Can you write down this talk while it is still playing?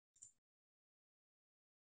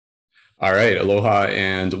All right, aloha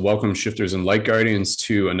and welcome shifters and light guardians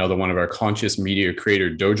to another one of our Conscious Media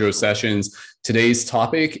Creator Dojo sessions. Today's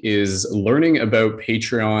topic is learning about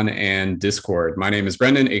Patreon and Discord. My name is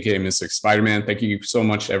Brendon, aka Mystic Spider-Man. Thank you so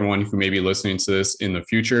much to everyone who may be listening to this in the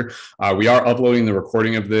future. We are uploading the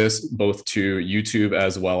recording of this both to YouTube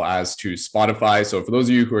as well as to Spotify. So for those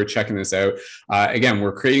of you who are checking this out, again,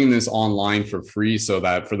 we're creating this online for free so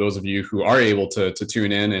that for those of you who are able to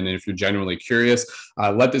tune in, and if you're genuinely curious,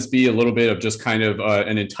 let this be a little bit of just kind of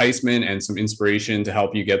an enticement and some inspiration to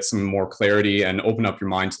help you get some more clarity and open up your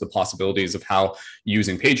mind to the possibilities of how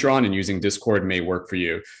using Patreon and using Discord may work for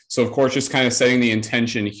you. So of course, just kind of setting the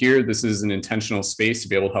intention here, this is an intentional space to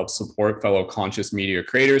be able to help support fellow conscious media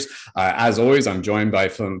creators. As always, I'm joined by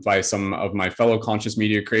some of my fellow conscious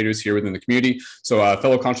media creators here within the community. So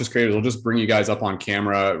fellow conscious creators, I'll just bring you guys up on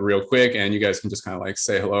camera real quick and you guys can just kind of like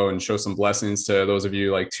say hello and show some blessings to those of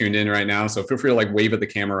you like tuned in right now. So feel free to like wave at the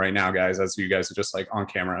camera right now, guys, as you guys are just like on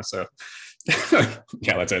camera. So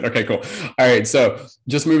yeah, that's it. Okay, cool. All right. So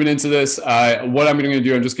just moving into this, what I'm going to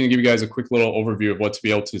do, I'm just going to give you guys a quick little overview of what to be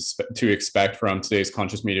able to expect from today's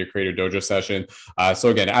Conscious Media Creator Dojo session. So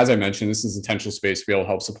again, as I mentioned, this is intentional space to be able to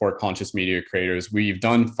help support conscious media creators. We've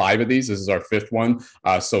done 5 of these. This is our 5th one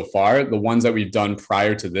so far. The ones that we've done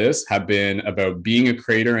prior to this have been about being a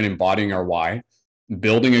creator and embodying our why,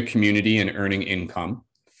 building a community and earning income,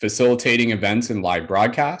 facilitating events and live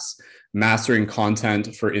broadcasts, mastering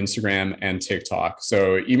content for Instagram and TikTok.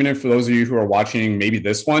 So even if for those of you who are watching maybe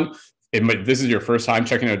this one, this is your first time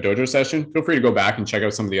checking out a dojo session, feel free to go back and check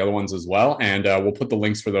out some of the other ones as well. And we'll put the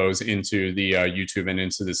links for those into the YouTube and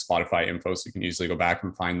into the Spotify info. So you can easily go back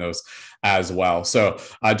and find those as well. So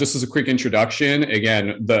just as a quick introduction,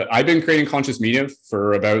 again, I've been creating conscious media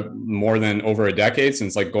for about more than over a decade,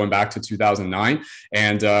 since like going back to 2009.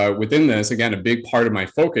 And within this, again, a big part of my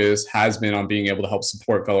focus has been on being able to help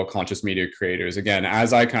support fellow conscious media creators. Again,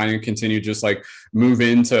 as I kind of continue just like move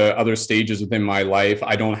into other stages within my life,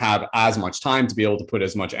 I don't have as much time to be able to put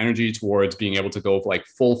as much energy towards being able to go like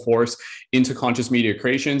full force into conscious media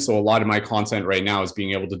creation. So a lot of my content right now is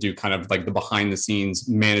being able to do kind of like the behind the scenes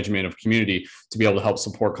management of community to be able to help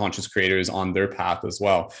support conscious creators on their path as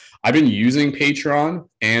well. I've been using Patreon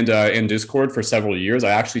and Discord for several years. I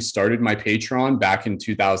actually started my Patreon back in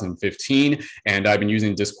 2015, and I've been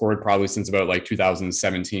using Discord probably since about like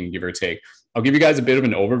 2017, give or take. I'll give you guys a bit of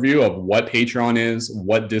an overview of what Patreon is,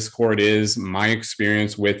 what Discord is, my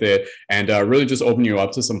experience with it, and really just open you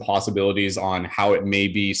up to some possibilities on how it may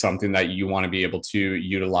be something that you want to be able to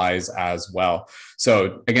utilize as well.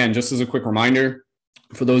 So again, just as a quick reminder,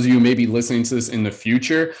 for those of you who may be listening to this in the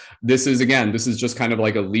future, this is just kind of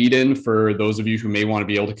like a lead-in for those of you who may want to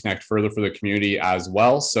be able to connect further for the community as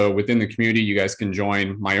well. So within the community, you guys can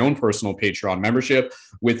join my own personal Patreon membership.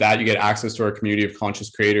 With that, you get access to our community of conscious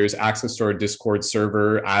creators, access to our Discord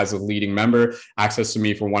server as a leading member, access to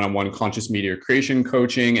me for one-on-one conscious media creation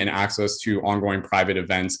coaching, and access to ongoing private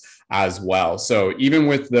events as well. So even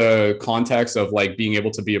with the context of like being able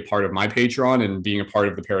to be a part of my Patreon and being a part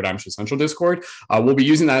of the Paradigm Shift Central Discord, we'll be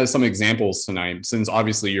using that as some examples tonight. Since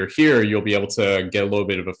obviously you're here, you'll be able to get a little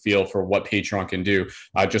bit of a feel for what Patreon can do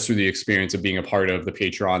just through the experience of being a part of the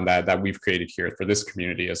Patreon that we've created here for this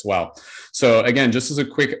community as well. So again, just as a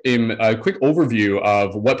quick overview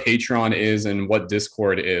of what Patreon is and what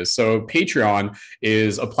Discord is. So Patreon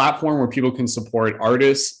is a platform where people can support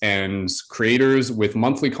artists and creators with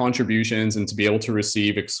monthly contributions and to be able to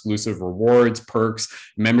receive exclusive rewards,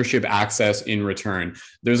 perks, membership access in return.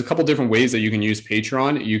 There's a couple different ways that you can use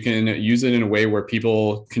Patreon. You can use it in a way where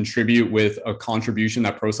people contribute with a contribution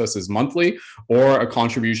that processes monthly, or a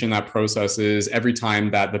contribution that processes every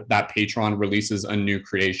time that patron releases a new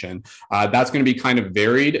creation. That's going to be kind of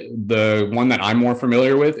varied. The one that I'm more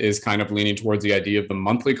familiar with is kind of leaning towards the idea of the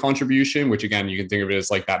monthly contribution, which again, you can think of it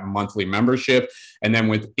as like that monthly membership. And then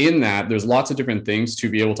within that, there's lots of different things to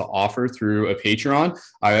be able to offer through a Patreon.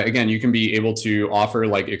 Again, you can be able to offer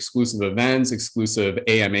like exclusive events, exclusive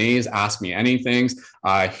AMAs, Ask Me Anythings,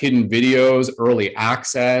 hidden videos, early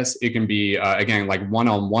access. It can be, again, like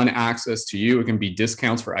one-on-one access to you. It can be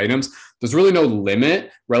discounts for items. There's really no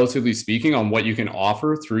limit, relatively speaking, on what you can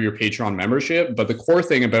offer through your Patreon membership. But the core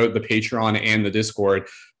thing about the Patreon and the Discord,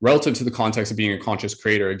 relative to the context of being a conscious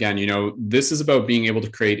creator, again, this is about being able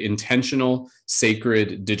to create intentional,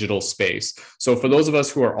 sacred digital space. So for those of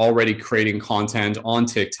us who are already creating content on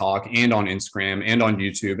TikTok and on Instagram and on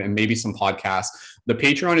YouTube and maybe some podcasts, the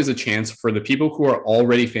Patreon is a chance for the people who are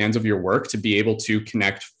already fans of your work to be able to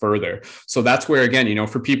connect further. So that's where, again,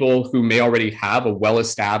 for people who may already have a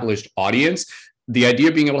well-established audience, the idea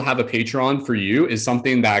of being able to have a Patreon for you is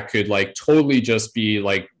something that could like totally just be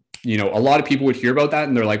like you know, a lot of people would hear about that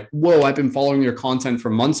and they're like, whoa, I've been following your content for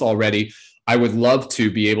months already. I would love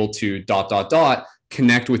to be able to ...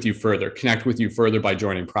 connect with you further by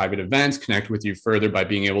joining private events, connect with you further by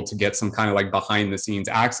being able to get some kind of like behind the scenes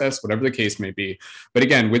access, whatever the case may be. But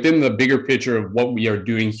again, within the bigger picture of what we are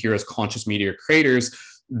doing here as conscious media creators,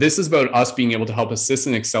 this is about us being able to help assist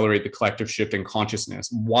and accelerate the collective shift in consciousness.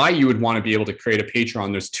 Why you would want to be able to create a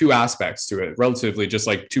Patreon, there's two aspects to it, relatively just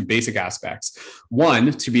like two basic aspects. One,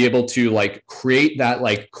 to be able to like create that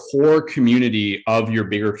like core community of your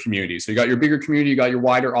bigger community. So you got your bigger community, you got your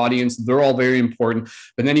wider audience, they're all very important.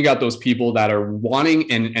 But then you got those people that are wanting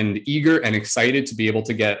and eager and excited to be able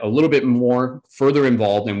to get a little bit more further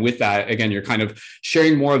involved. And with that, again, you're kind of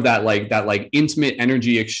sharing more of that like intimate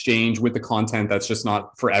energy exchange with the content that's just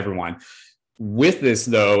not for everyone. With this,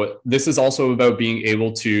 though, this is also about being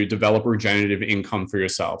able to develop regenerative income for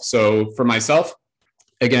yourself. So for myself,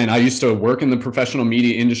 again, I used to work in the professional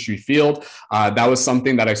media industry field. That was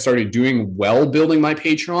something that I started doing while building my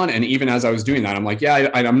Patreon. And even as I was doing that, I'm like, yeah,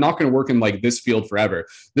 I'm not going to work in like this field forever.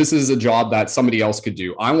 This is a job that somebody else could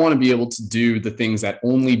do. I want to be able to do the things that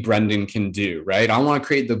only Brendon can do, right? I want to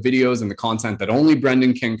create the videos and the content that only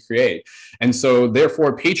Brendon can create. And so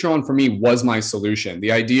therefore, Patreon for me was my solution.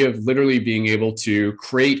 The idea of literally being able to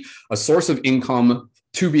create a source of income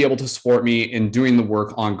to be able to support me in doing the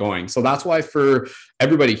work ongoing. So that's why for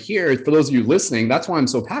everybody here, for those of you listening, that's why I'm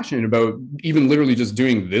so passionate about even literally just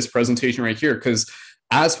doing this presentation right here, because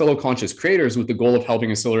as fellow conscious creators with the goal of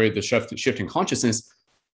helping accelerate the shift in consciousness,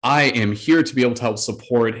 I am here to be able to help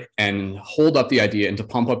support and hold up the idea and to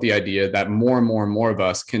pump up the idea that more and more and more of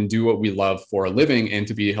us can do what we love for a living and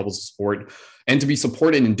to be able to support and to be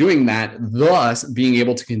supported in doing that, thus being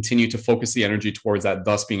able to continue to focus the energy towards that,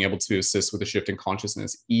 thus being able to assist with the shift in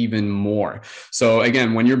consciousness even more. So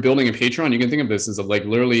again, when you're building a Patreon, you can think of this as a, like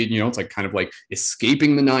literally, you know, it's like kind of like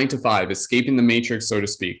escaping the 9-to-5, escaping the matrix, so to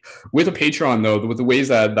speak. With a Patreon though, with the ways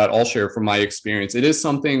that I'll share from my experience, it is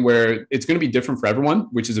something where it's going to be different for everyone,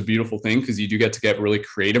 which is a beautiful thing because you do get to get really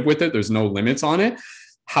creative with it. There's no limits on it.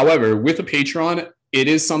 However, with a Patreon, it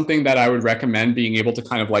is something that I would recommend being able to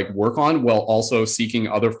kind of like work on while also seeking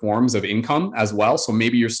other forms of income as well. So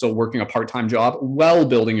maybe you're still working a part-time job while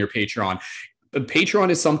building your Patreon. But Patreon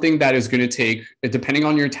is something that is going to take, depending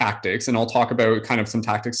on your tactics, and I'll talk about kind of some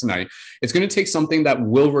tactics tonight, it's going to take something that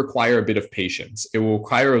will require a bit of patience. It will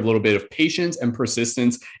require a little bit of patience and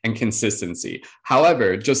persistence and consistency.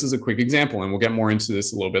 However, just as a quick example, and we'll get more into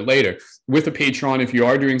this a little bit later, with a Patreon, if you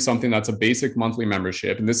are doing something that's a basic monthly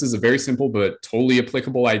membership, and this is a very simple but totally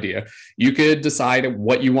applicable idea, you could decide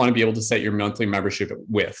what you want to be able to set your monthly membership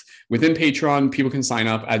with. Within Patreon, people can sign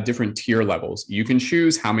up at different tier levels. You can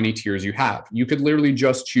choose how many tiers you have. You could literally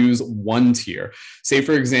just choose one tier. Say,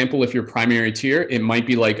 for example, if your primary tier, it might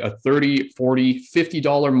be like a $30, $40,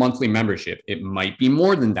 $50 monthly membership. It might be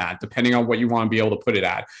more than that, depending on what you want to be able to put it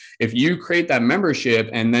at. If you create that membership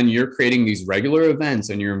and then you're creating these regular events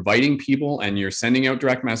and you're inviting people and you're sending out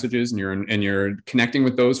direct messages and you're connecting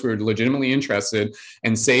with those who are legitimately interested,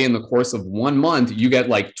 and say in the course of 1 month, you get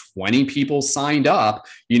like 20 people signed up,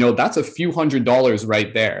 you know, that's a few $100s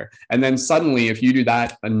right there. And then suddenly, if you do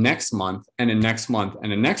that a next month and a next month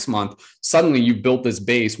and a next month, suddenly you've built this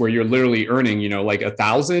base where you're literally earning, you know, like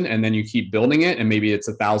 1,000, and then you keep building it, and maybe it's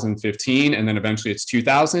 1,015, and then eventually it's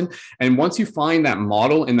 2,000. And once you find that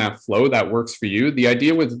model and that flow that works for you, the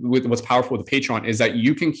idea with what's powerful with the Patreon is that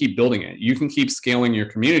you can keep building it. You can keep scaling your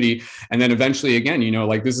community. And then eventually, again, you know,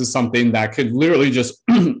 like this is something that could literally just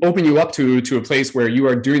open you up to a place where you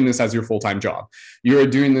are doing this as your full-time job. You are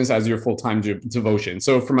doing this as your full-time devotion.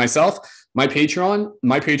 So for myself, my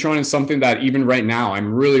Patreon is something that even right now,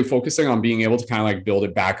 I'm really focusing on being able to kind of like build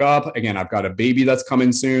it back up. Again, I've got a baby that's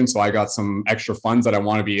coming soon. So I got some extra funds that I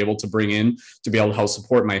want to be able to bring in to be able to help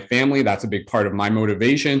support my family. That's a big part of my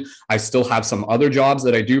motivation. I still have some other jobs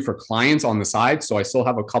that I do for clients on the side. So I still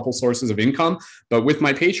have a couple sources of income. But with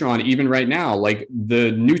my Patreon, even right now, like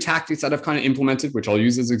the new tactics that I've kind of implemented, which I'll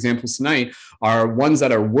use as examples tonight, are ones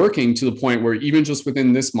that are working to the point where even just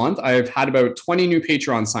within this month, I've had about 20 new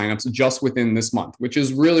Patreon signups just within this month, which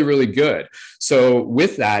is really, really good. So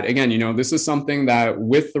with that, again, you know, this is something that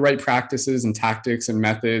with the right practices and tactics and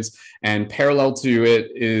methods, and parallel to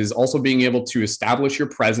it is also being able to establish your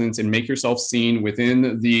presence and make yourself seen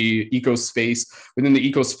within the within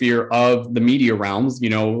the ecosphere of the media realms, you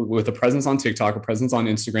know, with a presence on TikTok, a presence on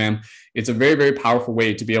Instagram. It's a very, very powerful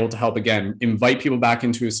way to be able to help, again, invite people back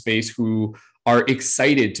into a space who are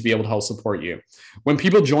excited to be able to help support you. When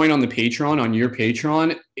people join on the Patreon, on your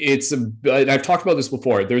Patreon, I've talked about this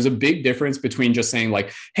before. There's a big difference between just saying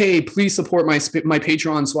like, hey, please support my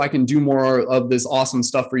Patreon so I can do more of this awesome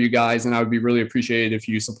stuff for you guys. And I would be really appreciated if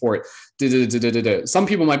you support. Some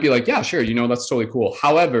people might be like, yeah, sure. That's totally cool.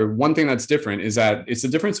 However, one thing that's different is that it's the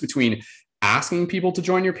difference between asking people to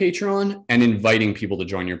join your Patreon and inviting people to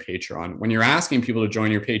join your Patreon. When you're asking people to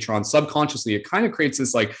join your Patreon, subconsciously, it kind of creates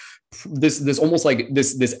this like this almost like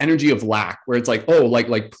this energy of lack where it's like, oh,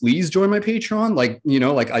 like please join my Patreon,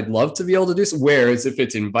 like I'd love to be able to do this. Whereas if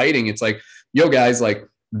it's inviting, it's like, yo guys, like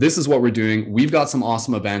this is what we're doing. We've got some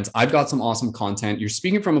awesome events. I've got some awesome content. You're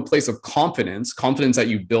speaking from a place of confidence that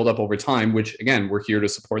you build up over time, which again, we're here to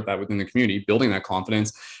support that within the community, building that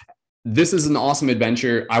confidence. This is an awesome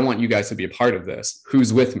adventure. I want you guys to be a part of this.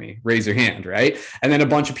 Who's with me? Raise your hand, right? And then a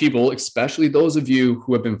bunch of people, especially those of you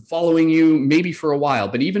who have been following you maybe for a while,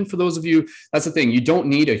 but even for those of you, that's the thing, you don't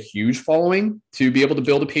need a huge following to be able to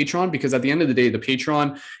build a Patreon, because at the end of the day, the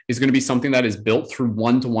Patreon is going to be something that is built through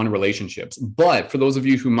one-to-one relationships. But for those of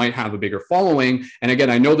you who might have a bigger following, and again,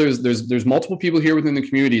 I know there's multiple people here within the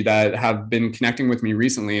community that have been connecting with me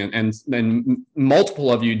recently, and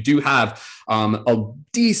multiple of you do have a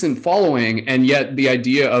decent following, and yet the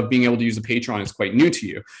idea of being able to use a Patreon is quite new to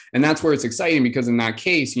you. And that's where it's exciting, because in that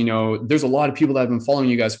case, there's a lot of people that have been following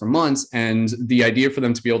you guys for months, and the idea for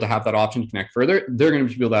them to be able to have that option to connect further, they're going to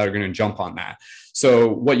be people that are going to jump on that. So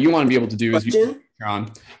what you want to be able to do is use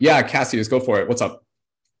Patreon. Yeah, Cassiuss, go for it. What's up?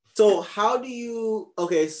 So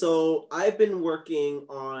so I've been working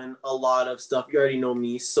on a lot of stuff. You already know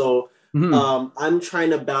me. So I'm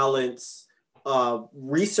trying to balance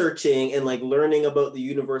researching and like learning about the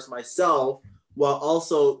universe myself, while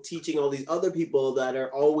also teaching all these other people that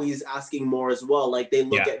are always asking more as well. Like they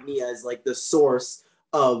look at me as like the source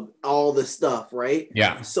of all the stuff, right?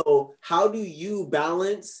 Yeah. So how do you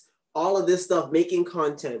balance all of this stuff, making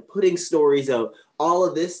content, putting stories out, all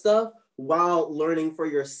of this stuff, while learning for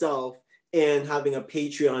yourself and having a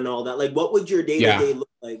Patreon and all that? Like, what would your day-to-day look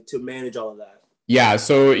like to manage all of that? Yeah.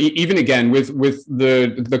 So even again, with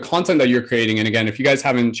the content that you're creating, and again, if you guys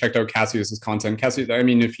haven't checked out Cassiuss's content, Cassiuss, I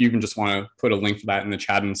mean, if you even just want to put a link for that in the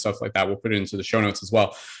chat and stuff like that, we'll put it into the show notes as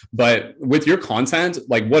well. But with your content,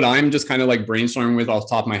 like what I'm just kind of like brainstorming with off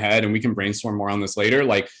the top of my head, and we can brainstorm more on this later,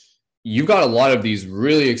 like you've got a lot of these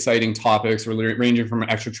really exciting topics ranging from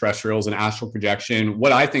extraterrestrials and astral projection.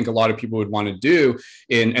 What I think a lot of people would want to do,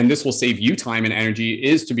 and this will save you time and energy,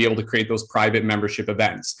 is to be able to create those private membership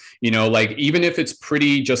events. Like even if it's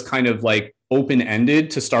pretty just kind of like open-ended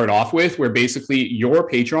to start off with, where basically your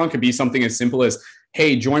Patreon could be something as simple as,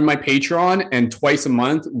 hey, join my Patreon, and twice a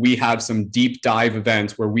month we have some deep dive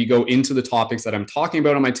events where we go into the topics that I'm talking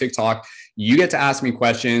about on my TikTok. You get to ask me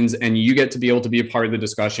questions, and you get to be able to be a part of the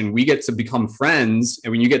discussion. We get to become friends,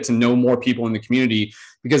 and when you get to know more people in the community,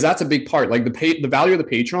 because that's a big part. Like the value of the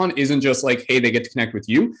Patreon isn't just like, hey, they get to connect with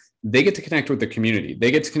you. They get to connect with the community. They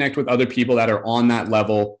get to connect with other people that are on that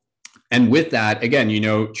level. And with that, again,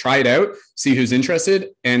 try it out, see who's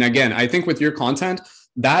interested. And again, I think with your content,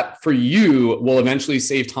 that for you will eventually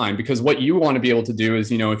save time, because what you want to be able to do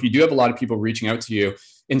is, if you do have a lot of people reaching out to you,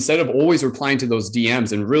 instead of always replying to those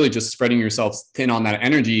DMs and really just spreading yourself thin on that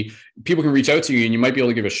energy, people can reach out to you, and you might be able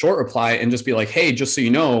to give a short reply and just be like, hey, just so you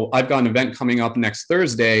know, I've got an event coming up next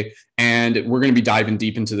Thursday, and we're going to be diving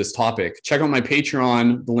deep into this topic. Check out my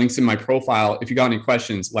Patreon. The link's in my profile. If you got any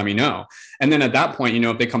questions, let me know. And then at that point,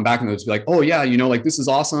 if they come back and they'll just be like, oh yeah, like this is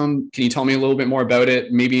awesome. Can you tell me a little bit more about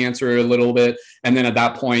it? Maybe answer a little bit. And then at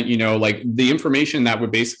that point, like the information that would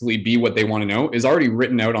basically be what they want to know is already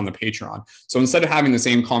written out on the Patreon. So instead of having the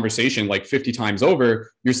same conversation like 50 times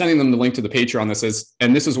over, you're sending them the link to the Patreon that says,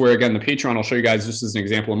 and this is where, again, the Patreon, I'll show you guys just as an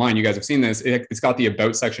example of mine. You guys have seen this. It's got the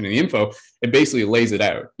about section in the info. It basically lays it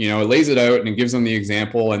out, it lays it out and it gives them the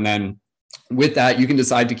example. And then with that, you can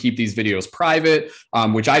decide to keep these videos private,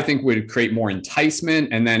 which I think would create more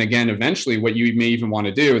enticement. And then again, eventually what you may even want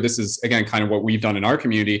to do, this is again, kind of what we've done in our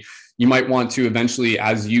community. You might want to eventually,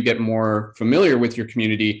 as you get more familiar with your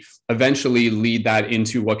community, eventually lead that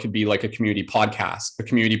into what could be like a community podcast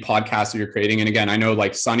that you're creating. And again, I know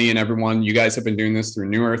like Sonny and everyone, you guys have been doing this through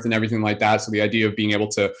New Earth and everything like that. So the idea of being able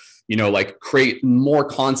to, like create more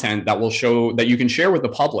content that will show that you can share with the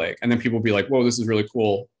public, and then people will be like, whoa, this is really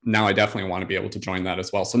cool. Now I definitely want to be able to join that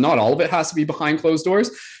as well. So not all of it has to be behind closed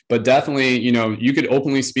doors, but definitely, you could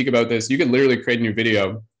openly speak about this. You could literally create a new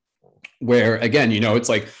video where, again, it's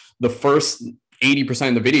like the first 80%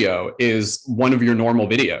 of the video is one of your normal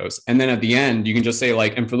videos. And then at the end, you can just say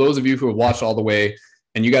like, and for those of you who have watched all the way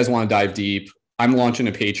and you guys want to dive deep, I'm launching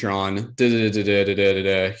a Patreon,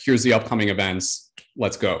 here's the upcoming events.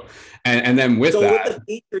 let's go. And then with so that, with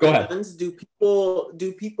the go ahead. Patreons,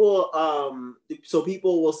 so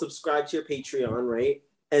people will subscribe to your Patreon, right?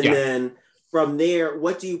 And then from there,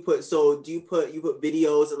 what do you put? So do you put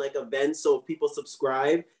videos and like events? So if people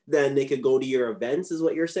subscribe, then they could go to your events, is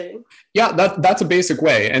what you're saying? Yeah, that's a basic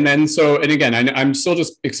way. And then and again, I'm still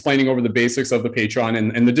just explaining over the basics of the Patreon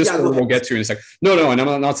and the Discord we'll get to in a second. No, and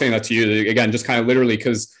I'm not saying that to you. Again, just kind of literally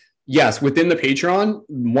because yes, within the Patreon,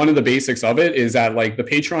 one of the basics of it is that like the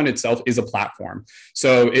Patreon itself is a platform.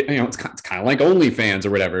 So it's kind of like OnlyFans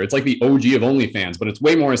or whatever. It's like the OG of OnlyFans, but it's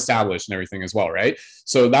way more established and everything as well, right?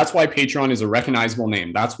 So that's why Patreon is a recognizable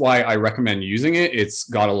name. That's why I recommend using it. It's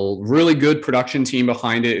got a really good production team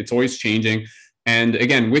behind it. It's always changing. And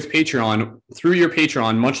again, with Patreon, through your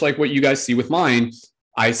Patreon, much like what you guys see with mine,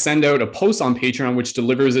 I send out a post on Patreon, which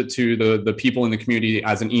delivers it to the people in the community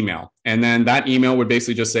as an email. And then that email would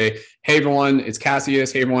basically just say, hey, everyone, it's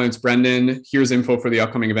Cassiuss. Hey, everyone, it's Brendon. Here's info for the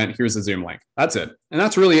upcoming event. Here's the Zoom link. That's it. And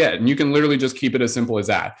that's really it. And you can literally just keep it as simple as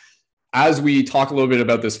that. As we talk a little bit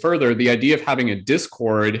about this further, the idea of having a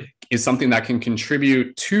Discord is something that can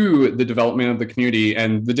contribute to the development of the community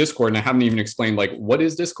and the Discord. And I haven't even explained like, what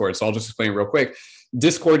is Discord? So I'll just explain it real quick.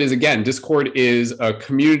 Discord is a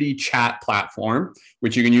community chat platform,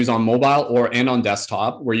 which you can use on mobile and on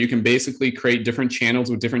desktop, where you can basically create different channels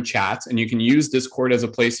with different chats. And you can use Discord as a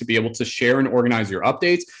place to be able to share and organize your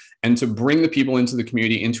updates and to bring the people into the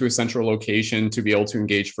community into a central location to be able to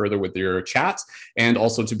engage further with your chats and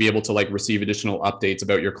also to be able to like receive additional updates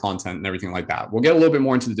about your content and everything like that. We'll get a little bit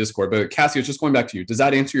more into the Discord, but Cassiuss, just going back to you. Does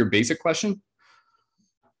that answer your basic question?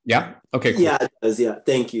 Yeah. Okay, cool. Yeah, it does. Yeah.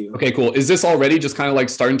 Thank you. Okay, cool. Is this already just kind of like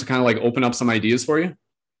starting to kind of like open up some ideas for you?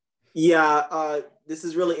 Yeah. This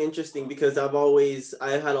is really interesting because I've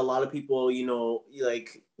had a lot of people,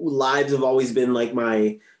 like lives have always been like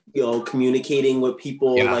my, communicating with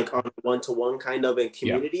people like on one-to-one kind of in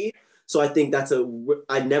community. So I think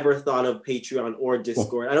I never thought of Patreon or Discord.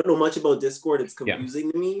 Cool. I don't know much about Discord. It's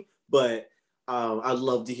confusing to me, but I'd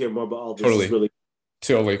love to hear more about all this. Totally. It's really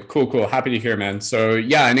Totally. Cool. Happy to hear, man. So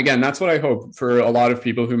yeah. And again, that's what I hope for a lot of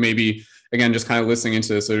people who maybe, again, just kind of listening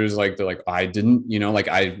into this, they're like, I didn't, like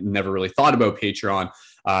I never really thought about Patreon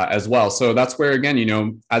as well. So that's where,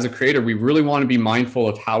 again, as a creator, we really want to be mindful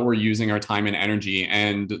of how we're using our time and energy.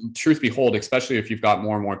 And truth behold, especially if you've got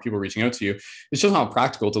more and more people reaching out to you, it's just not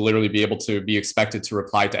practical to literally be able to be expected to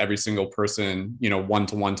reply to every single person,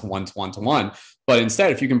 one-to-one. But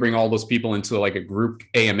instead, if you can bring all those people into like a group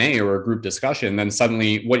AMA or a group discussion, then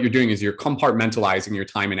suddenly what you're doing is you're compartmentalizing your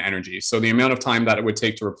time and energy. So the amount of time that it would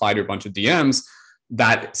take to reply to a bunch of DMs,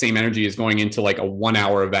 that same energy is going into like a 1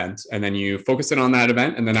 hour event. And then you focus it on that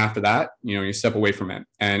event. And then after that, you step away from it.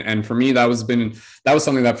 And for me, that was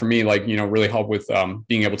something that for me, like, really helped with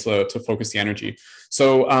being able to focus the energy.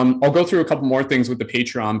 So I'll go through a couple more things with the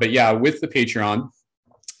Patreon. But yeah, with the Patreon,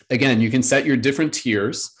 again, you can set your different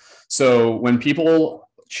tiers. So when people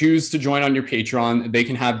choose to join on your Patreon, they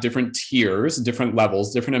can have different tiers, different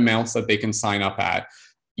levels, different amounts that they can sign up at.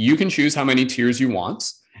 You can choose how many tiers you want.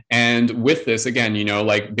 And with this, again,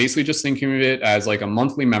 like basically just thinking of it as like a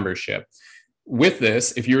monthly membership. With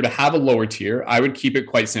this, if you were to have a lower tier, I would keep it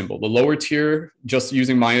quite simple. The lower tier, just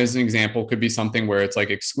using mine as an example, could be something where it's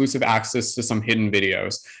like exclusive access to some hidden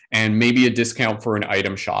videos and maybe a discount for an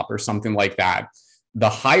item shop or something like that. The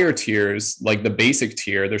higher tiers, like the basic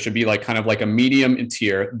tier, there should be like kind of like a medium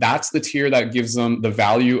tier. That's the tier that gives them the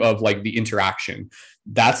value of like the interaction.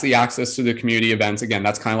 That's the access to the community events. Again,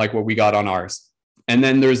 that's kind of like what we got on ours. And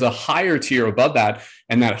then there's a higher tier above that.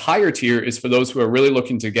 And that higher tier is for those who are really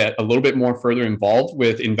looking to get a little bit more further involved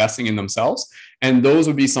with investing in themselves. And those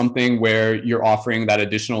would be something where you're offering that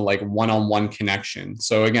additional like one-on-one connection.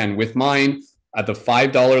 So again, with mine, at the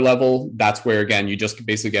 $5 level, that's where, again, you just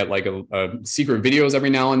basically get like a secret videos every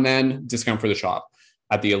now and then, discount for the shop.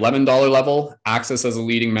 At the $11 level, access as a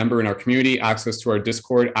leading member in our community, access to our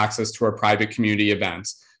Discord, access to our private community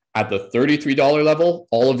events. At the $33 level,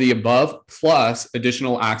 all of the above, plus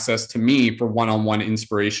additional access to me for one-on-one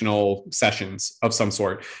inspirational sessions of some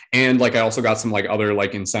sort. And like I also got some like other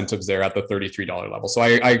like incentives there at the $33 level. So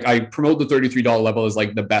I promote the $33 level as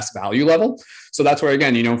like the best value level. So that's where,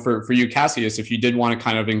 again, for you, Cassiuss, if you did want to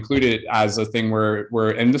kind of include it as a thing where,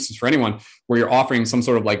 and this is for anyone, where you're offering some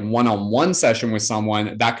sort of like one-on-one session with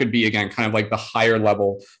someone, that could be, again, kind of like the higher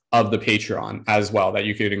level of the Patreon as well that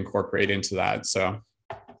you could incorporate into that. So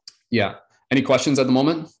yeah. Any questions at the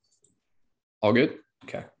moment? All good?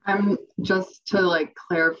 Okay. Just to like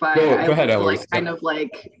clarify, go ahead, I Eloise. like kind of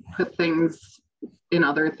like put things in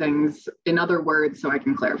other words so I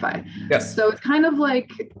can clarify. Yes. So it's kind of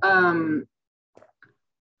like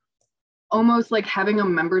almost like having a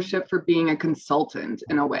membership for being a consultant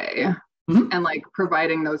in a way, and like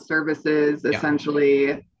providing those services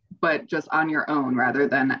essentially, but just on your own rather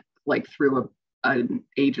than like through an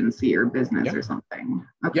agency or business or something.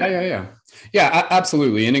 Okay. Yeah,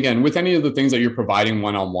 absolutely. And again, with any of the things that you're providing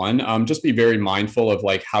one-on-one, just be very mindful of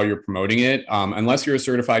like how you're promoting it. Unless you're a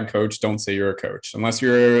certified coach, don't say you're a coach. Unless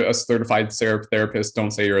you're a certified therapist,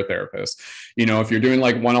 don't say you're a therapist. You know, if you're doing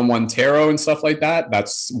like one-on-one tarot and stuff like that,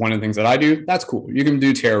 that's one of the things that I do. That's cool. You can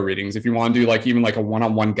do tarot readings. If you want to do like even like a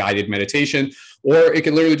one-on-one guided meditation, or it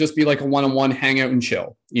can literally just be like a one-on-one hangout and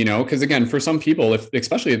chill, you know, because again, for some people,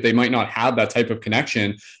 especially if they might not have that type of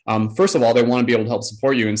connection, first of all, they want to be able to help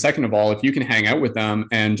support you. And second of all, if you can hang out with them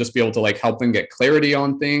and just be able to like help them get clarity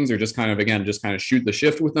on things, or just kind of, again, just kind of shoot the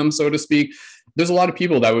shift with them, so to speak, there's a lot of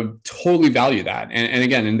people that would totally value that. And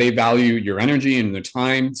again, and they value your energy and their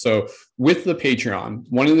time. So with the Patreon,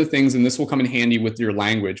 one of the things, and this will come in handy with your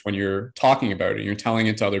language when you're talking about it, you're telling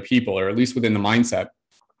it to other people, or at least within the mindset,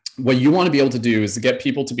 what you want to be able to do is to get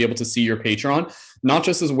people to be able to see your Patreon, not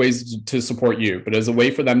just as ways to support you, but as a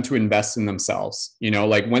way for them to invest in themselves. You know,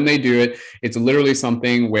 like when they do it, it's literally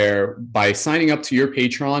something where by signing up to your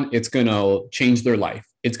Patreon, it's going to change their life.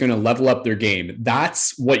 It's going to level up their game.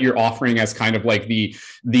 That's what you're offering as kind of like the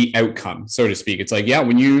outcome, so to speak. It's like, yeah,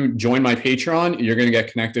 when you join my Patreon, you're going to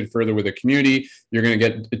get connected further with the community. You're going to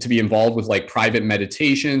get to be involved with like private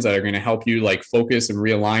meditations that are going to help you like focus and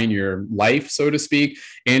realign your life, so to speak.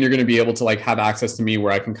 And you're going to be able to like have access to me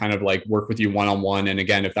where I can kind of like work with you one-on-one. And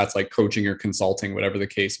again, if that's like coaching or consulting, whatever the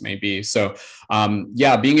case may be. So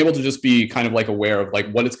yeah, being able to just be kind of like aware of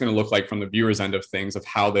like what it's going to look like from the viewer's end of things, of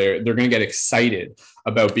how they're going to get excited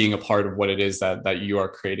about being a part of what it is that you are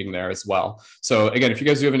creating there as well. So again, if you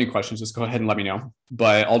guys do have any questions, just go ahead and let me know,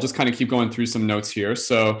 but I'll just kind of keep going through some notes here.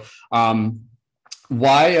 So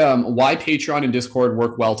why Patreon and Discord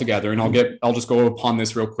work well together. And I'll just go upon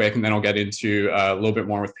this real quick, and then I'll get into a little bit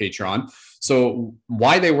more with Patreon. So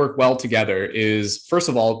why they work well together is, first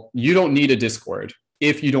of all, you don't need a Discord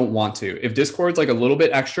if you don't want to. If Discord's like a little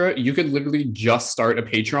bit extra, you could literally just start a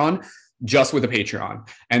Patreon just with a Patreon.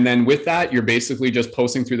 And then with that, you're basically just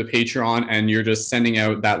posting through the Patreon, and you're just sending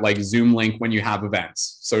out that like Zoom link when you have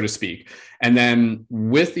events, so to speak. And then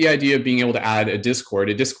with the idea of being able to add a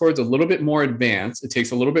Discord's a little bit more advanced. It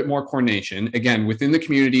takes a little bit more coordination. Again, within the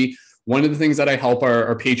community, one of the things that I help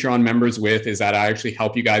our Patreon members with is that I actually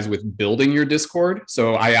help you guys with building your Discord.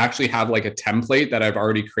 So I actually have like a template that I've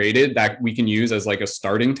already created that we can use as like a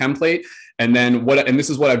starting template. And then and this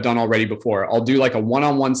is what I've done already before. I'll do like a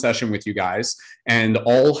one-on-one session with you guys, and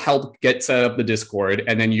I'll help get set up the Discord,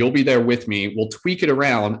 and then you'll be there with me. We'll tweak it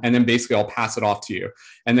around, and then basically I'll pass it off to you.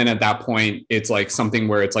 And then at that point, it's like something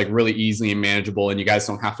where it's like really easy and manageable, and you guys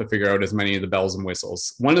don't have to figure out as many of the bells and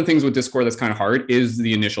whistles. One of the things with Discord that's kind of hard is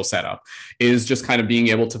the initial setup, is just kind of being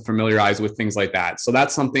able to familiarize with things like that. So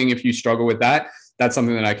that's something, if you struggle with that, that's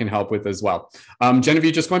something that I can help with as well.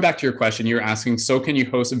 Genevieve, just going back to your question, you're asking, so can you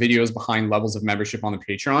host videos behind levels of membership on the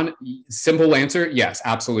Patreon? Simple answer, yes,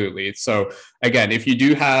 absolutely. So again, if you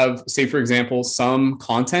do have, say, for example, some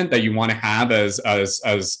content that you want to have as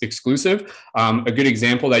exclusive, a good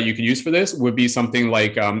example that you could use for this would be something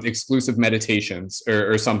like exclusive meditations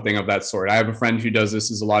or something of that sort. I have a friend who does this.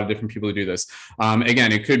 There's a lot of different people who do this.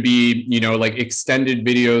 Again, it could be, you know, like extended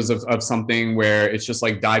videos of something where it's just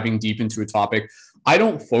like diving deep into a topic. I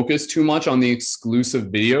don't focus too much on the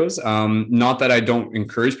exclusive videos. Not that I don't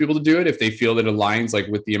encourage people to do it. If they feel that it aligns like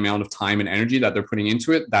with the amount of time and energy that they're putting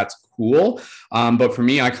into it, that's cool. But for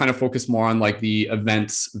me, I kind of focus more on like the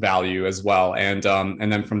events value as well. And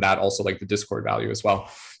then from that also like the Discord value as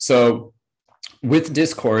well. So with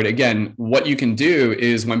Discord, again, what you can do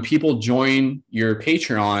is when people join your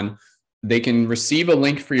Patreon, they can receive a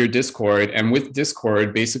link for your Discord. And with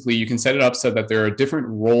Discord, basically, you can set it up so that there are different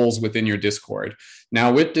roles within your Discord.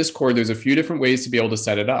 Now, with Discord, there's a few different ways to be able to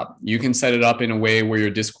set it up. You can set it up in a way where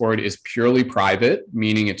your Discord is purely private,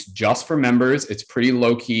 meaning it's just for members. It's pretty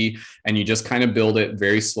low key, and you just kind of build it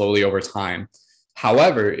very slowly over time.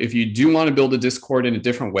 However, if you do want to build a Discord in a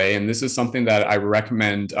different way, and this is something that I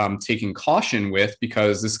recommend taking caution with,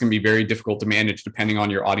 because this can be very difficult to manage depending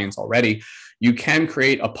on your audience already, you can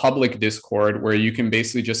create a public Discord where you can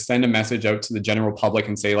basically just send a message out to the general public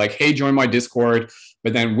and say like, hey, join my Discord.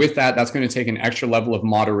 But then with that, that's going to take an extra level of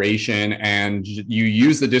moderation, and you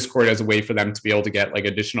use the Discord as a way for them to be able to get like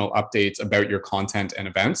additional updates about your content and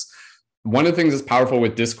events. One of the things that's powerful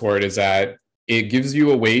with Discord is that it gives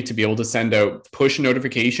you a way to be able to send out push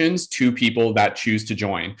notifications to people that choose to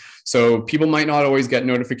join. So people might not always get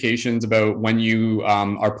notifications about when you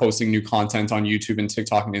are posting new content on YouTube and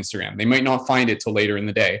TikTok and Instagram. They might not find it till later in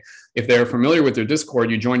the day. If they're familiar with their Discord,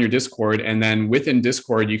 you join your Discord, and then within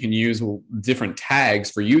Discord, you can use different tags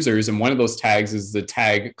for users. And one of those tags is the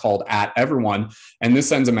tag called @everyone. And this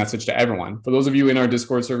sends a message to everyone. For those of you in our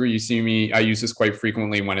Discord server, you see me, I use this quite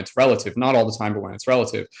frequently when it's relative, not all the time, but when it's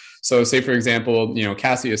relative. So say, for example,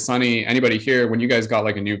 Cassiuss, Sonny, anybody here, when you guys got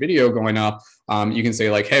like a new video going up, you can say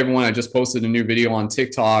like, hey, everyone, I just posted a new video on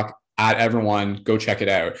TikTok. @everyone, go check it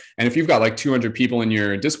out. And if you've got like 200 people in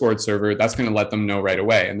your Discord server, that's going to let them know right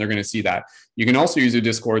away, and they're going to see that. You can also use a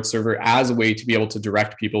Discord server as a way to be able to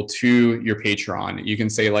direct people to your Patreon. You can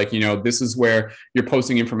say like, this is where you're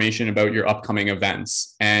posting information about your upcoming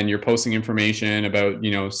events, and you're posting information about,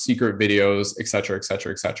 secret videos, et cetera, et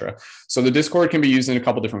cetera, et cetera. So the Discord can be used in a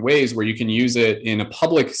couple different ways, where you can use it in a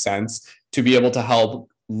public sense to be able to help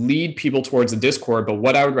lead people towards the Discord. But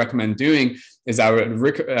what I would recommend doing is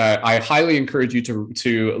I highly encourage you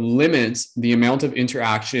to limit the amount of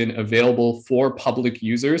interaction available for public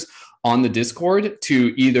users on the Discord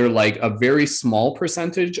to either like a very small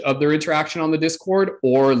percentage of their interaction on the Discord,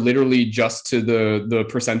 or literally just to the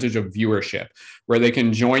percentage of viewership, where they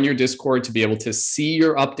can join your Discord to be able to see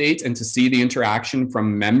your updates and to see the interaction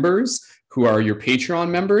from members who are your Patreon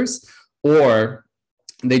members, or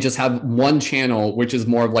they just have one channel, which is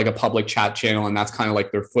more of like a public chat channel, and that's kind of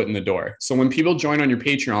like their foot in the door. So when people join on your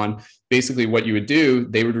Patreon, basically what you would do,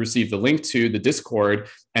 they would receive the link to the Discord,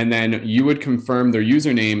 and then you would confirm their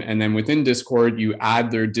username. And then within Discord, you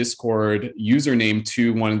add their Discord username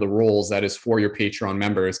to one of the roles that is for your Patreon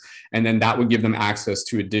members. And then that would give them access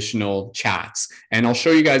to additional chats. And I'll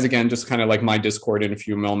show you guys again, just kind of like my Discord in a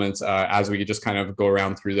few moments as we just kind of go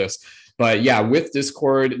around through this. But yeah, with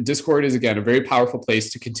Discord is, again, a very powerful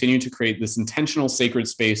place to continue to create this intentional sacred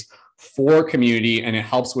space for community, and it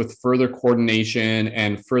helps with further coordination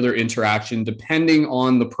and further interaction depending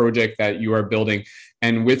on the project that you are building.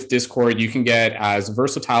 And with Discord, you can get as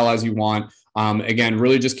versatile as you want. Again,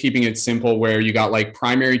 really just keeping it simple, where you got like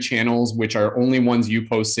primary channels, which are only ones you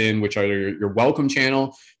post in, which are your welcome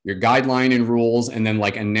channel, your guideline and rules, and then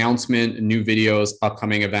like announcement, new videos,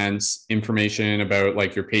 upcoming events, information about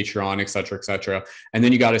like your Patreon, et cetera, et cetera. And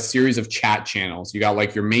then you got a series of chat channels. You got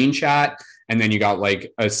like your main chat, and then you got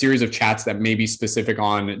like a series of chats that may be specific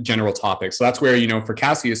on general topics. So that's where, for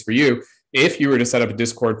Cassiuss, for you, if you were to set up a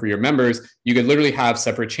Discord for your members, you could literally have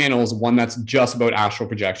separate channels, one that's just about astral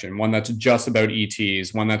projection, one that's just about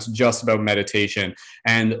ETs, one that's just about meditation.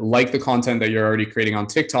 And like the content that you're already creating on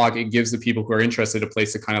TikTok, it gives the people who are interested a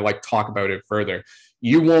place to kind of like talk about it further.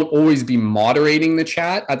 You won't always be moderating the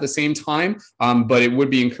chat at the same time, but it would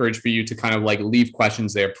be encouraged for you to kind of like leave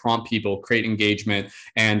questions there, prompt people, create engagement,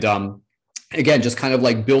 and again, just kind of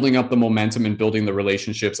like building up the momentum and building the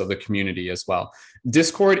relationships of the community as well.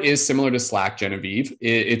 Discord is similar to Slack, Genevieve.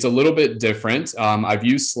 It's a little bit different. I've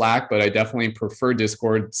used Slack, but I definitely prefer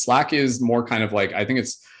Discord. Slack is more kind of like, I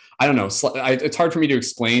don't know, it's hard for me to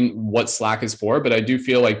explain what Slack is for, but I do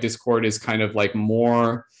feel like Discord is kind of like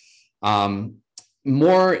more,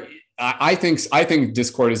 I think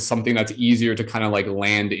Discord is something that's easier to kind of like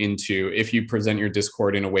land into if you present your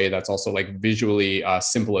Discord in a way that's also like visually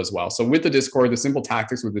simple as well. So with the Discord, the simple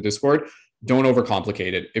tactics with the Discord, don't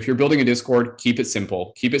overcomplicate it. If you're building a Discord, keep it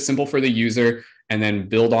simple. Keep it simple for the user, and then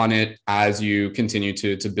build on it as you continue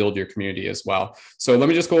to build your community as well. So let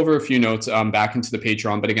me just go over a few notes back into the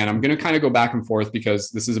Patreon. But again, I'm going to kind of go back and forth because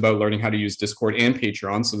this is about learning how to use Discord and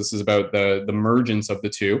Patreon. So this is about the mergence of the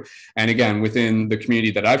two. And again, within the community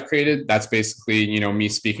that I've created, that's basically, me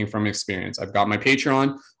speaking from experience. I've got my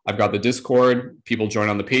Patreon, I've got the Discord. People join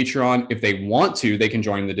on the Patreon. If they want to, they can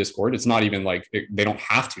join the Discord. It's not even like they don't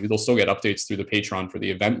have to. They'll still get updates through the Patreon for the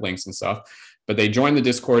event links and stuff. But they join the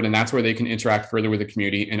Discord, and that's where they can interact further with the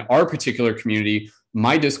community. In our particular community,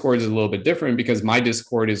 my Discord is a little bit different because my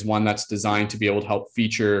Discord is one that's designed to be able to help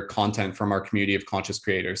feature content from our community of conscious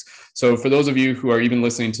creators. So for those of you who are even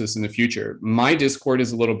listening to this in the future, my Discord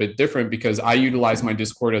is a little bit different because I utilize my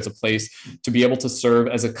Discord as a place to be able to serve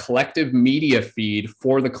as a collective media feed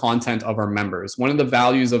for the content of our members. One of the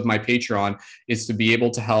values of my Patreon is to be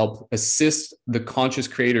able to help assist the conscious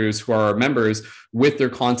creators who are our members with their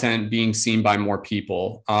content being seen by more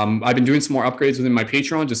people. I've been doing some more upgrades within my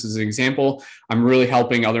Patreon. Just as an example, I'm really really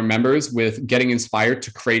helping other members with getting inspired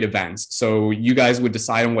to create events. So you guys would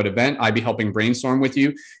decide on what event. I'd be helping brainstorm with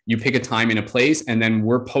you. You pick a time and a place, and then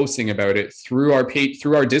we're posting about it through our page,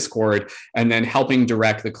 through our Discord, and then helping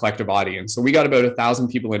direct the collective audience. So we got about 1,000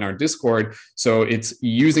 people in our Discord. So it's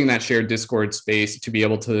using that shared Discord space to be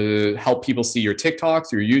able to help people see your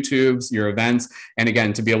TikToks, your YouTubes, your events, and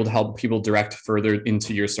again, to be able to help people direct further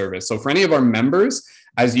into your service. So for any of our members,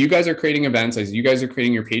 as you guys are creating events, as you guys are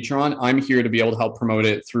creating your Patreon, I'm here to be able to help promote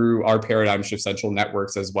it through our Paradigm Shift Central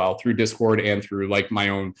networks as well, through Discord and through like my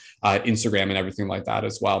own Instagram and everything like that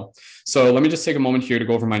as well. So let me just take a moment here to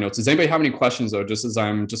go over my notes. Does anybody have any questions though, just as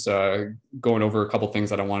I'm just going over a couple of things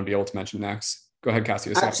that I want to be able to mention next? Go ahead,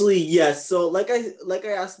 Cassiuss. Actually, yes. So like I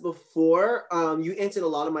asked before, you answered a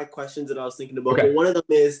lot of my questions that I was thinking about. Okay. But one of them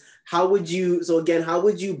is, how would you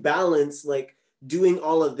balance like doing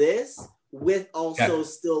all of this with also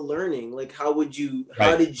still learning? Like, how did you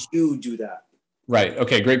do that? Right.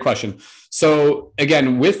 Okay. Great question. So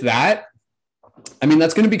again, with that, I mean,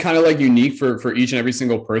 that's going to be kind of like unique for each and every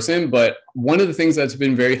single person. But one of the things that's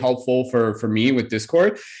been very helpful for me with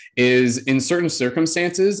Discord is in certain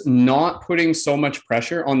circumstances, not putting so much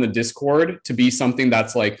pressure on the Discord to be something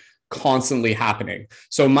that's like constantly happening.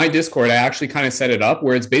 So my Discord, I actually kind of set it up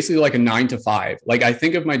where it's basically like a 9 to 5. Like I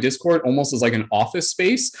think of my Discord almost as like an office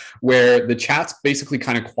space where the chat's basically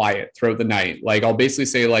kind of quiet throughout the night. Like I'll basically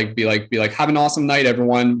say be like, have an awesome night,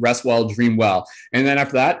 everyone, rest well, dream well. And then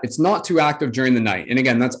after that, it's not too active during the night. And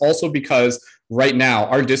again, that's also because right now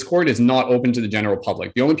our Discord is not open to the general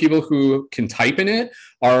public. The only people who can type in it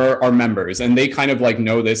are our members, and they kind of like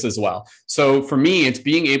know this as well. So for me, it's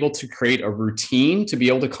being able to create a routine to be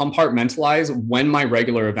able to compartmentalize when my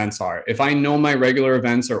regular events are. If I know my regular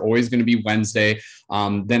events are always going to be Wednesday,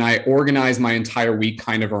 then I organize my entire week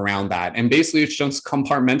kind of around that. And basically it's just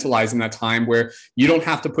compartmentalizing that time where you don't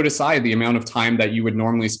have to put aside the amount of time that you would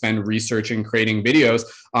normally spend researching, creating videos.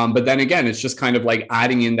 But then again, it's just kind of like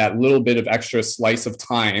adding in that little bit of extra slice of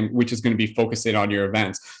time, which is going to be focused in on your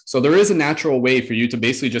events. So there is a natural way for you to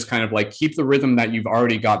basically just kind of like keep the rhythm that you've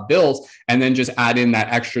already got built, and then just add in that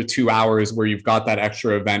extra 2 hours where you've got that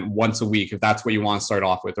extra event once a week, if that's what you want to start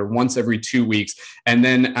off with, or once every 2 weeks. And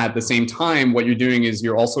then at the same time, what you're doing is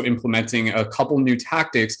you're also implementing a couple new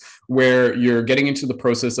tactics where you're getting into the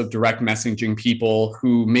process of direct messaging people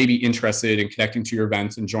who may be interested in connecting to your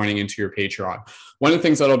events and joining into your Patreon. One of the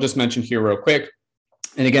things that I'll just mention here real quick,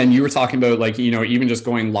 and again, you were talking about like, you know, even just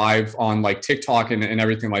going live on like TikTok and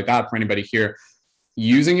everything like that for anybody here,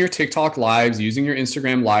 using your TikTok lives, using your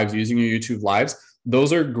Instagram lives, using your YouTube lives,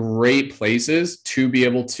 those are great places to be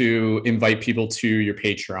able to invite people to your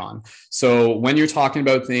Patreon. So when you're talking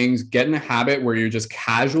about things, get in a habit where you're just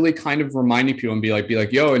casually kind of reminding people and be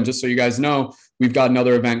like, yo, and just so you guys know, we've got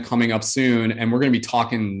another event coming up soon, and we're going to be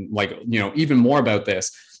talking like, you know, even more about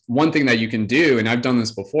this. One thing that you can do, and I've done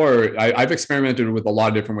this before, I've experimented with a lot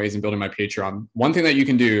of different ways in building my Patreon. One thing that you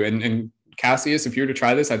can do, and Cassiuss, if you were to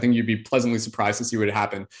try this, I think you'd be pleasantly surprised to see what would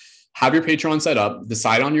happen. Have your Patreon set up,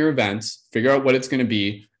 decide on your events, figure out what it's going to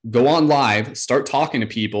be, go on live, start talking to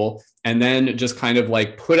people, and then just kind of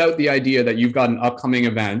like put out the idea that you've got an upcoming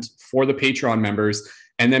event for the Patreon members.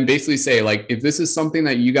 And then basically say like, if this is something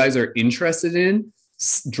that you guys are interested in,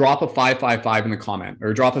 drop a 555 in the comment,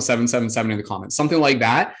 or drop a 777 in the comments, something like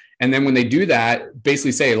that. And then when they do that,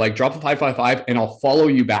 basically say like, drop a 555 and I'll follow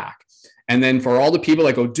you back. And then for all the people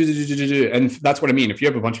that go, and that's what I mean. If you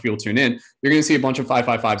have a bunch of people tune in, you're going to see a bunch of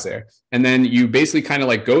 555s there. And then you basically kind of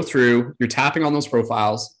like go through, you're tapping on those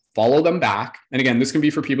profiles, follow them back. And again, this can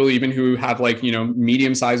be for people even who have like, you know,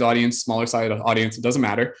 medium size audience, smaller size audience, it doesn't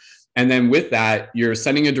matter. And then with that, you're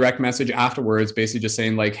sending a direct message afterwards, basically just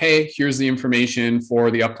saying like, hey, here's the information for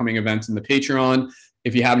the upcoming events in the Patreon.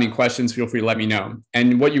 If you have any questions, feel free to let me know.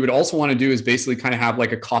 And what you would also want to do is basically kind of have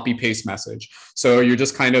like a copy paste message. So you're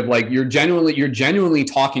just kind of like, you're genuinely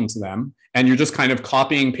talking to them, and you're just kind of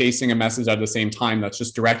copying, pasting a message at the same time that's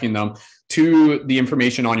just directing them to the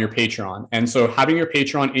information on your Patreon. And so having your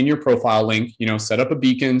Patreon in your profile link, you know, set up a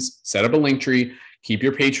beacons, set up a link tree, keep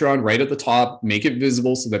your Patreon right at the top, make it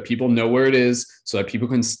visible so that people know where it is, so that people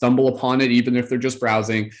can stumble upon it, even if they're just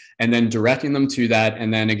browsing, and then directing them to that.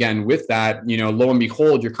 And then again, with that, you know, lo and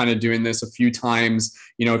behold, you're kind of doing this a few times.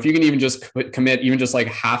 You know, if you can even just commit even just like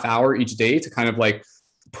a half hour each day to kind of like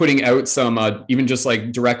putting out some, even just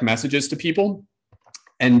like direct messages to people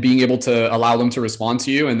and being able to allow them to respond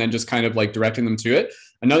to you, and then just kind of like directing them to it.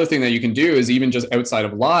 Another thing that you can do is even just outside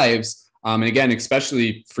of lives, and again,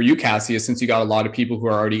 especially for you, Cassiuss, since you got a lot of people who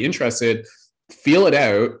are already interested, feel it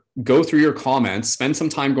out go through your comments, spend some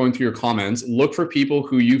time going through your comments, look for people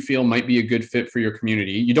who you feel might be a good fit for your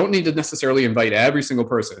community. You don't need to necessarily invite every single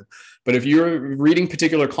person, but if you're reading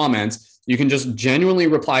particular comments, you can just genuinely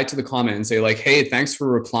reply to the comment and say like, hey, thanks for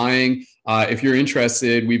replying. If you're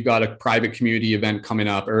interested, we've got a private community event coming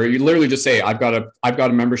up, or you literally just say, I've got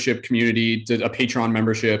a membership community, a Patreon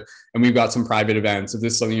membership, and we've got some private events. If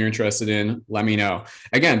this is something you're interested in, let me know.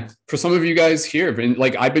 Again, for some of you guys here,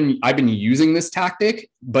 like I've been using this tactic,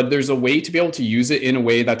 but there's a way to be able to use it in a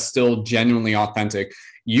way that's still genuinely authentic.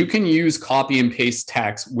 You can use copy and paste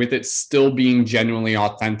text with it still being genuinely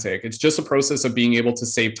authentic. It's just a process of being able to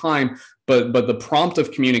save time, but the prompt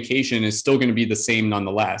of communication is still going to be the same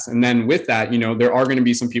nonetheless. And then with that, there are going to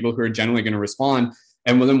be some people who are generally going to respond.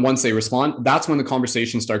 And then once they respond, that's when the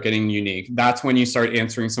conversations start getting unique. That's when you start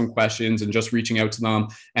answering some questions and just reaching out to them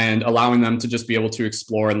and allowing them to just be able to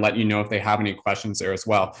explore and let you know if they have any questions there as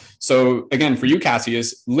well. So again, for you,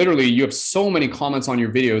 Cassiuss, literally you have so many comments on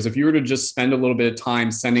your videos. If you were to just spend a little bit of time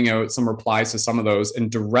sending out some replies to some of those and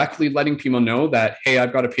directly letting people know that, hey,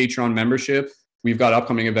 I've got a Patreon membership. We've got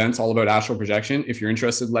upcoming events all about astral projection. If you're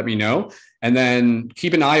interested, let me know. And then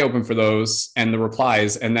keep an eye open for those and the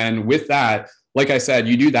replies. And then with that, like I said,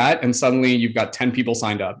 you do that and suddenly you've got 10 people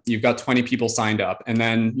signed up. You've got 20 people signed up. And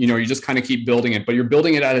then, you just kind of keep building it, but you're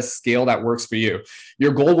building it at a scale that works for you.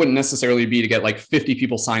 Your goal wouldn't necessarily be to get like 50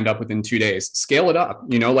 people signed up within 2 days. Scale it up,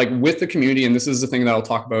 like with the community. And this is the thing that I'll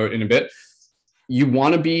talk about in a bit. You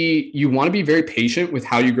want to be very patient with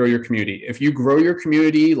how you grow your community. If you grow your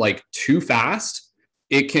community like too fast,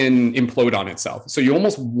 it can implode on itself. So you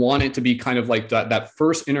almost want it to be kind of like that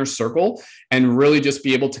first inner circle and really just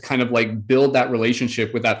be able to kind of like build that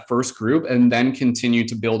relationship with that first group and then continue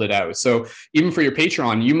to build it out. So even for your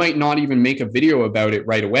Patreon, you might not even make a video about it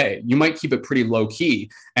right away. You might keep it pretty low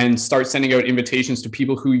key and start sending out invitations to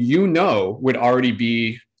people who would already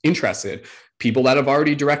be interested. People that have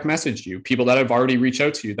already direct messaged you, people that have already reached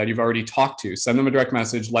out to you, that you've already talked to, send them a direct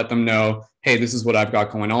message, let them know, hey, this is what I've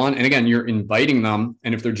got going on. And again, you're inviting them.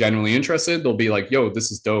 And if they're genuinely interested, they'll be like, yo,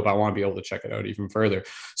 this is dope. I want to be able to check it out even further.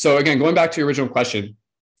 So again, going back to your original question,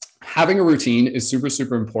 having a routine is super,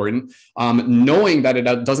 super important. Knowing that it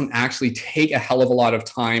doesn't actually take a hell of a lot of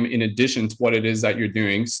time in addition to what it is that you're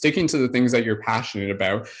doing, sticking to the things that you're passionate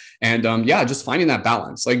about. And just finding that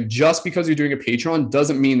balance. Like just because you're doing a Patreon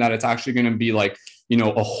doesn't mean that it's actually going to be like,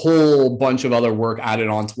 a whole bunch of other work added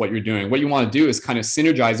on to what you're doing. What you want to do is kind of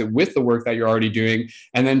synergize it with the work that you're already doing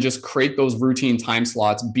and then just create those routine time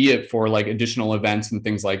slots, be it for like additional events and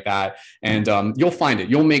things like that. And you'll find it,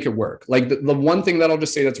 you'll make it work. Like the one thing that I'll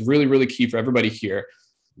just say that's really, really key for everybody here.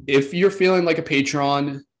 If you're feeling like a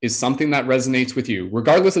Patreon is something that resonates with you,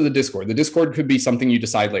 regardless of the Discord could be something you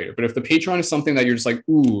decide later. But if the Patreon is something that you're just like,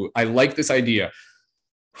 ooh, I like this idea,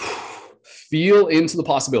 feel into the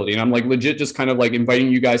possibility. And I'm like legit just kind of like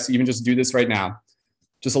inviting you guys to even just do this right now.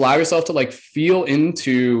 Just allow yourself to like feel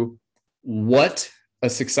into what a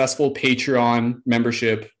successful Patreon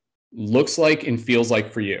membership looks like and feels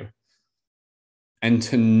like for you. And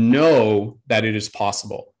to know that it is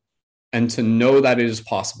possible. And to know that it is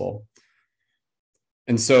possible.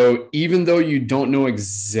 And so even though you don't know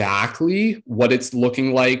exactly what it's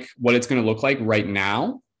looking like, what it's going to look like right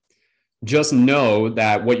now, just know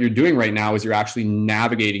that what you're doing right now is you're actually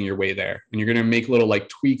navigating your way there, and you're going to make little like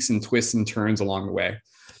tweaks and twists and turns along the way.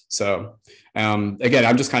 So again,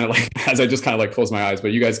 I'm just kind of like, as I just kind of like close my eyes,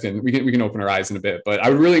 but you guys we can open our eyes in a bit, but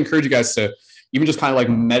I would really encourage you guys to even just kind of like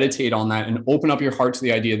meditate on that and open up your heart to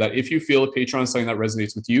the idea that if you feel a Patreon is something that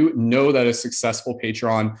resonates with you, know that a successful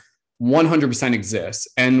Patreon 100% exists.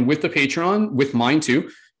 And with the Patreon, with mine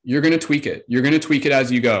too, you're going to tweak it. You're going to tweak it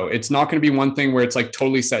as you go. It's not going to be one thing where it's like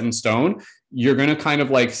totally set in stone. You're going to kind of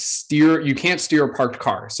like you can't steer a parked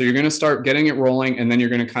car. So you're going to start getting it rolling and then you're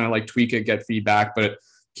going to kind of like tweak it, get feedback, but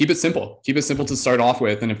keep it simple. Keep it simple to start off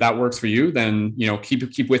with. And if that works for you, then,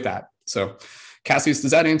 keep with that. So Cassiuss, does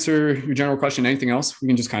that answer your general question? Anything else? We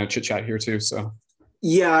can just kind of chit chat here too. So.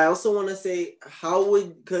 Yeah, I also want to say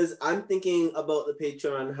because I'm thinking about the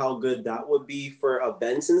Patreon, how good that would be for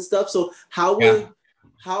events and stuff. So how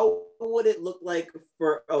would it look like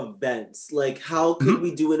for events? Like, how could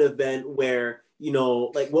we do an event where,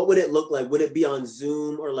 like, what would it look like? Would it be on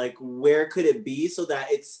Zoom or like, where could it be so that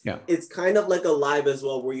it's kind of like a live as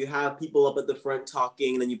well, where you have people up at the front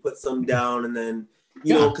talking and then you put some down and then,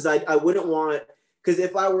 because I wouldn't want, because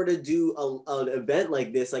if I were to do an event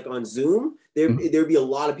like this, like on Zoom, there'd be a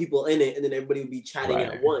lot of people in it and then everybody would be chatting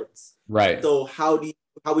at once. Right. So how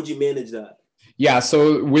would you manage that? Yeah,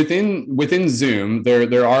 so within Zoom,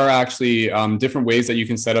 there are actually different ways that you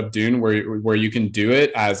can set up Dune where you can do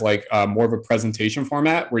it as like more of a presentation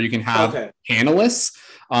format where you can have panelists.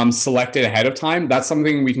 selected ahead of time. That's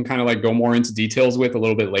something we can kind of like go more into details with a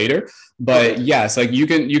little bit later. But yes, like you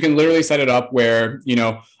can literally set it up where,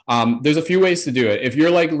 there's a few ways to do it. If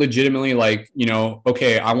you're like legitimately like,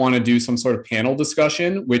 okay, I want to do some sort of panel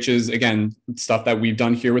discussion, which is again, stuff that we've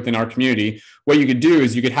done here within our community. What you could do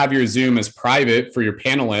is you could have your Zoom as private for your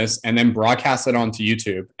panelists and then broadcast it onto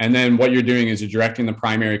YouTube. And then what you're doing is you're directing the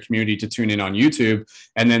primary community to tune in on YouTube.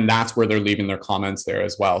 And then that's where they're leaving their comments there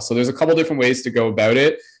as well. So there's a couple different ways to go about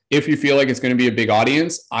it. If you feel like it's going to be a big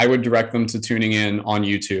audience, I would direct them to tuning in on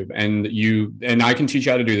YouTube. And I can teach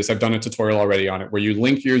you how to do this. I've done a tutorial already on it where you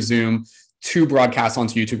link your Zoom to broadcast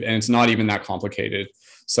onto YouTube, and it's not even that complicated.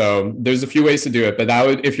 So there's a few ways to do it, but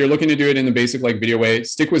if you're looking to do it in the basic like video way,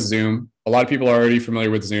 stick with Zoom. A lot of people are already familiar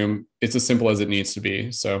with Zoom. It's as simple as it needs to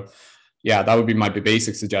be. So yeah, that would be my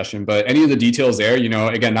basic suggestion. But any of the details there,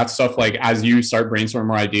 again, that's stuff like as you start brainstorming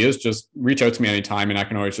more ideas, just reach out to me anytime and I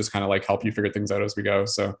can always just kind of like help you figure things out as we go.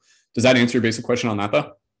 So does that answer your basic question on that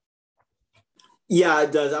though? Yeah,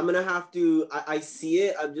 it does. I'm going to have to, I see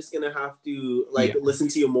it. I'm just going to have to listen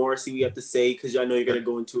to you more, see what you have to say, because I know you're going to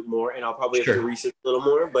go into it more and I'll probably have to research a little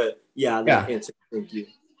more. But that answer. Thank you.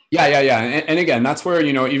 Yeah. And again, that's where,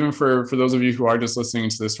 even for those of you who are just listening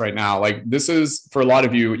to this right now, like this is for a lot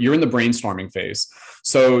of you, you're in the brainstorming phase.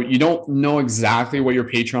 So you don't know exactly what your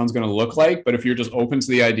Patreon is going to look like. But if you're just open to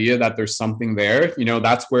the idea that there's something there,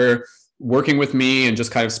 that's where working with me and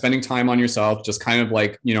just kind of spending time on yourself, just kind of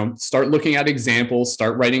like, start looking at examples,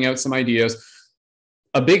 start writing out some ideas.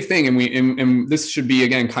 A big thing, and this should be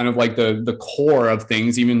again kind of like the core of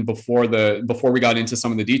things, even before we got into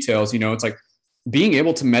some of the details. It's like being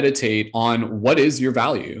able to meditate on what is your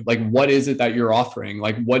value, like what is it that you're offering,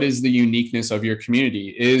 like what is the uniqueness of your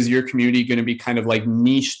community. Is your community going to be kind of like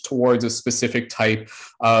niche towards a specific type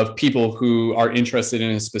of people who are interested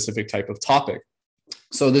in a specific type of topic?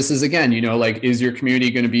 So this is again, like, is your community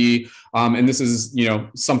going to be, and this is,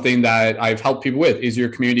 something that I've helped people with, is your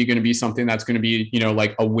community going to be something that's going to be,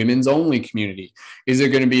 like a women's only community? Is it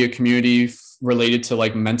going to be a community related to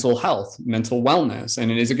like mental health, mental wellness?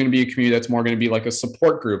 And is it going to be a community that's more going to be like a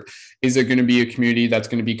support group? Is it going to be a community that's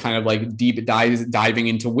going to be kind of like deep diving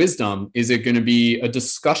into wisdom? Is it going to be a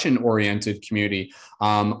discussion oriented community?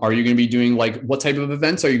 Are you going to be doing like, what type of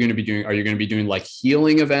events are you going to be doing? Are you going to be doing like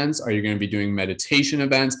healing events? Are you going to be doing meditation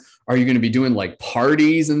events? Are you going to be doing like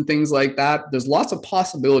parties and things like that? There's lots of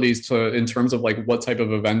possibilities in terms of like what type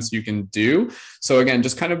of events you can do. So again,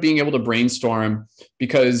 just kind of being able to brainstorm,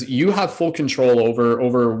 because you have full control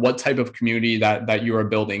over what type of community that you are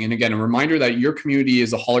building. And again, a reminder that your community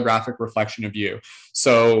is a holographic reflection of you.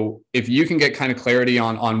 So if you can get kind of clarity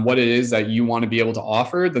on what it is that you want to be able to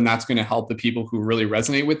offer, then that's going to help the people who really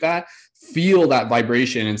resonate with that feel that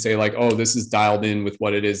vibration and say like, oh, this is dialed in with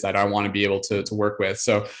what it is that I want to be able to work with.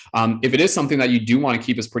 So if it is something that you do want to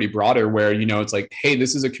keep as pretty broader, where, it's like, hey,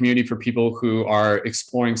 this is a community for people who are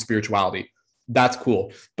exploring spirituality, that's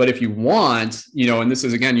cool. But if you want, and this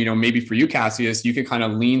is again, maybe for you, Cassiuss, you can kind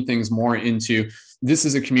of lean things more into, this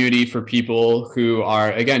is a community for people who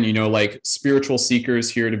are, again, like spiritual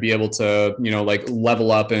seekers here to be able to, like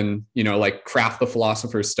level up and, like craft the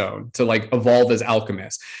philosopher's stone, to like evolve as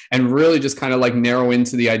alchemists, and really just kind of like narrow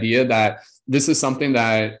into the idea that this is something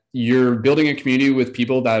that you're building a community with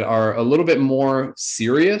people that are a little bit more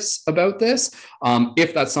serious about this,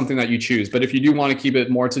 if that's something that you choose. But if you do want to keep it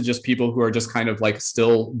more to just people who are just kind of like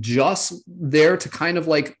still just there to kind of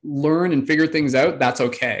like learn and figure things out, that's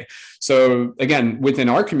okay. So again, within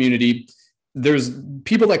our community, there's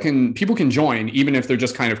people can join even if they're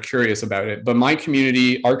just kind of curious about it. But our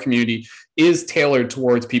community is tailored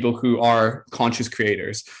towards people who are conscious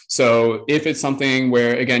creators. So if it's something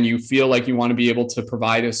where, again, you feel like you want to be able to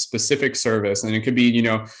provide a specific service, and it could be,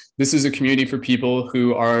 this is a community for people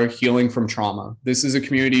who are healing from trauma. This is a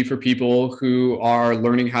community for people who are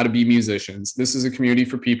learning how to be musicians. This is a community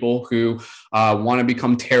for people who want to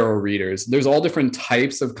become tarot readers. There's all different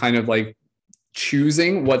types of kind of like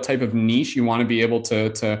choosing what type of niche you want to be able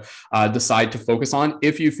to decide to focus on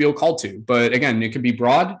if you feel called to. But again, it could be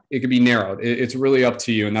broad, it could be narrowed. It's really up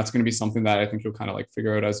to you. And that's going to be something that I think you'll kind of like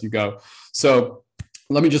figure out as you go. So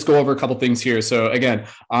let me just go over a couple things here. So again,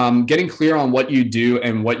 getting clear on what you do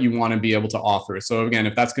and what you want to be able to offer. So again,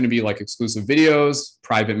 if that's going to be like exclusive videos,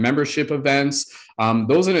 private membership events,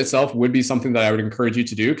 those in itself would be something that I would encourage you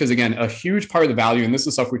to do. Because again, a huge part of the value, and this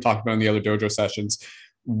is stuff we talked about in the other dojo sessions,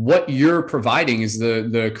 what you're providing is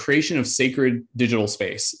the creation of sacred digital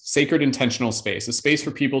space, sacred intentional space, a space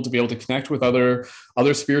for people to be able to connect with other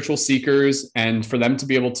spiritual seekers, and for them to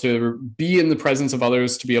be able to be in the presence of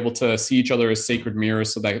others, to be able to see each other as sacred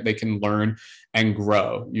mirrors so that they can learn and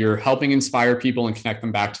grow. You're helping inspire people and connect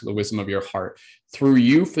them back to the wisdom of your heart. Through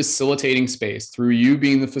you facilitating space, through you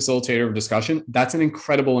being the facilitator of discussion, that's an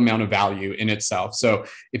incredible amount of value in itself. So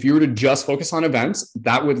if you were to just focus on events,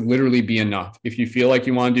 that would literally be enough. If you feel like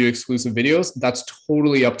you want to do exclusive videos, that's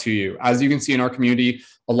totally up to you. As you can see in our community,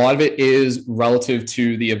 a lot of it is relative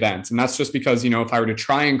to the events. And that's just because, if I were to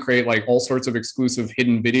try and create like all sorts of exclusive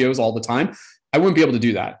hidden videos all the time, I wouldn't be able to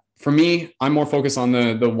do that. For me, I'm more focused on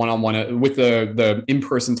the one-on-one with the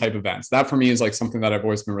in-person type events. That for me is like something that I've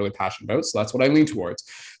always been really passionate about. So that's what I lean towards.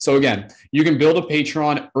 So again, you can build a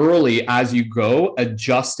Patreon early as you go,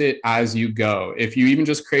 adjust it as you go. If you even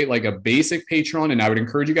just create like a basic Patreon, and I would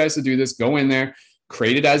encourage you guys to do this, go in there,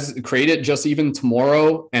 create it just even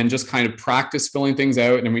tomorrow and just kind of practice filling things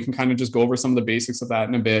out. And we can kind of just go over some of the basics of that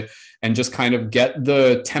in a bit and just kind of get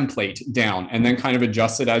the template down and then kind of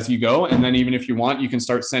adjust it as you go. And then even if you want, you can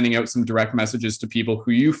start sending out some direct messages to people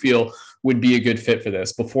who you feel would be a good fit for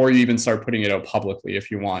this before you even start putting it out publicly if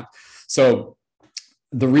you want. So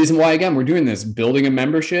the reason why, again, we're doing this, building a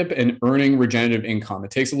membership and earning regenerative income.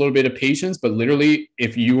 It takes a little bit of patience, but literally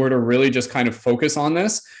if you were to really just kind of focus on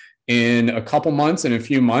this, in a couple months, in a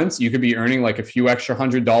few months, you could be earning like a few extra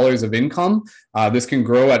 $100 of income. This can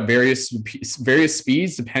grow at various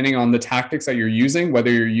speeds depending on the tactics that you're using,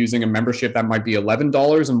 whether you're using a membership that might be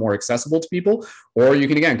 $11 and more accessible to people, or you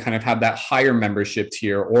can, again, kind of have that higher membership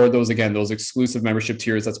tier, or those exclusive membership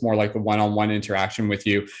tiers that's more like the one-on-one interaction with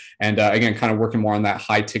you. And again, kind of working more on that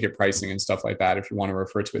high ticket pricing and stuff like that, if you want to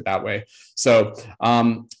refer to it that way. So,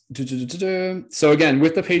 so again,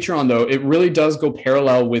 with the Patreon though, it really does go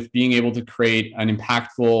parallel with being able to create an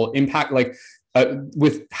impactful impact, like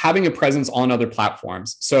with having a presence on other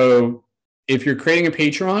platforms. So if you're creating a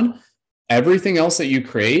Patreon, everything else that you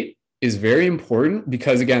create is very important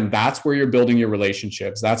because, again, that's where you're building your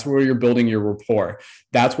relationships. That's where you're building your rapport.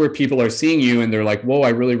 That's where people are seeing you and they're like, whoa, I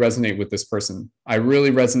really resonate with this person. I really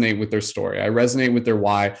resonate with their story. I resonate with their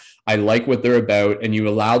why. I like what they're about. And you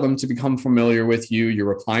allow them to become familiar with you. You're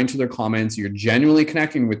replying to their comments. You're genuinely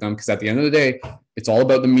connecting with them because at the end of the day, it's all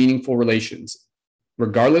about the meaningful relations.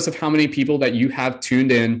 Regardless of how many people that you have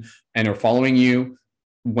tuned in and are following you,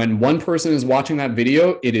 when one person is watching that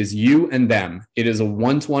video, it is you and them. It is a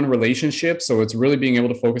one-to-one relationship. So it's really being able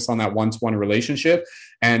to focus on that one-to-one relationship.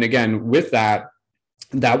 And again, with that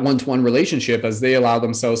one-to-one relationship, as they allow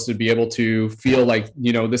themselves to be able to feel like,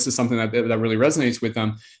 this is something that really resonates with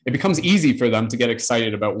them, it becomes easy for them to get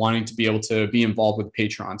excited about wanting to be able to be involved with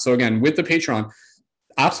Patreon. So again, with the Patreon,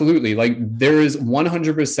 absolutely. Like there is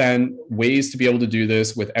 100% ways to be able to do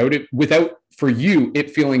this without for you,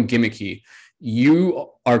 it feeling gimmicky. You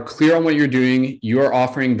are clear on what you're doing. You are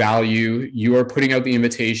offering value. You are putting out the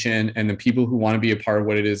invitation, and the people who want to be a part of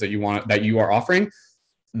what it is that you are offering,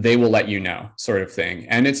 they will let you know, sort of thing.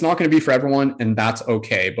 And it's not going to be for everyone, and that's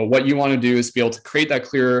okay. But what you want to do is be able to create that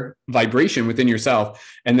clear vibration within yourself,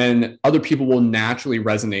 and then other people will naturally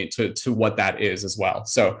resonate to what that is as well.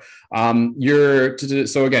 So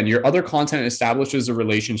again, your other content establishes the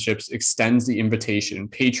relationships, extends the invitation.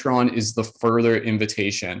 Patreon is the further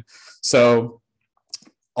invitation. So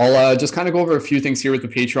I'll just kind of go over a few things here with the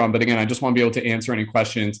Patreon, but again, I just want to be able to answer any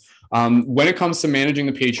questions. When it comes to managing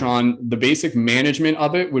the Patreon, the basic management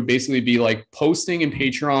of it would basically be like posting in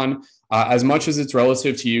Patreon as much as it's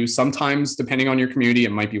relative to you. Sometimes, depending on your community,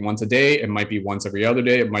 it might be once a day, it might be once every other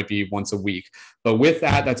day, it might be once a week. But with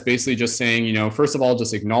that, that's basically just saying, first of all,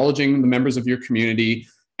 just acknowledging the members of your community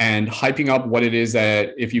and hyping up what it is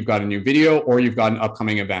that if you've got a new video or you've got an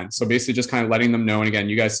upcoming event. So basically just kind of letting them know. And again,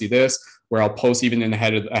 you guys see this, where I'll post even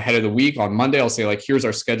ahead of the week on Monday. I'll say like, here's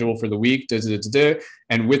our schedule for the week.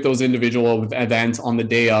 And with those individual events on the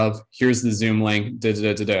day of, here's the Zoom link.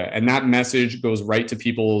 And that message goes right to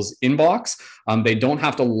people's inbox. They don't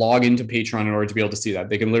have to log into Patreon in order to be able to see that.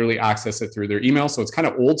 They can literally access it through their email. So it's kind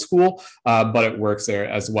of old school, but it works there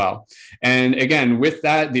as well. And again, with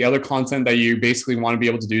that, the other content that you basically want to be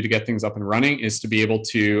able to do to get things up and running is to be able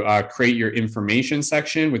to create your information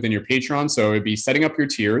section within your Patreon. So it'd be setting up your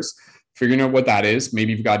tiers, figuring out what that is.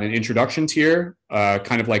 Maybe you've got an introduction tier,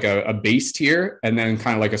 kind of like a base tier, and then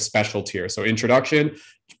kind of like a special tier. So introduction,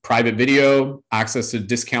 private video, access to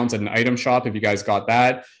discounts at an item shop if you guys got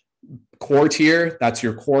that. Core tier, that's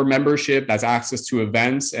your core membership, that's access to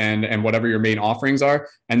events and whatever your main offerings are.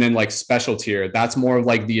 And then like special tier, that's more of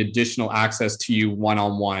like the additional access to you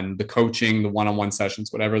one-on-one, the coaching, the one-on-one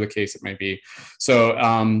sessions, whatever the case it might be. So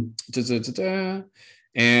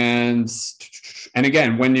and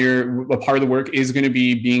again, when you're a part of the work is going to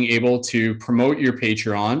be being able to promote your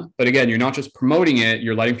Patreon. But again, you're not just promoting it,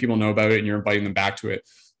 you're letting people know about it and you're inviting them back to it.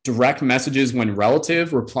 direct messages when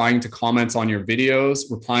relative, replying to comments on your videos,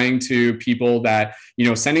 replying to people that,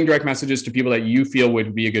 sending direct messages to people that you feel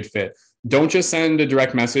would be a good fit. Don't just send a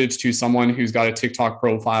direct message to someone who's got a TikTok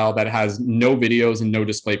profile that has no videos and no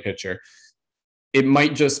display picture. It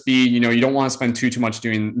might just be, you don't want to spend too much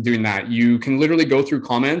doing that. You can literally go through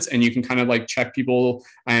comments and you can kind of like check people,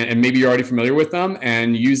 and maybe you're already familiar with them,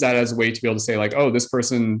 and use that as a way to be able to say like, oh, this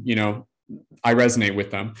person, I resonate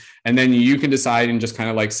with them. And then you can decide and just kind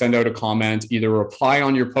of like send out a comment, either reply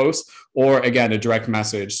on your post or again, a direct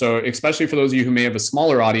message. So especially for those of you who may have a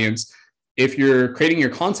smaller audience, if you're creating your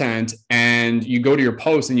content and you go to your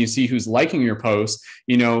post and you see who's liking your post,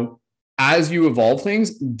 as you evolve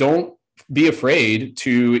things, don't be afraid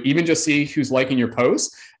to even just see who's liking your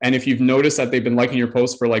post. And if you've noticed that they've been liking your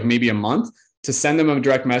post for like maybe a month, to send them a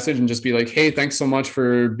direct message and just be like, hey, thanks so much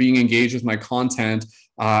for being engaged with my content.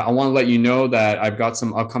 I want to let you know that I've got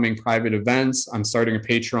some upcoming private events. I'm starting a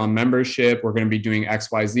Patreon membership. We're going to be doing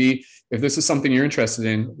XYZ. If this is something you're interested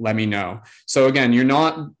in, let me know. So again, you're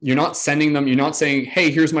not sending them, you're not saying,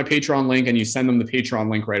 hey, here's my Patreon link, and you send them the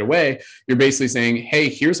Patreon link right away. You're basically saying, hey,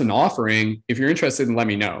 here's an offering. If you're interested, let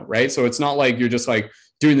me know, right? So it's not like you're just like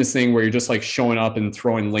doing this thing where you're just like showing up and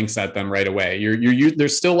throwing links at them right away.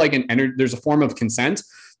 There's still like there's a form of consent.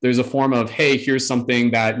 There's a form of, hey, here's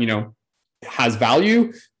something that, has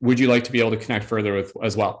value. Would you like to be able to connect further with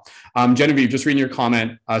as well? Genevieve, just reading your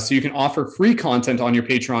comment. So you can offer free content on your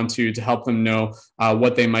Patreon too, to help them know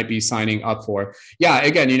what they might be signing up for. Yeah,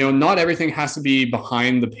 again, not everything has to be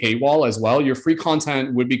behind the paywall as well. Your free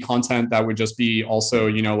content would be content that would just be also,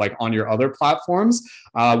 like on your other platforms.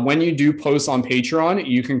 When you do posts on Patreon,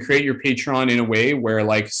 you can create your Patreon in a way where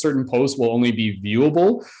like certain posts will only be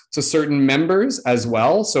viewable to certain members as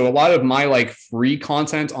well. So a lot of my like free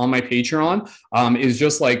content on my Patreon is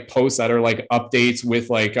just like posts that are like updates with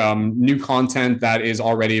like new content that is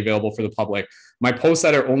already available for the public. My posts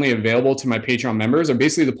that are only available to my Patreon members are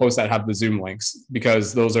basically the posts that have the Zoom links,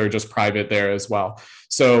 because those are just private there as well.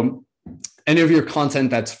 So any of your content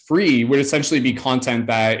that's free would essentially be content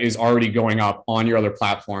that is already going up on your other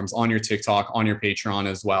platforms, on your TikTok, on your Patreon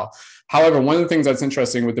as well. However, one of the things that's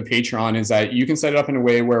interesting with the Patreon is that you can set it up in a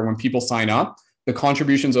way where when people sign up, the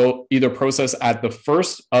contributions will either process at the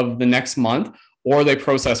first of the next month, or they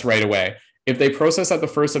process right away. If they process at the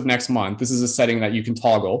first of next month, this is a setting that you can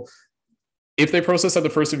toggle. If they process at the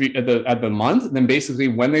first of the month, then basically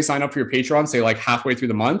when they sign up for your Patreon, say like halfway through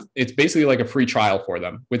the month, it's basically like a free trial for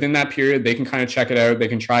them. Within that period, they can kind of check it out. They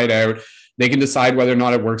can try it out. They can decide whether or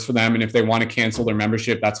not it works for them. And if they want to cancel their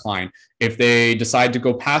membership, that's fine. If they decide to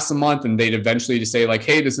go past the month and they'd eventually just say like,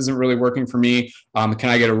 hey, this isn't really working for me, can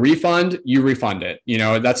I get a refund? You refund it.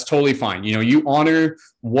 That's totally fine. You honor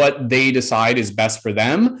what they decide is best for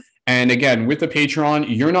them. And again, with the Patreon,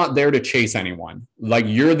 you're not there to chase anyone. Like,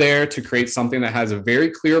 you're there to create something that has a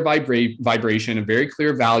very clear vibration, a very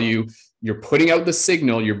clear value. You're putting out the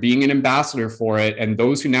signal, you're being an ambassador for it. And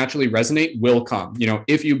those who naturally resonate will come.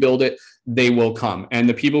 If you build it, they will come. And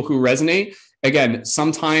the people who resonate, again,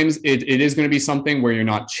 sometimes it is going to be something where you're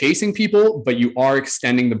not chasing people, but you are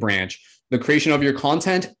extending the branch. The creation of your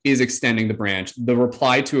content is extending the branch. The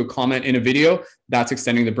reply to a comment in a video, that's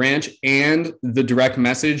extending the branch. And the direct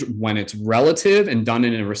message, when it's relative and done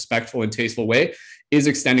in a respectful and tasteful way, is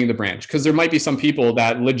extending the branch. Because there might be some people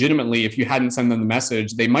that legitimately, if you hadn't sent them the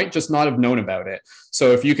message, they might just not have known about it.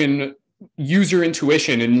 So if you can use your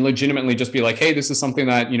intuition and legitimately just be like, hey, this is something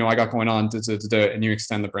that, I got going on, and you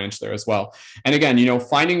extend the branch there as well. And again,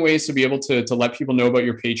 finding ways to be able to let people know about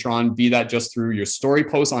your Patreon, be that just through your story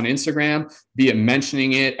posts on Instagram, be it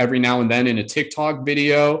mentioning it every now and then in a TikTok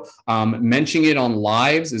video, mentioning it on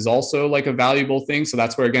lives is also like a valuable thing. So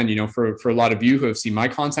that's where, again, for a lot of you who have seen my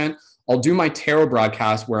content, I'll do my tarot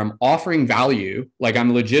broadcast where I'm offering value, like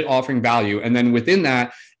I'm legit offering value. And then within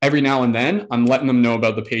that, every now and then, I'm letting them know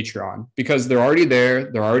about the Patreon, because they're already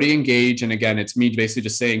there, they're already engaged. And again, it's me basically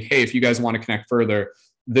just saying, hey, if you guys want to connect further,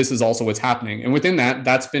 this is also what's happening. And within that,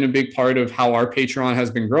 that's been a big part of how our Patreon has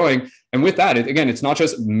been growing. And with that, again, it's not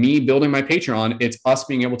just me building my Patreon, it's us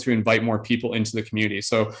being able to invite more people into the community.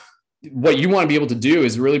 So what you want to be able to do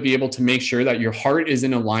is really be able to make sure that your heart is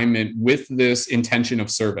in alignment with this intention of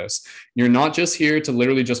service. You're not just here to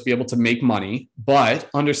literally just be able to make money, but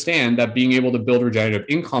understand that being able to build regenerative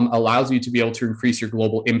income allows you to be able to increase your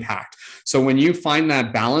global impact. So when you find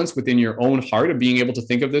that balance within your own heart of being able to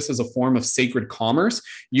think of this as a form of sacred commerce,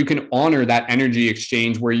 you can honor that energy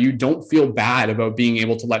exchange where you don't feel bad about being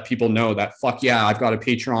able to let people know that, fuck yeah, I've got a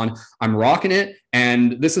Patreon, I'm rocking it.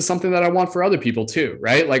 And this is something that I want for other people too,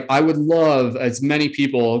 right? Like, I would love as many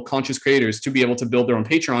people, conscious creators, to be able to build their own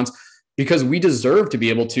Patreons. because we deserve to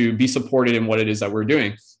be able to be supported in what it is that we're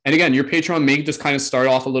doing. And again, your Patreon may just kind of start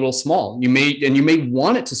off a little small. You may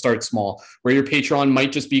want it to start small, where your Patreon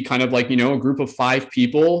might just be kind of like, a group of 5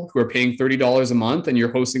 people who are paying $30 a month and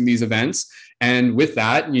you're hosting these events. And with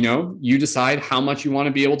that, you decide how much you want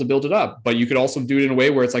to be able to build it up. But you could also do it in a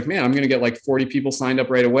way where it's like, man, I'm going to get like 40 people signed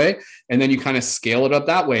up right away. And then you kind of scale it up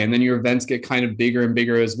that way. And then your events get kind of bigger and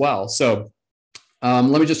bigger as well. So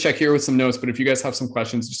let me just check here with some notes, but if you guys have some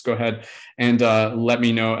questions, just go ahead and let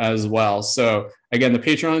me know as well. So again, the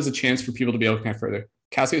Patreon is a chance for people to be able to connect further.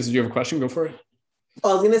 Cassiuss, did you have a question? Go for it.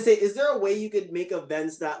 I was going to say, is there a way you could make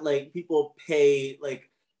events that like people pay like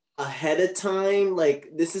ahead of time? Like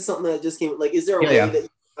this is something that just came, like, is there a way that you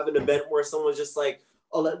have an event where someone's just like,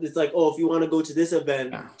 oh, it's like, oh, if you want to go to this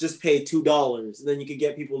event, just pay $2. And then you could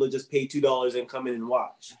get people to just pay $2 and come in and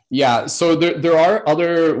watch. Yeah. So there are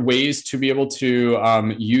other ways to be able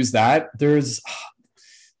to use that. There was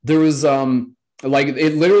like,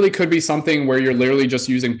 it literally could be something where you're literally just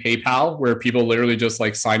using PayPal, where people literally just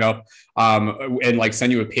like sign up and like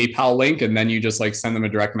send you a PayPal link, and then you just like send them a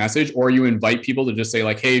direct message, or you invite people to just say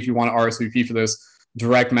like, hey, if you want to RSVP for this,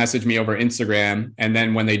 direct message me over Instagram. And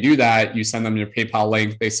then when they do that, you send them your PayPal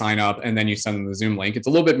link, they sign up, and then you send them the Zoom link. It's a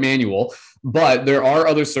little bit manual, but there are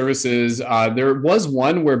other services. There was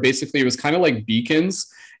one where basically it was kind of like beacons,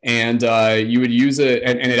 and you would use it.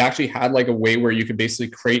 And it actually had like a way where you could basically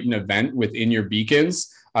create an event within your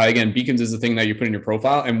beacons. Again, beacons is the thing that you put in your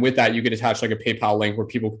profile. And with that, you could attach like a PayPal link where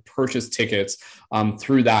people purchase tickets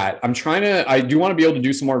through that. I do want to be able to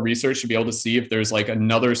do some more research to be able to see if there's like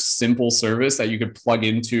another simple service that you could plug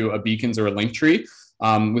into a beacons or a link tree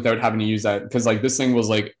without having to use that. Because like this thing was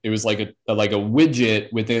like, it was like a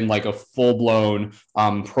widget within like a full blown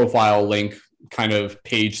profile link kind of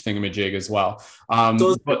page thingamajig as well.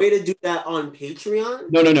 So is there a way to do that on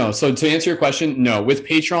Patreon? No. So to answer your question, no. With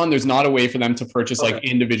Patreon, there's not a way for them to purchase like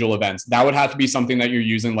individual events. That would have to be something that you're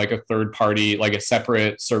using like a third party, like a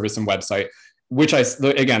separate service and website, which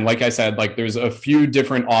again, like I said, like there's a few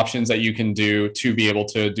different options that you can do to be able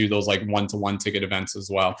to do those like one-to-one ticket events as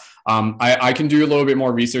well. I can do a little bit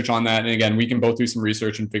more research on that. And again, we can both do some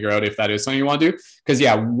research and figure out if that is something you want to do. Because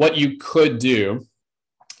what you could do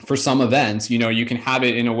for some events, you can have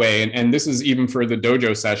it in a way, and this is even for the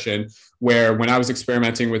dojo session, where when I was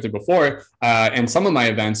experimenting with it before, and some of my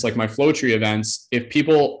events, like my flow tree events, if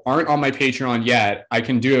people aren't on my Patreon yet, I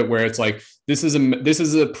can do it where it's like, this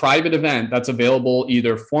is a private event that's available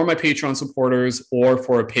either for my Patreon supporters or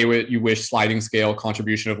for a pay what you wish sliding scale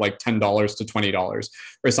contribution of like $10 to $20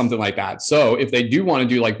 or something like that. So if they do want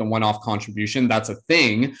to do like the one-off contribution, that's a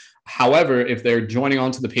thing. However, if they're joining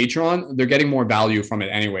onto the Patreon, they're getting more value from it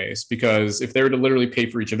anyways, because if they were to literally pay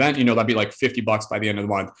for each event, that'd be like $50 by the end of the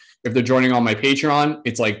month. If they're joining on my Patreon,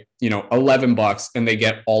 it's like, $11 and they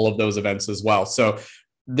get all of those events as well. So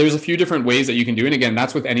there's a few different ways that you can do it. And again,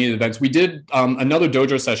 that's with any of the events. We did another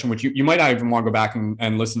dojo session, which you might not even want to go back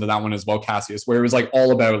and listen to that one as well, Cassiuss, where it was like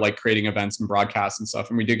all about like creating events and broadcasts and stuff.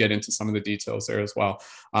 And we did get into some of the details there as well.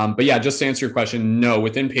 But yeah, just to answer your question, no,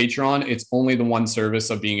 within Patreon, it's only the one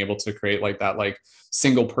service of being able to create like that, like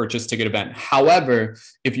single purchase ticket event. However,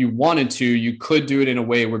 if you wanted to, you could do it in a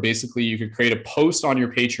way where basically you could create a post on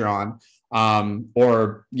your Patreon. Again,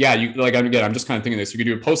 I'm just kind of thinking this. You could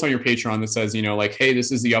do a post on your Patreon that says, like, hey, this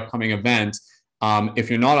is the upcoming event. If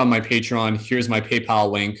you're not on my Patreon, here's my PayPal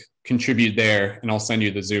link, contribute there, and I'll send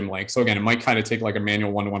you the Zoom link. So again, it might kind of take like a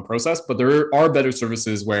manual one-to-one process, but there are better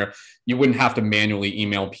services where you wouldn't have to manually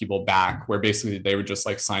email people back, where basically they would just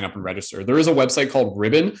like sign up and register. There is a website called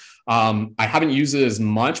Ribbon. I haven't used it as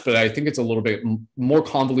much, but I think it's a little bit more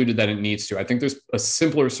convoluted than it needs to. I think there's a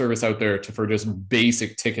simpler service out there for just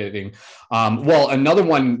basic ticketing. Another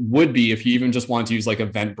one would be if you even just want to use like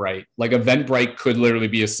Eventbrite. Like Eventbrite could literally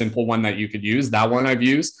be a simple one that you could use. That one I've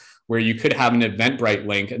used, where you could have an Eventbrite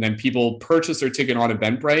link and then people purchase their ticket on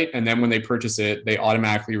Eventbrite. And then when they purchase it, they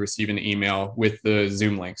automatically receive an email with the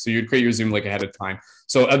Zoom link. So you'd create your Zoom link ahead of time.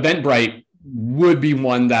 So Eventbrite would be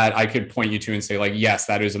one that I could point you to and say like, yes,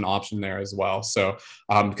 that is an option there as well. So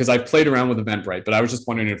because I've played around with Eventbrite, but I was just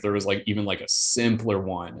wondering if there was like even like a simpler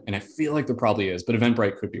one. And I feel like there probably is, but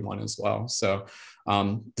Eventbrite could be one as well. So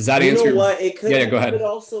does that answer? You know what? It could, go ahead. Could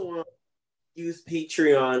also use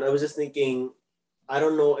Patreon. I was just thinking, I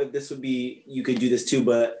don't know if this would be, you could do this too,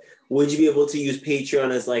 but would you be able to use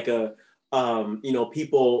Patreon as like a,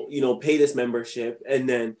 people, pay this membership and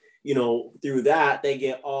then, through that they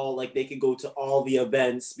get all, like they could go to all the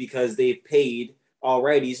events because they've paid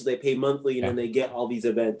already. So they pay monthly and then they get all these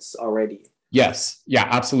events already. Yes. Yeah,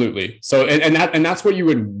 absolutely. So, and that's what you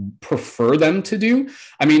would prefer them to do.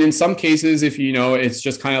 I mean, in some cases, if you know, it's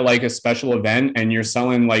just kind of like a special event and you're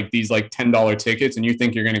selling like these like $10 tickets and you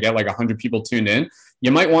think you're going to get like 100 people tuned in,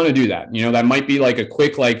 you might want to do that. You know, that might be like a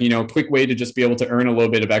quick, like, you know, quick way to just be able to earn a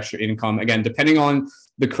little bit of extra income. Again, depending on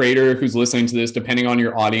the creator who's listening to this, depending on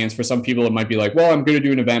your audience. For some people, it might be like, well, I'm going to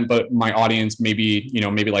do an event, but my audience maybe, you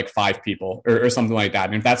know, maybe like 5 people or something like that.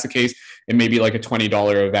 And if that's the case, it may be like a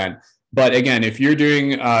 $20 event. But again, if you're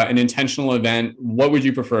doing an intentional event, what would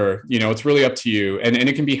you prefer? You know, it's really up to you. And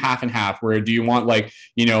it can be half and half, where do you want like,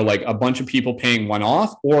 you know, like a bunch of people paying one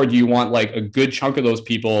off, or do you want like a good chunk of those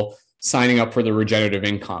people signing up for the regenerative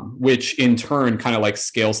income, which in turn kind of like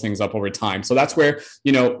scales things up over time. So that's where,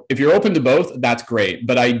 you know, if you're open to both, that's great.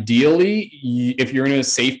 But ideally, if you're in a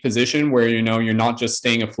safe position where, you know, you're not just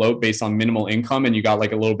staying afloat based on minimal income and you got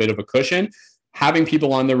like a little bit of a cushion, having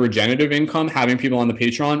people on the regenerative income, having people on the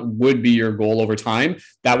Patreon would be your goal over time.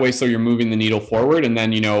 That way, so you're moving the needle forward. And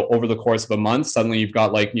then, you know, over the course of a month, suddenly you've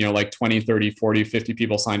got like, you know, like 20, 30, 40, 50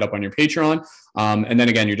 people signed up on your Patreon. And then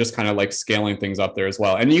again, you're just kind of like scaling things up there as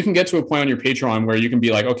well. And you can get to a point on your Patreon where you can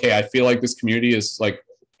be like, okay, I feel like this community is like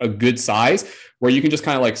a good size, where you can just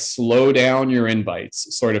kind of like slow down your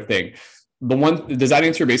invites sort of thing. The one, does that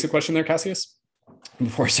answer your basic question there, Cassiuss?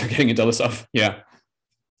 Before I start getting into other stuff? Yeah.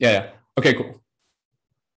 Okay, cool.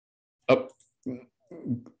 Oh.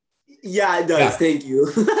 Yeah, it does. Yeah. Thank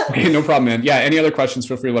you. Okay, no problem, man. Yeah, any other questions,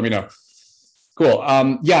 feel free to let me know. Cool.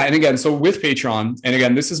 Yeah, and again, so with Patreon, and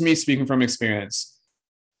again, this is me speaking from experience,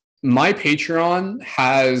 my Patreon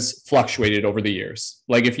has fluctuated over the years.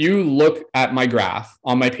 Like if you look at my graph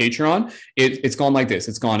on my Patreon, it's gone like this.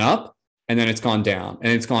 It's gone up, and then it's gone down,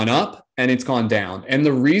 and it's gone up, and it's gone down. And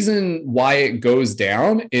the reason why it goes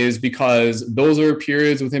down is because those are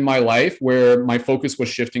periods within my life where my focus was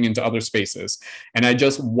shifting into other spaces. And I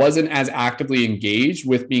just wasn't as actively engaged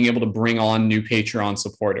with being able to bring on new Patreon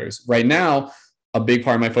supporters. Right now, a big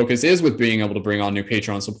part of my focus is with being able to bring on new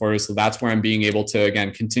Patreon supporters. So that's where I'm being able to,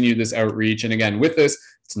 again, continue this outreach. And again, with this,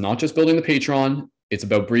 it's not just building the Patreon. It's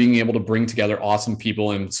about being able to bring together awesome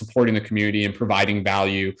people and supporting the community and providing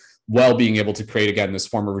value, while being able to create, again, this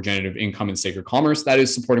form of regenerative income and sacred commerce that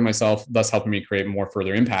is supporting myself, thus helping me create more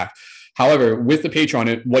further impact. However, with the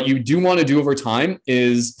Patreon, what you do want to do over time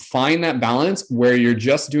is find that balance where you're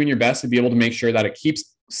just doing your best to be able to make sure that it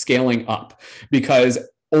keeps scaling up. Because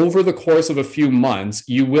over the course of a few months,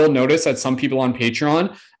 you will notice that some people on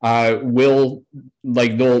Patreon will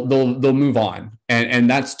like they'll move on, and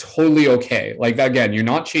that's totally okay. Like again, you're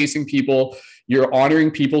not chasing people. You're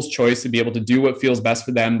honoring people's choice to be able to do what feels best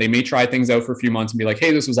for them. They may try things out for a few months and be like,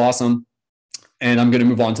 hey, this was awesome, and I'm going to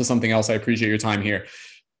move on to something else. I appreciate your time here.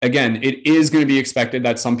 Again, it is going to be expected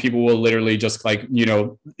that some people will literally just like, you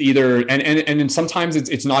know, either, and sometimes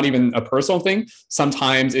it's not even a personal thing.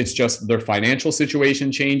 Sometimes it's just their financial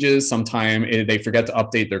situation changes. Sometimes they forget to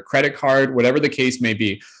update their credit card, whatever the case may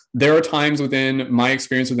be. There are times within my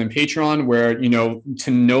experience within Patreon where, you know,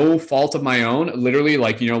 to no fault of my own, literally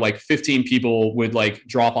like, you know, like 15 people would like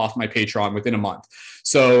drop off my Patreon within a month.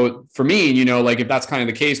 So for me, you know, like if that's kind of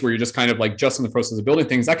the case where you're just kind of like just in the process of building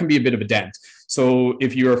things, that can be a bit of a dent. So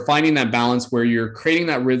if you're finding that balance where you're creating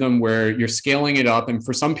that rhythm where you're scaling it up, and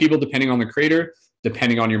for some people, depending on the creator,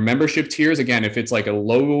 depending on your membership tiers, again, if it's like a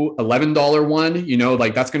low $11 one, you know,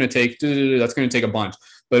 like that's going to take a bunch.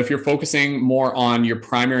 But if you're focusing more on your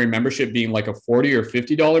primary membership being like a $40 or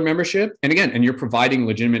 $50 membership, and again, and you're providing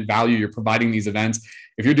legitimate value, you're providing these events.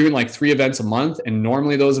 If you're doing like 3 events a month, and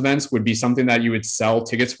normally those events would be something that you would sell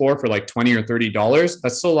tickets for like $20 or $30,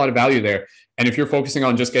 that's still a lot of value there. And if you're focusing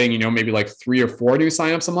on just getting, you know, maybe like 3 or 4 new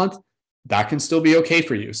signups a month, that can still be okay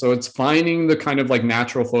for you. So it's finding the kind of like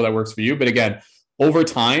natural flow that works for you. But again, over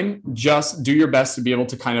time, just do your best to be able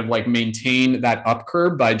to kind of like maintain that up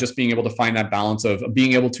curve by just being able to find that balance of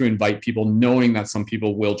being able to invite people, knowing that some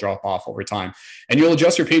people will drop off over time. And you'll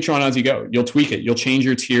adjust your Patreon as you go. You'll tweak it. You'll change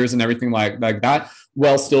your tiers and everything like that,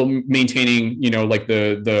 while still maintaining, you know, like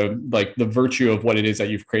the virtue of what it is that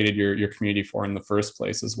you've created your community for in the first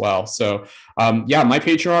place as well. So yeah, my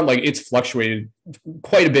Patreon, like it's fluctuated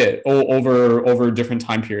quite a bit over different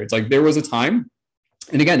time periods. Like there was a time,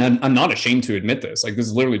 and again, I'm not ashamed to admit this. Like this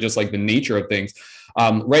is literally just like the nature of things.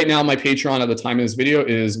 Right now, my Patreon at the time of this video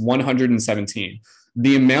is 117.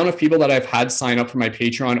 The amount of people that I've had sign up for my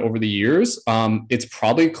Patreon over the years, it's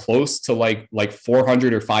probably close to like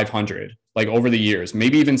 400 or 500. like over the years,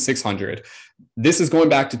 maybe even 600. This is going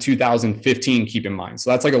back to 2015, keep in mind. So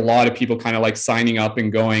that's like a lot of people kind of like signing up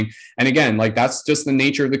and going. And again, like that's just the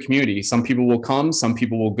nature of the community. Some people will come, some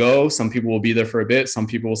people will go, some people will be there for a bit, some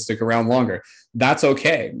people will stick around longer. That's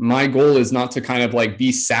okay. My goal is not to kind of like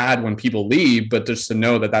be sad when people leave, but just to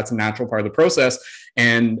know that that's a natural part of the process.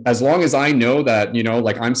 And as long as I know that, you know,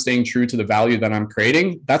 like I'm staying true to the value that I'm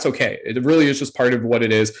creating, that's okay. It really is just part of what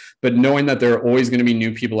it is. But knowing that there are always going to be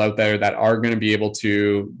new people out there that are going to be able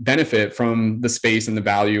to benefit from the space and the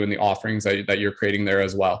value and the offerings that you're creating there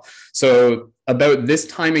as well. So about this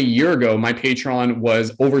time a year ago, my Patreon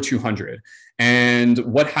was over 200. And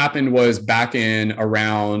what happened was back in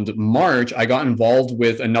around March, I got involved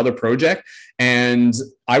with another project and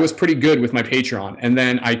I was pretty good with my Patreon. And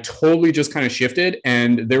then I totally just kind of shifted,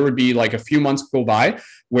 and there would be like a few months go by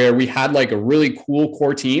where we had like a really cool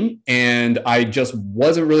core team. And I just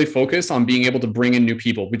wasn't really focused on being able to bring in new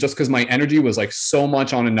people, but just because my energy was like so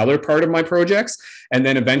much on another part of my projects. And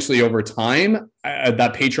then eventually over time,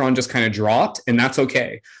 that Patreon just kind of dropped, and that's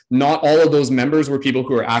okay. Not all of those members were people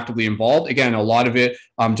who are actively involved. Again, a lot of it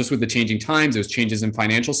just with the changing times, there's changes in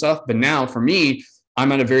financial stuff. But now for me,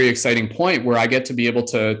 I'm at a very exciting point where I get to be able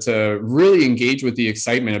to really engage with the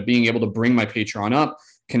excitement of being able to bring my Patreon up,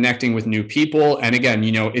 connecting with new people. And again,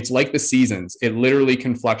 you know, it's like the seasons, it literally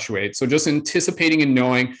can fluctuate. So just anticipating and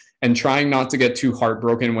knowing and trying not to get too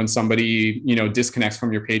heartbroken when somebody, you know, disconnects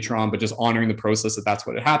from your Patreon, but just honoring the process that that's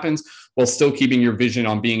what it happens, while still keeping your vision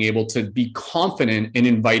on being able to be confident in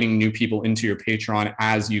inviting new people into your Patreon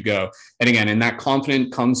as you go. And again, and that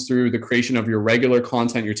confidence comes through the creation of your regular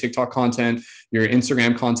content, your TikTok content, your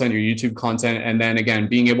Instagram content, your YouTube content. And then again,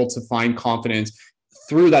 being able to find confidence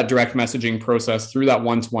through that direct messaging process, through that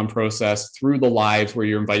one-to-one process, through the lives where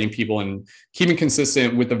you're inviting people and keeping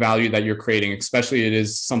consistent with the value that you're creating, especially it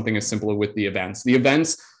is something as simple with the events. The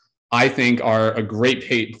events, I think, are a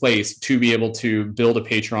great place to be able to build a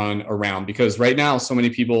Patreon around, because right now, so many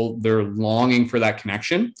people, they're longing for that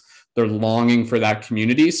connection. They're longing for that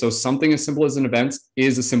community. So something as simple as an event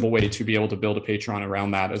is a simple way to be able to build a Patreon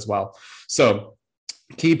around that as well. So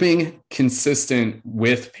keeping consistent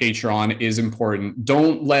with Patreon is important.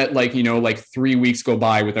 Don't let like 3 weeks go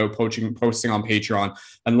by without posting on Patreon,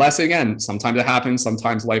 unless again, sometimes it happens,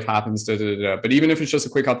 sometimes life happens, But even if it's just a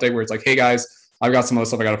quick update where it's like, hey guys, I've got some other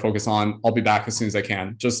stuff I got to focus on, I'll be back as soon as I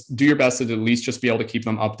can. Just do your best to at least just be able to keep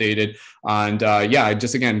them updated. And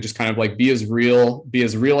just kind of like be as real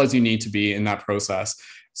as you need to be in that process.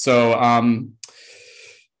 So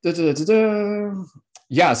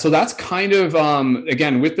yeah, so that's kind of,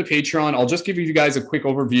 again, with the Patreon, I'll just give you guys a quick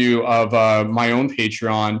overview of my own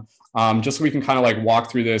Patreon, just so we can kind of like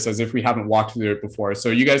walk through this as if we haven't walked through it before. So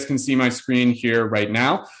you guys can see my screen here right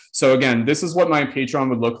now. So again, this is what my Patreon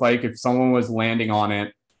would look like if someone was landing on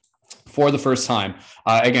it for the first time.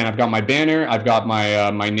 Again, I've got my banner, I've got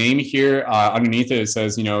my name here. Underneath it, it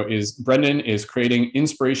says, Brendon is creating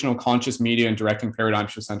inspirational conscious media and directing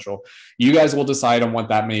paradigms for Central. You guys will decide on what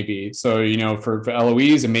that may be. So, for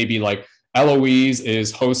Eloise, it may be like Eloise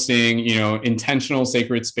is hosting, intentional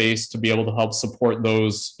sacred space to be able to help support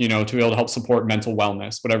those, to be able to help support mental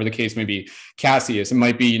wellness, whatever the case may be. Cassiuss, it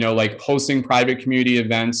might be, like hosting private community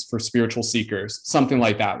events for spiritual seekers, something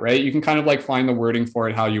like that, right? You can kind of like find the wording for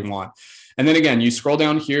it how you want. And then again, you scroll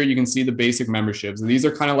down here, you can see the basic memberships. These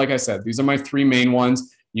are kind of, like I said, these are my three main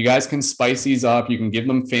ones. You guys can spice these up. You can give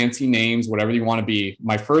them fancy names, whatever you want to be.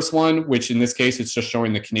 My first one, which in this case, it's just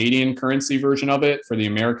showing the Canadian currency version of it. For the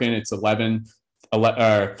American, it's 5,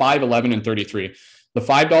 11, and 33. The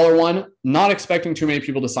 $5 one, not expecting too many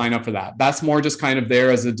people to sign up for that. That's more just kind of there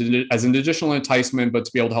as an additional enticement, but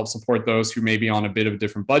to be able to help support those who may be on a bit of a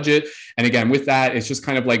different budget. And again, with that, it's just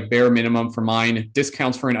kind of like bare minimum for mine,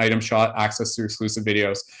 discounts for an item shot, access to exclusive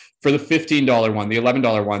videos. For the $15 one, the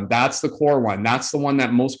 $11 one, that's the core one. That's the one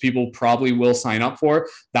that most people probably will sign up for.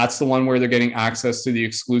 That's the one where they're getting access to the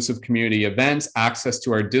exclusive community events, access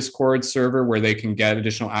to our Discord server where they can get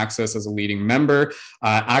additional access as a leading member,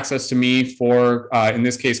 access to me for, in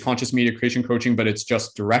this case, Conscious Media Creation Coaching, but it's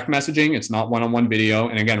just direct messaging. It's not one-on-one video.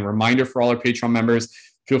 And again, a reminder for all our Patreon members,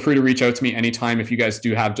 feel free to reach out to me anytime if you guys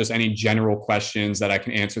do have just any general questions that I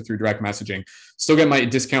can answer through direct messaging. Still get my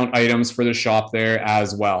discount items for the shop there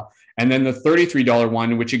as well. And then the $33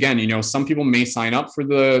 one, which again, some people may sign up for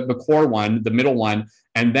the core one, the middle one,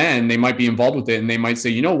 and then they might be involved with it and they might say,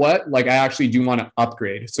 you know what, like I actually do want to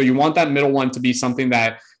upgrade. So you want that middle one to be something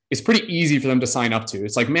that it's pretty easy for them to sign up to.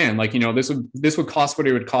 It's like, man, like, this would cost what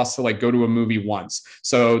it would cost to like go to a movie once.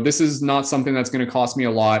 So this is not something that's going to cost me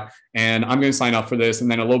a lot, and I'm going to sign up for this.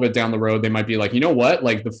 And then a little bit down the road, they might be like, you know what,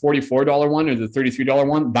 like the $44 one or the $33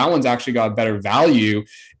 one, that one's actually got better value.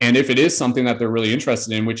 And if it is something that they're really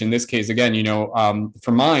interested in, which in this case, again,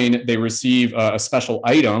 for mine, they receive a special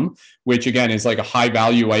item, which again is like a high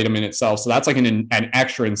value item in itself. So that's like an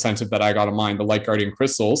extra incentive that I got on mine, the Light Guardian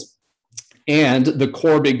crystals. And the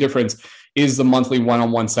core big difference is the monthly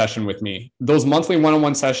one-on-one session with me. Those monthly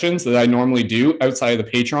one-on-one sessions that I normally do outside of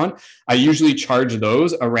the Patreon, I usually charge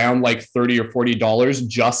those around like $30 or $40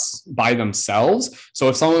 just by themselves. So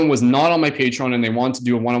if someone was not on my Patreon and they want to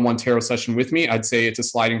do a one-on-one tarot session with me, I'd say it's a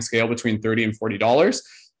sliding scale between $30 and $40.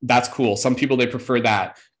 That's cool. Some people, they prefer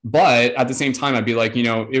that. But at the same time, I'd be like,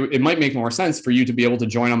 it might make more sense for you to be able to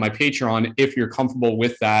join on my Patreon if you're comfortable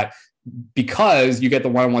with that, because you get the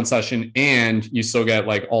one-on-one session and you still get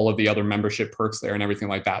like all of the other membership perks there and everything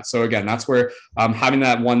like that. So again, that's where having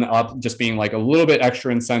that one up just being like a little bit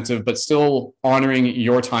extra incentive, but still honoring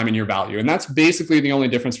your time and your value. And that's basically the only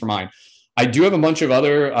difference for mine. I do have a bunch of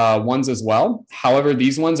other ones as well. However,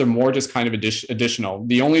 these ones are more just kind of additional.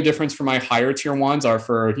 The only difference for my higher tier ones are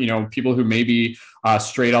for, people who may be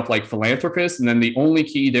straight up like philanthropists. And then the only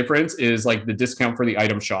key difference is like the discount for the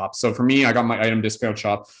item shop. So for me, I got my item discount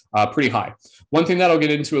shop pretty high. One thing that I'll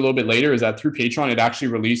get into a little bit later is that through Patreon, it actually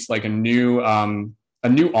released like a new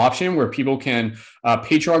option where people can,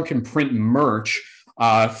 Patreon can print merch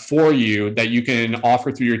for you that you can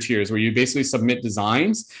offer through your tiers, where you basically submit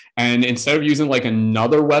designs, and instead of using like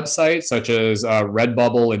another website such as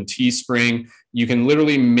Redbubble and Teespring, you can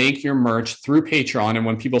literally make your merch through Patreon. And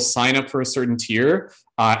when people sign up for a certain tier,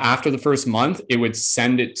 after the first month, it would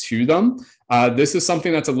send it to them. This is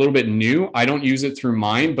something that's a little bit new. I don't use it through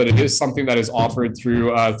mine, but it is something that is offered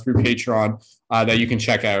through Patreon that you can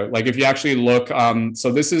check out. Like if you actually look,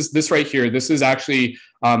 so this right here, this is actually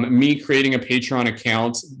me creating a Patreon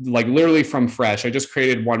account, like literally from fresh. I just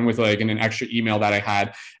created one with like an extra email that I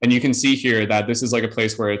had. And you can see here that this is like a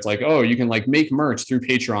place where it's like, oh, you can like make merch through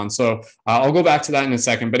Patreon. So I'll go back to that in a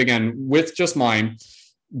second. But again, with just mine,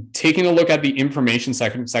 taking a look at the information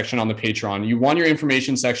section on the Patreon, you want your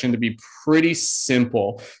information section to be pretty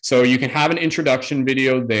simple. So you can have an introduction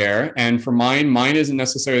video there. And for mine isn't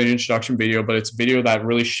necessarily an introduction video, but it's a video that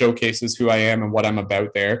really showcases who I am and what I'm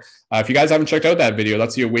about there. If you guys haven't checked out that video,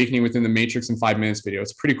 that's the Awakening Within the Matrix in 5 Minutes video.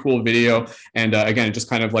 It's a pretty cool video. And again, it just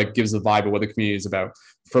kind of like gives the vibe of what the community is about.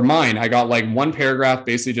 For mine, I got like one paragraph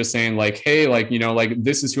basically just saying like, hey, like, like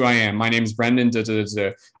this is who I am. My name is Brendon.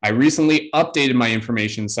 I recently updated my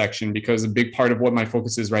information section because a big part of what my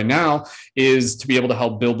focus is right now is to be able to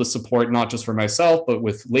help build the support, not just for myself, but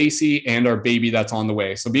with Lacey and our baby that's on the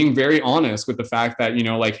way. So being very honest with the fact that,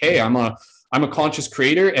 like, hey, I'm a conscious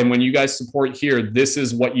creator. And when you guys support here, this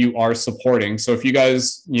is what you are supporting. So if you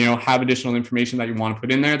guys, have additional information that you want to put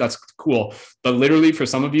in there, that's cool. But literally for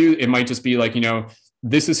some of you, it might just be like,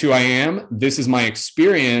 this is who I am, this is my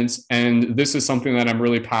experience, and this is something that I'm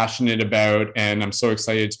really passionate about, and I'm so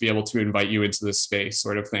excited to be able to invite you into this space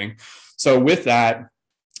sort of thing. So with that,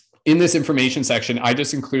 in this information section, I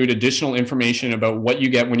just include additional information about what you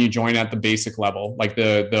get when you join at the basic level, like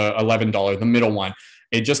the $11, the middle one.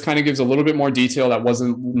 It just kind of gives a little bit more detail that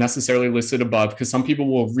wasn't necessarily listed above, because some people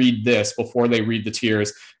will read this before they read the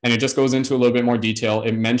tiers, and it just goes into a little bit more detail.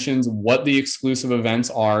 It mentions what the exclusive events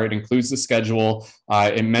are. It includes the schedule.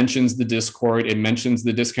 It mentions the Discord. It mentions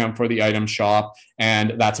the discount for the item shop,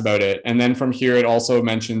 and that's about it. And then from here, it also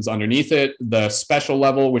mentions underneath it the special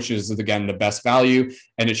level, which is, again, the best value,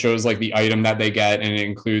 and it shows like the item that they get, and it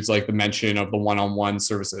includes like the mention of the one-on-one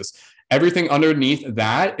services. Everything underneath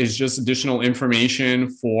that is just additional information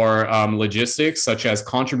for logistics, such as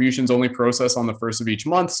contributions only processed on the 1st of each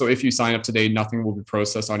month. So if you sign up today, nothing will be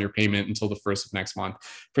processed on your payment until the 1st of next month.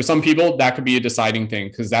 For some people, that could be a deciding thing,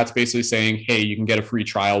 because that's basically saying, hey, you can get a free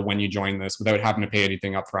trial when you join this without having to pay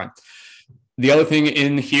anything up front. The other thing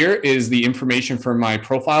in here is the information for my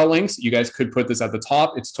profile links. You guys could put this at the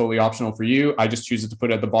top. It's totally optional for you. I just choose it to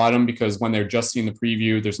put it at the bottom because when they're just seeing the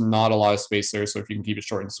preview, there's not a lot of space there. So if you can keep it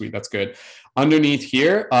short and sweet, that's good. Underneath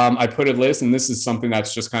here, I put a list, and this is something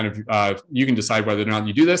that's just kind of, you can decide whether or not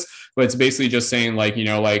you do this, but it's basically just saying like,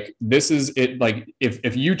 like this is it. Like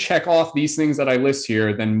if you check off these things that I list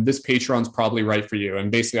here, then this Patreon's probably right for you.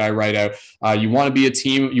 And basically I write out, you want to be a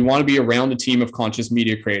team, you want to be around a team of conscious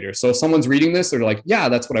media creators. So if someone's reading reading this, they're like, yeah,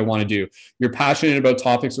 that's what I want to do. You're passionate about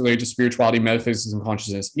topics related to spirituality, metaphysics, and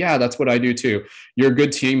consciousness. Yeah, that's what I do too. You're a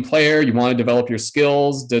good team player. You want to develop your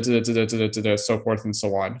skills, so forth and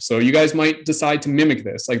so on. So you guys might decide to mimic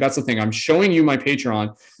this. Like, that's the thing. I'm showing you my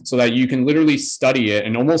Patreon so that you can literally study it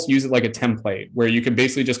and almost use it like a template where you can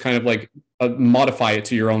basically just kind of like modify it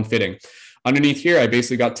to your own fitting. Underneath here, I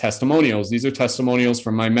basically got testimonials. These are testimonials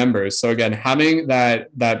from my members. So again, having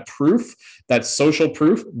that proof, that social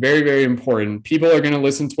proof, very, very important. People are going to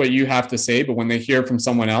listen to what you have to say, but when they hear from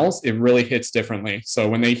someone else, it really hits differently. So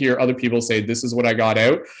when they hear other people say, this is what I got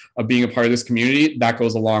out of being a part of this community, that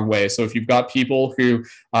goes a long way. So if you've got people who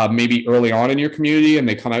maybe early on in your community and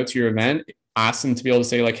they come out to your event, ask them to be able to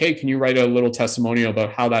say like, hey, can you write a little testimonial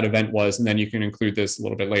about how that event was? And then you can include this a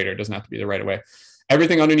little bit later. It doesn't have to be there right away.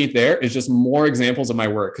 Everything underneath there is just more examples of my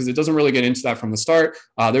work because it doesn't really get into that from the start.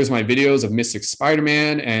 There's my videos of Mystic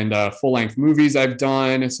Spider-Man and full-length movies I've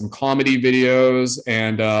done, some comedy videos,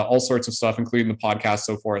 and all sorts of stuff, including the podcast,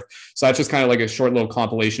 so forth. So that's just kind of like a short little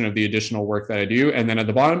compilation of the additional work that I do. And then at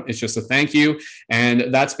the bottom, it's just a thank you.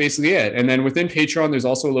 And that's basically it. And then within Patreon, there's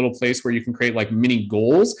also a little place where you can create like mini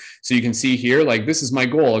goals. So you can see here, like, this is my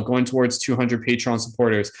goal of going towards 200 Patreon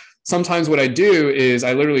supporters. Sometimes what I do is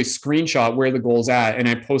I literally screenshot where the goal's at and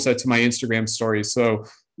I post that to my Instagram stories. So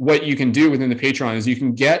what you can do within the Patreon is you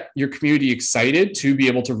can get your community excited to be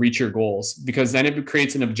able to reach your goals, because then it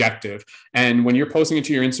creates an objective. And when you're posting it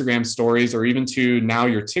to your Instagram stories or even to now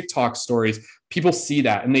your TikTok stories, people see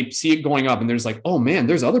that and they see it going up and there's like, oh man,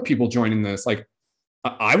 there's other people joining this. Like,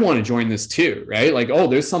 I want to join this too, right? Like, oh,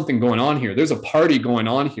 there's something going on here. There's a party going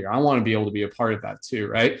on here. I want to be able to be a part of that too,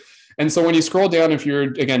 right? And so when you scroll down, if you're,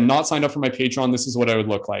 again, not signed up for my Patreon, this is what I would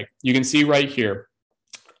look like. You can see right here,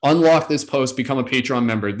 unlock this post, become a Patreon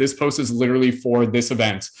member. This post is literally for this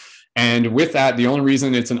event. And with that, the only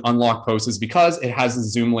reason it's an unlocked post is because it has the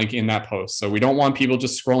Zoom link in that post. So we don't want people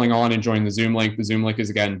just scrolling on and joining the Zoom link. The Zoom link is,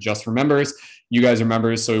 again, just for members. You guys are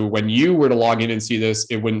members. So when you were to log in and see this,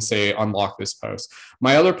 it wouldn't say unlock this post.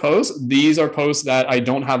 My other posts, these are posts that I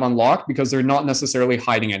don't have unlocked because they're not necessarily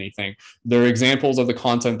hiding anything. They're examples of the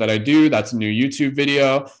content that I do. That's a new YouTube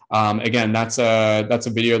video. Again, that's a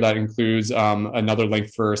video that includes another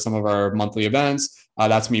link for some of our monthly events.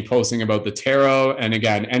 That's me posting about the tarot. And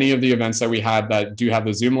again, any of the events that we have that do have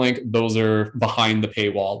the Zoom link, those are behind the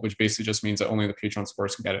paywall, which basically just means that only the Patreon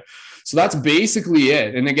supporters can get it. So that's basically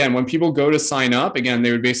it. And again, when people go to sign up, again,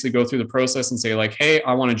 they would basically go through the process and say like, hey,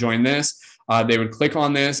 I want to join this. They would click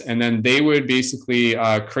on this and then they would basically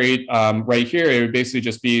create right here. It would basically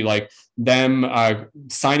just be like them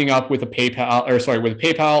signing up with a PayPal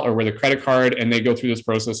or with a credit card. And they go through this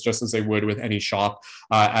process just as they would with any shop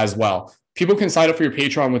as well. People can sign up for your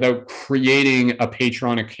Patreon without creating a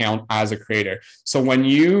Patreon account as a creator. So when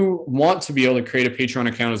you want to be able to create a Patreon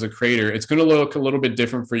account as a creator, it's going to look a little bit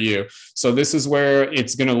different for you. So this is where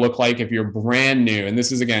it's going to look like if you're brand new. And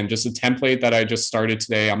this is, again, just a template that I just started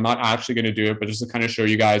today. I'm not actually going to do it, but just to kind of show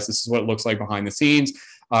you guys, this is what it looks like behind the scenes.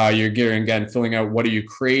 You're getting, again, filling out what are you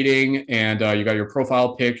creating, and you got your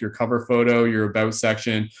profile pic, your cover photo, your about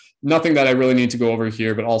section. Nothing that I really need to go over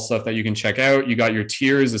here, but all stuff that you can check out. You got your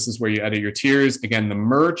tiers. This is where you edit your tiers. Again, the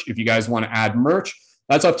merch, if you guys want to add merch,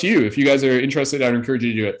 that's up to you. If you guys are interested, I would encourage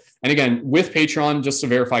you to do it. And again, with Patreon, just to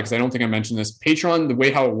verify, because I don't think I mentioned this, Patreon, the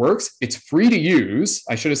way how it works, it's free to use.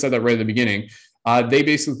 I should have said that right at the beginning. They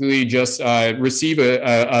basically just receive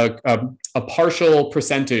a partial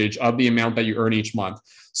percentage of the amount that you earn each month.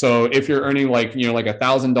 So if you're earning like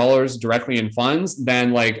 $1,000 directly in funds,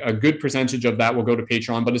 then like a good percentage of that will go to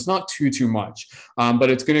Patreon, but it's not too much. But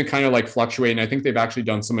it's going to kind of like fluctuate. And I think they've actually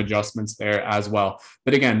done some adjustments there as well.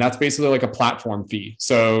 But again, that's basically like a platform fee.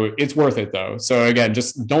 So it's worth it though. So again,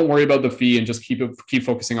 just don't worry about the fee and just keep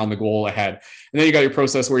focusing on the goal ahead. And then you got your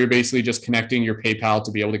process where you're basically just connecting your PayPal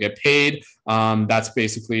to be able to get paid. That's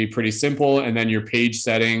basically pretty simple. And then your page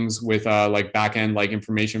settings with like backend like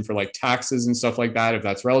information for like taxes and stuff like that, if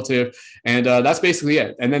that's relative. And that's basically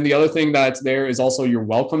it. And then the other thing that's there is also your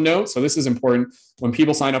welcome note. So this is important. When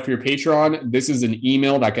people sign up for your Patreon, this is an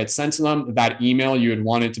email that gets sent to them. That email, you would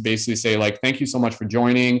want it to basically say like, thank you so much for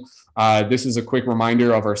joining. This is a quick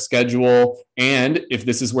reminder of our schedule. And if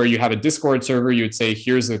this is where you have a Discord server, you would say,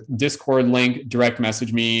 here's a Discord link, direct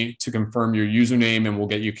message me to confirm your username and we'll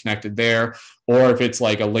get you connected there. Or if it's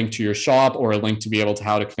like a link to your shop or a link to be able to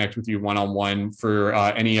how to connect with you one-on-one for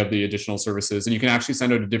any of the additional services. And you can actually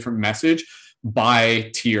send out a different message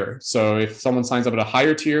by tier. So if someone signs up at a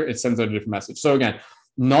higher tier, it sends out a different message. So again,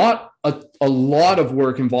 not a lot of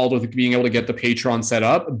work involved with being able to get the Patreon set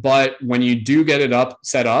up, but when you do get it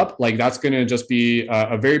set up, like that's going to just be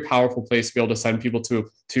a very powerful place to be able to send people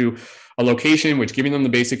to a location, which giving them the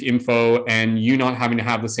basic info and you not having to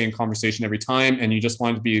have the same conversation every time. And you just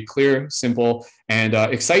want it to be clear, simple, and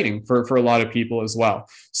exciting for a lot of people as well.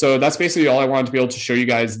 So that's basically all I wanted to be able to show you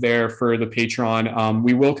guys there for the Patreon.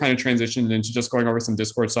 We will kind of transition into just going over some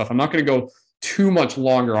Discord stuff. I'm not going to go too much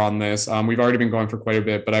longer on this. We've already been going for quite a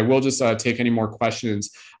bit, but I will just take any more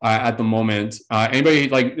questions at the moment. Anybody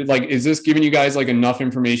like, is this giving you guys like enough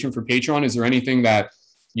information for Patreon? Is there anything that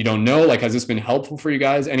you don't know? Like, has this been helpful for you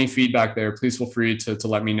guys? Any feedback there, please feel free to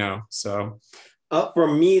let me know. So for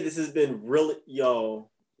me, this has been really,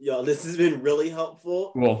 this has been really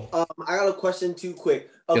helpful. Cool. I got a question too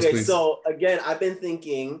quick. Okay, yes, so again, I've been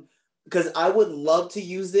thinking, because I would love to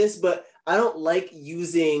use this, but I don't like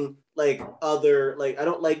using I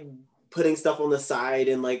don't like putting stuff on the side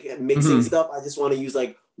and like mixing stuff. I just want to use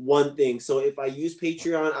like one thing. So if I use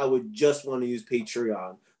Patreon, I would just want to use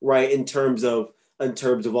Patreon, right? In terms of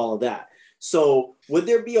all of that. So would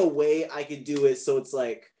there be a way I could do it so it's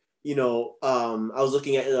like, I was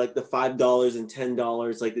looking at like the $5 and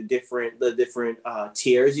 $10, like the different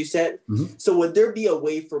tiers you said. So would there be a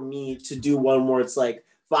way for me to do one where it's like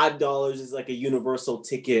 $5 is like a universal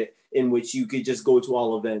ticket in which you could just go to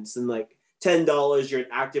all events, and like $10 you're an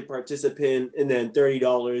active participant, and then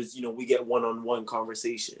 $30 we get one-on-one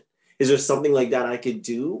conversation? Is there something like that I could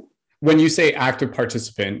do? When you say active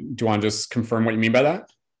participant, do you want to just confirm what you mean by that?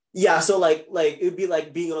 Yeah, so like it'd be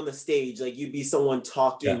like being on the stage, like you'd be someone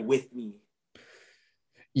talking with me.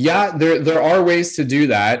 Yeah, there are ways to do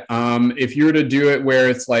that. If you were to do it where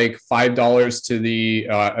it's like $5 to the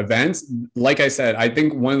events, like I said, I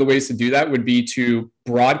think one of the ways to do that would be to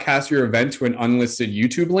broadcast your event to an unlisted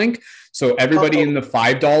YouTube link. So everybody in the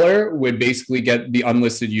 $5 would basically get the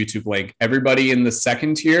unlisted YouTube link. Everybody in the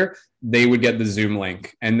second tier, they would get the Zoom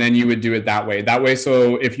link. And then you would do it that way. That way,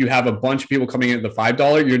 so if you have a bunch of people coming in at the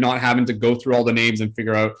 $5, you're not having to go through all the names and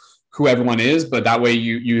figure out who everyone is, but that way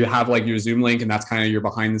you have like your Zoom link, and that's kind of your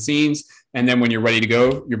behind the scenes. And then when you're ready to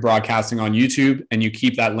go, you're broadcasting on YouTube and you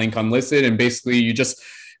keep that link unlisted. And basically you just,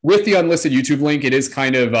 with the unlisted YouTube link, it is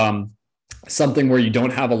kind of something where you don't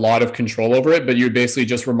have a lot of control over it, but you basically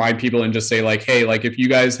just remind people and just say like, hey, like if you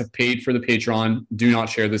guys have paid for the Patreon, do not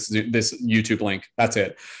share this YouTube link. That's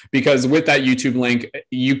it. Because with that YouTube link,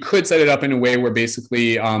 you could set it up in a way where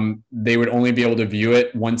basically they would only be able to view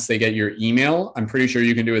it once they get your email. I'm pretty sure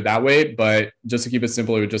you can do it that way, but just to keep it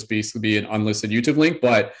simple, it would just basically be an unlisted YouTube link.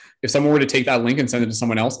 But if someone were to take that link and send it to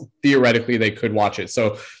someone else, theoretically they could watch it.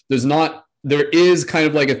 So there is kind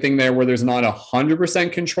of like a thing there where there's not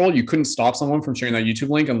 100% control. You couldn't stop someone from sharing that YouTube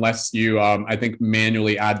link unless you, I think,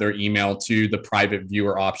 manually add their email to the private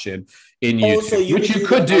viewer option in YouTube, so which you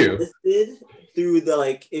could do. Through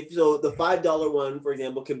the the $5 one, for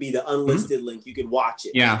example, could be the unlisted link. You could watch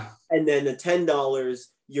it. Yeah. And then the $10,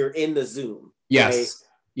 you're in the Zoom. Yes. Right?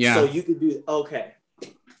 Yeah. So you could do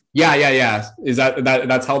Yeah. Is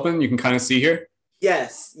that's helping? You can kind of see here.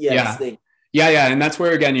 Yes. Yeah. Yeah. And that's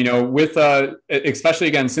where, again, with, especially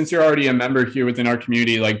again, since you're already a member here within our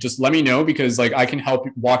community, like just let me know, because like I can help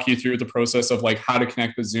walk you through the process of like how to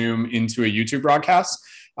connect the Zoom into a YouTube broadcast.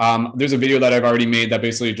 There's a video that I've already made that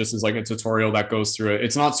basically just is like a tutorial that goes through it.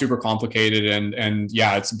 It's not super complicated, and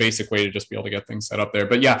yeah, it's a basic way to just be able to get things set up there.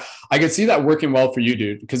 But yeah, I could see that working well for you,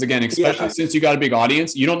 dude, because again, especially since you got a big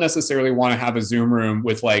audience, you don't necessarily want to have a Zoom room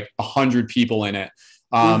with like 100 people in it.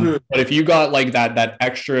 But if you got like that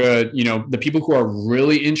extra, the people who are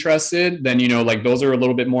really interested, then, like those are a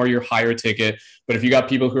little bit more your higher ticket. But if you got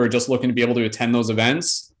people who are just looking to be able to attend those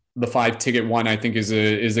events, the 5-ticket one, I think is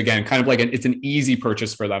again, kind of like it's an easy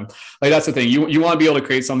purchase for them. Like that's the thing. You want to be able to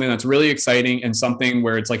create something that's really exciting and something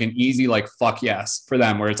where it's like an easy, like, fuck yes for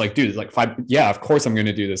them, where it's like, dude, it's like $5. Yeah, of course I'm going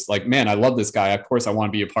to do this. Like, man, I love this guy. Of course I want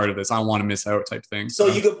to be a part of this. I don't want to miss out type thing. So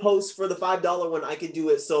you could post for the $5 one. I could do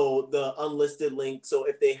it. So the unlisted link. So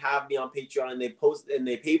if they have me on Patreon and they post and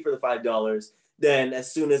they pay for the $5, then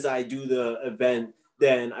as soon as I do the event,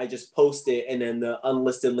 then I just post it, and then the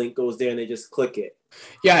unlisted link goes there and they just click it.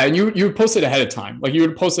 Yeah, and you would post it ahead of time. Like you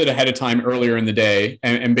would post it ahead of time earlier in the day.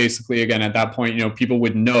 And basically, again, at that point, people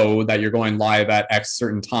would know that you're going live at X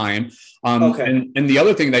certain time. Okay. And the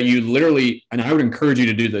other thing that you literally, and I would encourage you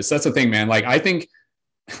to do this. That's the thing, man. Like I think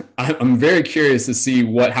I'm very curious to see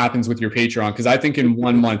what happens with your Patreon, because I think in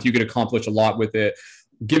 1 month you could accomplish a lot with it.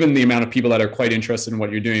 given the amount of people that are quite interested in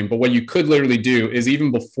what you're doing. But what you could literally do is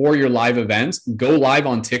even before your live events, go live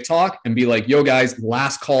on TikTok and be like, yo guys,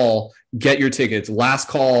 last call, get your tickets, last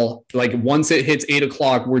call. Like once it hits 8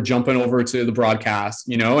 o'clock, we're jumping over to the broadcast,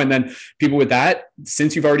 you know? And then people with that,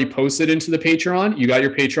 since you've already posted into the Patreon, you got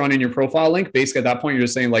your Patreon in your profile link. Basically at that point, you're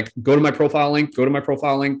just saying like, go to my profile link, go to my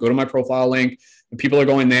profile link, go to my profile link. People are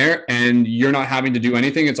going there and you're not having to do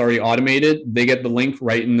anything. It's already automated. They get the link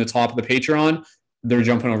right in the top of the Patreon. They're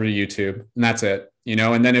jumping over to YouTube and that's it, you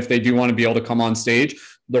know? And then if they do want to be able to come on stage,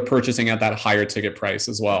 they're purchasing at that higher ticket price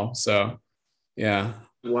as well. So yeah.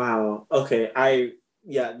 Wow. Okay.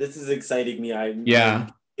 This is exciting me. I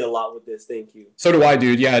a lot with this. Thank you. So do I,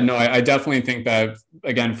 dude. Yeah, no, I definitely think that,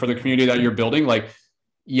 again, for the community that you're building, like,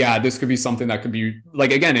 yeah, this could be something that could be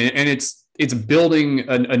like, again, and it's building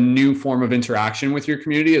a new form of interaction with your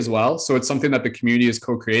community as well. So it's something that the community is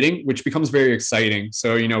co-creating, which becomes very exciting.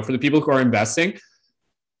 So, you know, for the people who are investing,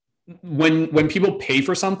 when people pay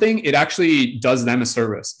for something, it actually does them a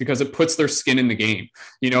service because it puts their skin in the game.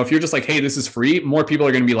 You know, if you're just like, hey, this is free, more people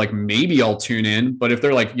are going to be like, maybe I'll tune in. But if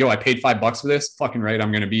they're like, yo, I paid $5 for this, fucking right,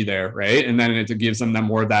 I'm going to be there. Right. And then it gives them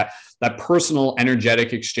more of that personal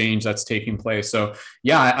energetic exchange that's taking place. So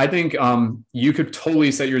yeah, I think you could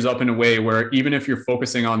totally set yours up in a way where even if you're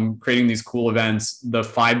focusing on creating these cool events, the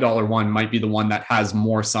 $5 one might be the one that has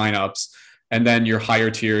more signups. And then your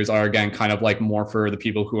higher tiers are, again, kind of like more for the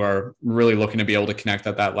people who are really looking to be able to connect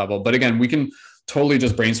at that level. But again, we can totally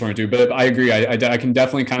just brainstorm too. But I agree. I can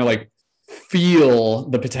definitely kind of like feel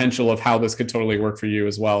the potential of how this could totally work for you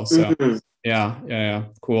as well. So yeah.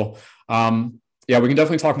 Cool. Yeah, we can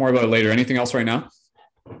definitely talk more about it later. Anything else right now?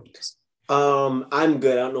 I'm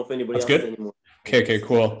good. I don't know if anybody else is anymore. Okay,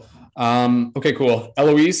 cool. Okay, cool.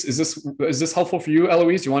 Eloise, is this helpful for you,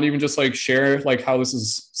 Eloise? Do you want to even just like share like how this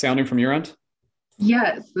is sounding from your end?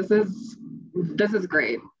 Yes, this is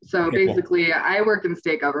great. So basically, cool. I work in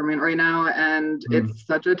state government right now, and it's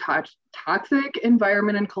such a toxic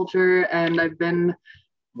environment and culture. And I've been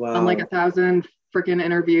on like 1,000 freaking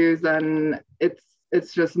interviews, and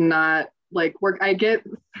it's just not like work. I get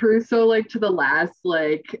through so like to the last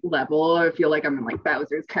like level. I feel like I'm in like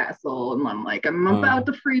Bowser's castle, and I'm like I'm about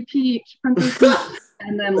to free Princess Peach,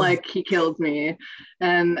 and then like he kills me,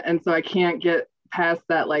 and so I can't get past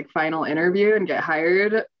that like final interview and get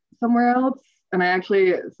hired somewhere else. And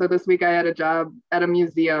so this week I had a job at a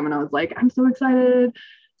museum, and I was like, I'm so excited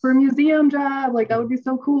for a museum job, like that would be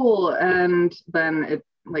so cool. And then it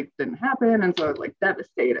like didn't happen, and so I was like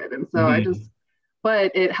devastated. And so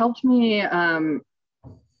but it helped me,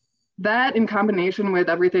 that in combination with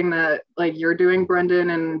everything that like you're doing, Brendon,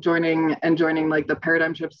 and joining like the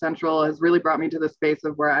Paradigm Shift Central has really brought me to the space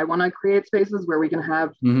of where I want to create spaces where we can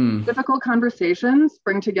have difficult conversations,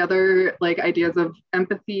 bring together like ideas of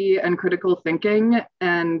empathy and critical thinking,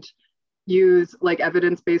 and use like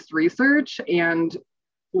evidence-based research and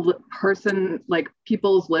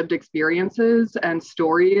people's lived experiences and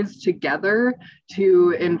stories together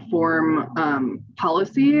to inform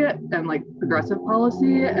policy and like progressive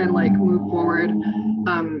policy, and like move forward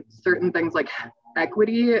certain things like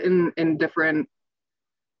equity in different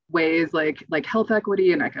ways, like health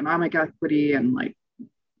equity and economic equity and like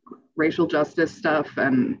racial justice stuff,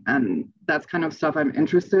 and that's kind of stuff I'm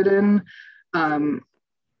interested in.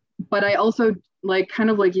 But I also like kind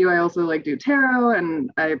of like you, I also like do tarot, and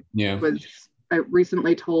I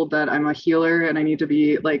recently told that I'm a healer and I need to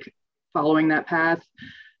be like following that path,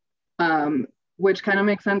 which kind of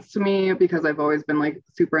makes sense to me because I've always been like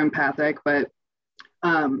super empathic. But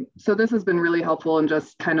so this has been really helpful in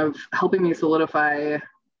just kind of helping me solidify.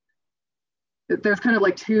 There's kind of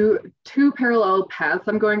like two parallel paths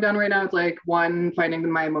I'm going down right now. It's like one,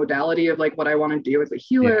 finding my modality of like what I want to do as a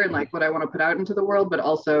healer and like what I want to put out into the world, but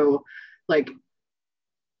also like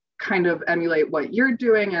kind of emulate what you're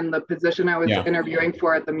doing. And the position I was interviewing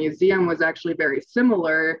for at the museum was actually very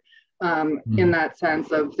similar in that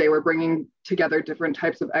sense of they were bringing together different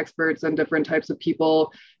types of experts and different types of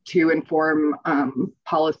people to inform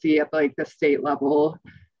policy at like the state level.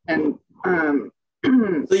 And so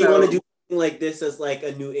you want to do like this as like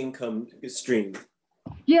a new income stream?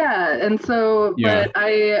 And so but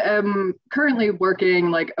I am currently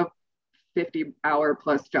working like a 50-hour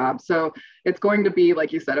plus job, so it's going to be,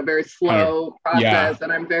 like you said, a very slow process, and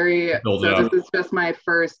I'm very this is just my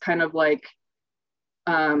first kind of like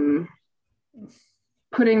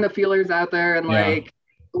putting the feelers out there and like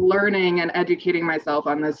learning and educating myself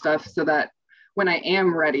on this stuff so that when I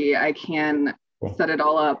am ready I can set it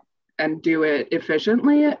all up and do it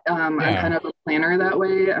efficiently. I'm kind of a planner that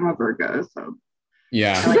way. I'm a Virgo, so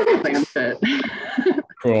I like to plan shit.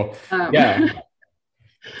 Cool.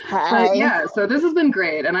 Hi. But yeah, so this has been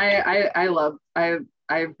great. And I love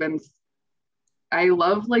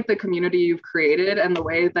like the community you've created and the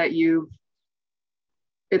way that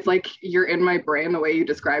it's like you're in my brain. The way you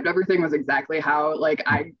described everything was exactly how like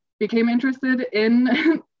I became interested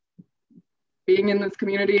in being in this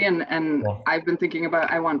community. And Cool. I've been thinking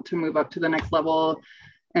about, I want to move up to the next level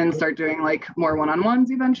and start doing like more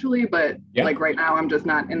one-on-ones eventually. But like right now I'm just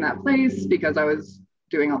not in that place because I was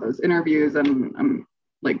doing all those interviews and I'm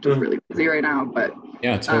like just really busy right now. But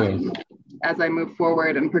yeah, totally. As I move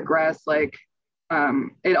forward and progress, like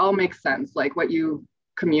it all makes sense. Like what you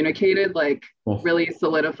communicated, like really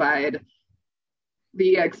solidified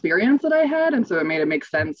the experience that I had. And so it made it make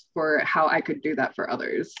sense for how I could do that for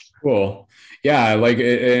others. Cool. Yeah. Like,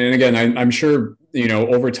 and again, I'm sure, you know,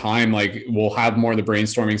 over time, like we'll have more of the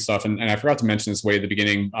brainstorming stuff. And I forgot to mention this way at the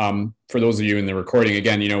beginning. For those of you in the recording,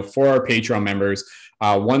 again, you know, for our Patreon members,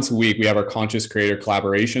 once a week, we have our Conscious Creator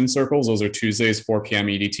Collaboration Circles. Those are Tuesdays, 4 p.m.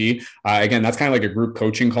 EDT. Again, that's kind of like a group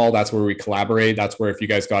coaching call. That's where we collaborate. That's where if you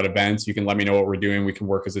guys got events, you can let me know what we're doing. We can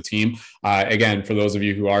work as a team. Again, for those of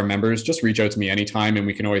you who are members, just reach out to me anytime and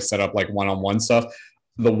we can always set up like one-on-one stuff.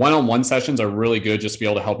 The one-on-one sessions are really good just to be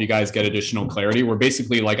able to help you guys get additional clarity. We're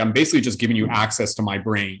basically like, I'm basically just giving you access to my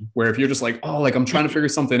brain, where if you're just like, oh, like I'm trying to figure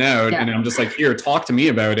something out and I'm just like, here, talk to me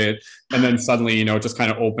about it. And then suddenly, you know, it just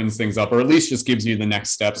kind of opens things up, or at least just gives you the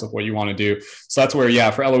next steps of what you want to do. So that's where,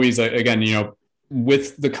 yeah, for Eloise, again, you know,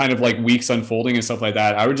 with the kind of like weeks unfolding and stuff like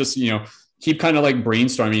that, I would just, you know, keep kind of like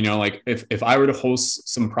brainstorming, you know, like if I were to host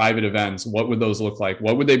some private events, what would those look like?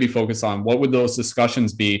 What would they be focused on? What would those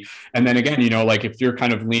discussions be? And then again, you know, like if you're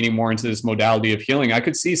kind of leaning more into this modality of healing, I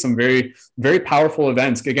could see some very, very powerful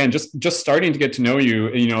events. Again, just starting to get to know you,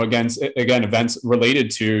 you know, again, events related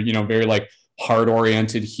to, you know, very like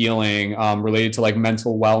heart-oriented healing, related to like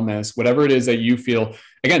mental wellness, whatever it is that you feel,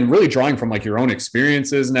 again, really drawing from like your own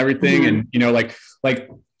experiences and everything. And, you know, like,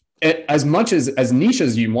 as much as niche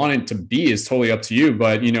as you want it to be is totally up to you.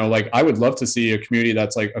 But, you know, like I would love to see a community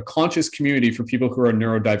that's like a conscious community for people who are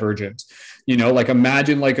neurodivergent, you know, like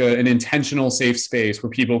imagine like an intentional safe space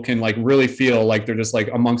where people can like really feel like they're just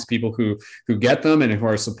like amongst people who get them and who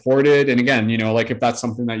are supported. And again, you know, like if that's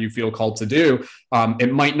something that you feel called to do,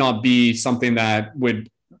 it might not be something that would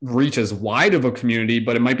reach as wide of a community,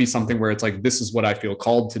 but it might be something where it's like, this is what I feel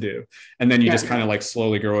called to do. And then you just kind of like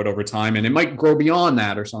slowly grow it over time, and it might grow beyond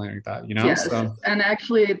that or something like that, you know? Yes. So, and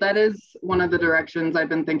actually that is one of the directions I've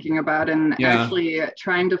been thinking about, and actually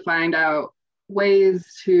trying to find out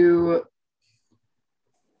ways to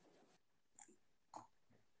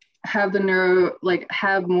have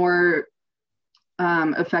have more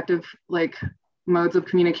effective like modes of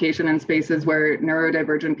communication in spaces where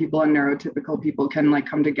neurodivergent people and neurotypical people can like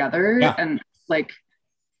come together and like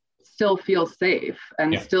still feel safe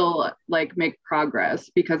and still like make progress,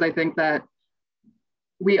 because I think that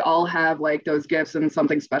we all have like those gifts and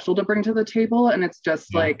something special to bring to the table, and it's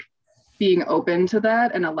just like being open to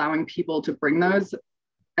that and allowing people to bring those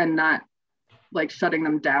and not like shutting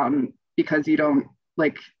them down because you don't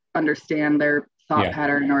like understand their thought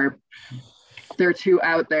pattern or they're too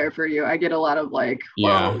out there for you. I get a lot of like,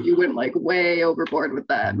 whoa, you went like way overboard with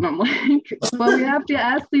that. And I'm like, well, we have to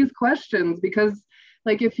ask these questions, because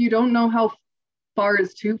like if you don't know how far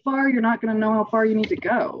is too far, you're not going to know how far you need to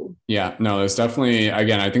go. Yeah, no, there's definitely,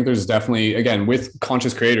 again, I think there's definitely, again, with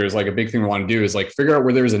conscious creators, like a big thing we want to do is like figure out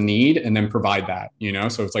where there's a need and then provide that, you know?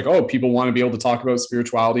 So it's like, oh, people want to be able to talk about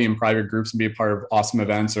spirituality in private groups and be a part of awesome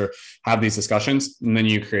events or have these discussions. And then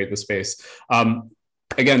you create the space.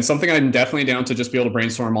 Again, something I'm definitely down to just be able to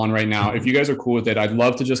brainstorm on right now. If you guys are cool with it, I'd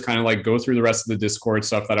love to just kind of like go through the rest of the Discord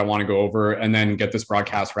stuff that I want to go over and then get this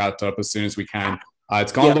broadcast wrapped up as soon as we can.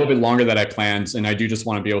 It's gone a little bit longer than I planned, and I do just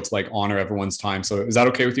want to be able to like honor everyone's time. So is that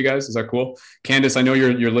okay with you guys? Is that cool? Candice, I know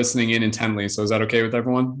you're listening in intently. So is that okay with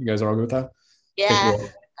everyone? You guys are all good with that? Yeah. Okay, cool.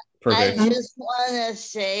 Perfect. I just want to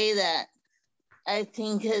say that I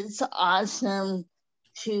think it's awesome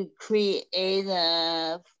to create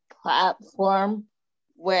a platform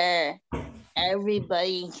where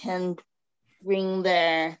everybody can bring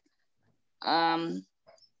their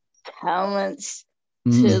talents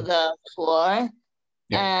to the floor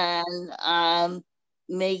and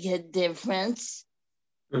make a difference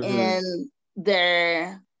in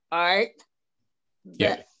their art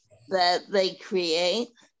that they create,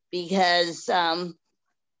 because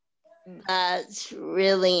that's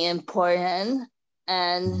really important.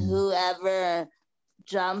 And whoever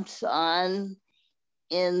jumps on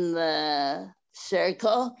in the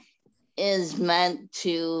circle is meant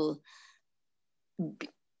to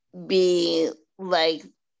be like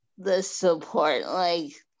the support.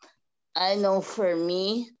 Like I know for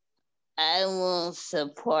me, I will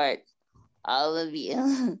support all of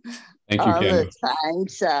you Thank you, all Ken. the time.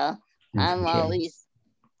 So I'm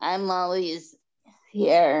always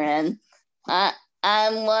here, and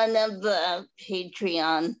I'm one of the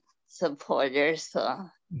Patreon supporters. So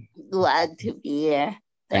glad to be here.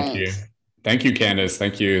 Thanks. Thank you, Candice.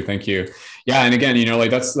 Thank you. Yeah, and again, like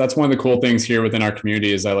that's one of the cool things here within our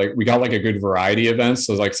community is that like we got like a good variety of events.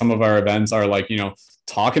 So like some of our events are like,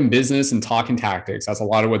 talking business and talking tactics. That's a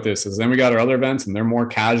lot of what this is. Then we got our other events and they're more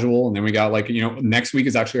casual. And then we got like, next week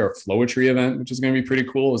is actually our Flowetry event, which is going to be pretty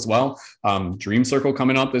cool as well. Dream Circle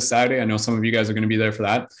coming up this Saturday. I know some of you guys are going to be there for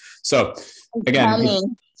that. So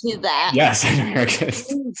again, to that. Yes.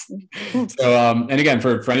 So, and again,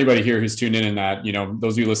 for anybody here who's tuned in and that,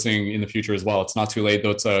 those of you listening in the future as well, it's not too late though.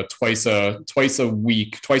 It's a twice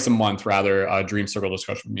a month rather, Dream Circle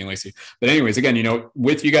discussion with me and Lacey. But anyways, again,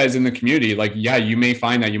 with you guys in the community, like, yeah, you may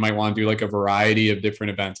find that you might want to do like a variety of different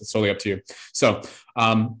events. It's totally up to you. So,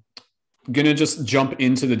 gonna just jump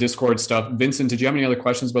into the Discord stuff. Vincent, did you have any other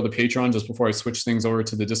questions about the Patreon just before I switch things over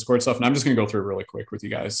to the Discord stuff? And I'm just gonna go through it really quick with you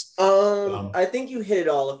guys. I think you hit it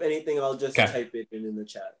all. If anything, I'll just type it in the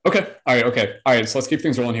chat. Okay. All right. So let's keep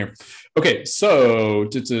things rolling here. Okay. So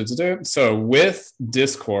with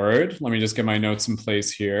Discord, let me just get my notes in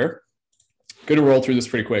place here. Going to roll through this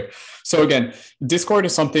pretty quick. So again, Discord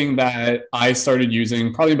is something that I started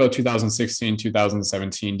using probably about 2016,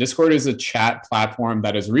 2017. Discord is a chat platform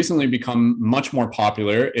that has recently become much more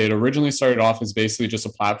popular. It originally started off as basically just a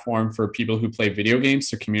platform for people who play video games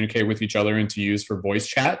to communicate with each other and to use for voice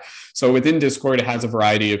chat. So within Discord, it has a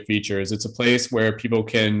variety of features. It's a place where people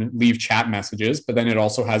can leave chat messages, but then it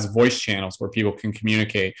also has voice channels where people can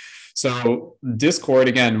communicate. So Discord,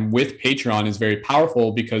 again, with Patreon is very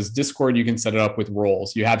powerful because Discord, you can set it up with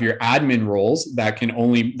roles. You have your admin roles that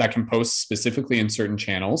can post specifically in certain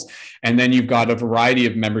channels. And then you've got a variety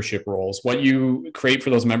of membership roles. What you create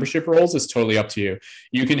for those membership roles is totally up to you.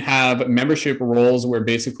 You can have membership roles where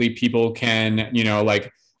basically people can,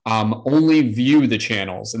 only view the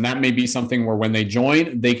channels. And that may be something where when they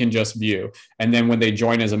join, they can just view. And then when they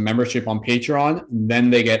join as a membership on Patreon, then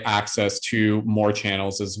they get access to more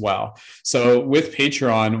channels as well. So with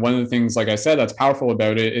Patreon, one of the things, like I said, that's powerful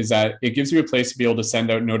about it is that it gives you a place to be able to send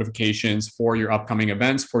out notifications for your upcoming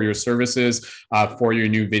events, for your services, for your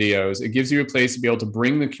new videos. It gives you a place to be able to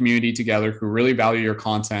bring the community together who really value your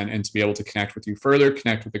content and to be able to connect with you further,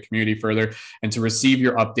 connect with the community further, and to receive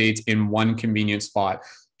your updates in one convenient spot.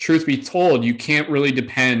 Truth be told, you can't really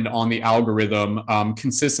depend on the algorithm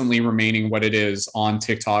consistently remaining what it is on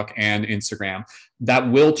TikTok and Instagram. That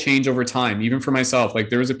will change over time. Even for myself, like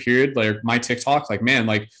there was a period like my TikTok,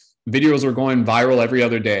 videos were going viral every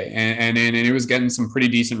other day and it was getting some pretty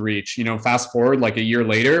decent reach. Fast forward like a year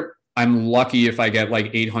later, I'm lucky if I get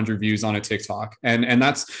like 800 views on a TikTok. And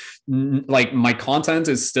that's like my content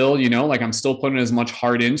is still, I'm still putting as much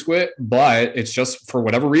heart into it, but it's just for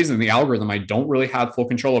whatever reason, the algorithm, I don't really have full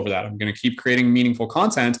control over that. I'm going to keep creating meaningful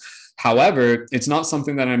content. However, it's not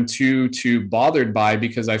something that I'm too bothered by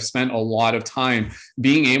because I've spent a lot of time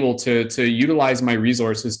being able to utilize my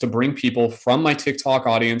resources to bring people from my TikTok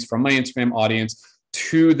audience, from my Instagram audience,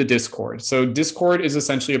 to the Discord. So Discord is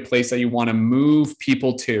essentially a place that you want to move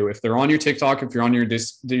people to. If they're on your TikTok, if you're on your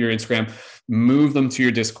Instagram, move them to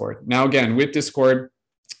your Discord. Now, again, with Discord,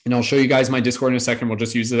 and I'll show you guys my Discord in a second. We'll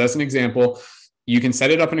just use it as an example. You can set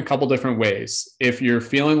it up in a couple different ways. If you're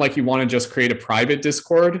feeling like you want to just create a private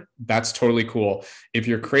Discord, that's totally cool. If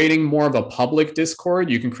you're creating more of a public Discord,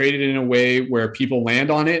 you can create it in a way where people land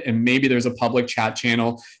on it and maybe there's a public chat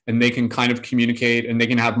channel and they can kind of communicate and they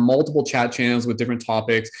can have multiple chat channels with different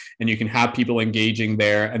topics and you can have people engaging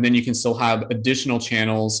there. And then you can still have additional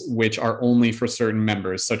channels which are only for certain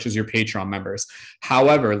members, such as your Patreon members.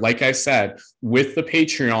 However, like I said, with the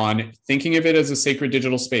Patreon, thinking of it as a sacred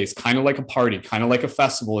digital space, kind of like a party, kind of like a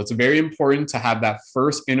festival, it's very important to have that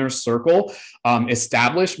first inner circle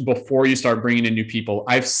established before you start bringing in new people.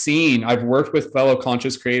 I've worked with fellow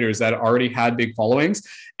conscious creators that already had big followings,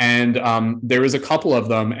 and there was a couple of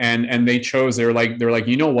them, and they're like,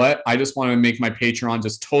 you know what? I just want to make my Patreon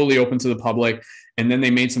just totally open to the public. And then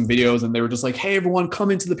they made some videos and they were just like, hey, everyone,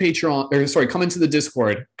 come into the come into the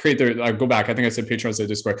Discord, go back. I think I said Patreon, I said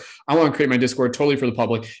Discord. I want to create my Discord totally for the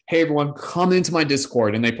public. Hey, everyone, come into my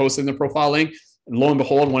Discord. And they posted in their profile link. And lo and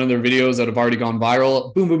behold, one of their videos that have already gone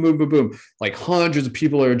viral, boom, boom, boom, boom, boom. Like hundreds of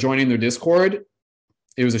people are joining their Discord.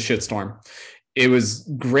 It was a shitstorm. it was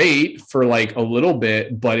great for like a little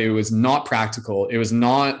bit, but it was not practical. It was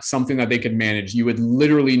not something that they could manage. You would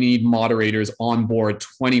literally need moderators on board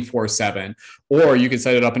 24/7, or you could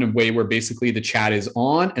set it up in a way where basically the chat is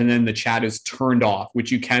on and then the chat is turned off, which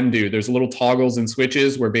you can do. There's little toggles and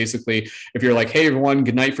switches where basically if you're like, hey, everyone,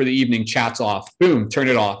 good night for the evening, chat's off, boom, turn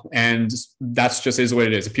it off. And that's just is what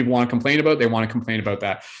it is. If people want to complain about it, they want to complain about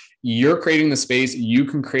that. You're creating the space, you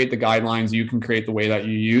can create the guidelines, you can create the way that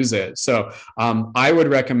you use it. So I would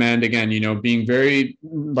recommend, again, being very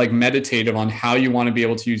like meditative on how you want to be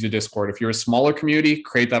able to use your Discord. If you're a smaller community,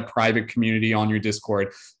 create that private community on your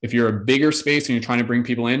Discord. If you're a bigger space and you're trying to bring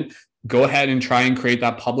people in, go ahead and try and create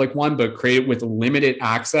that public one, but create it with limited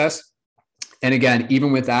access. And again,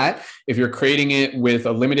 even with that, if you're creating it with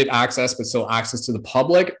a limited access, but still access to the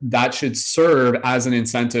public, that should serve as an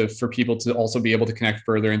incentive for people to also be able to connect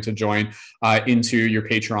further and to join into your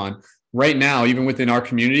Patreon. Right now, even within our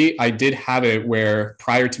community, I did have it where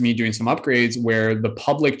prior to me doing some upgrades where the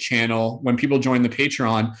public channel, when people join the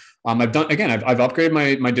Patreon, I've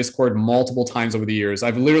upgraded my Discord multiple times over the years.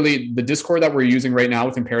 The Discord that we're using right now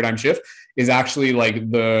within Paradigm Shift is actually like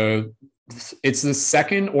it's the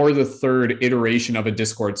second or the third iteration of a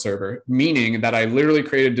Discord server, meaning that I literally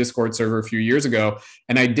created a Discord server a few years ago.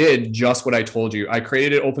 And I did just what I told you. I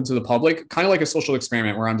created it open to the public, kind of like a social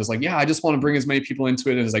experiment where I'm just like, yeah, I just want to bring as many people into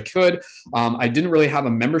it as I could. I didn't really have a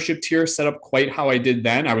membership tier set up quite how I did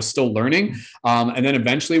then. I was still learning. And then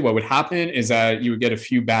eventually what would happen is that you would get a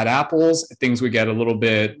few bad apples. Things would get a little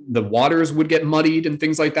bit, the waters would get muddied and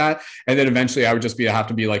things like that. And then eventually I would just have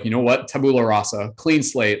to be like, you know what? Tabula rasa, clean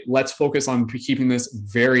slate. Let's focus on keeping this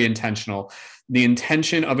very intentional. The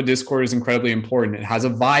intention of a Discord is incredibly important. It has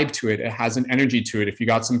a vibe to it. It has an energy to it. If you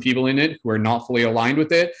got some people in it who are not fully aligned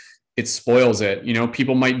with it, it spoils it.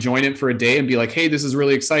 People might join it for a day and be like, hey, this is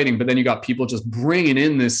really exciting. But then you got people just bringing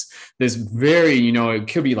in this very, it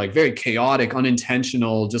could be like very chaotic,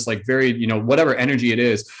 unintentional, just like very, whatever energy it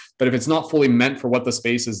is. But if it's not fully meant for what the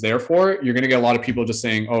space is there for, you're going to get a lot of people just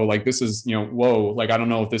saying, oh, like this is, whoa, like, I don't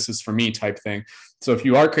know if this is for me type thing. So if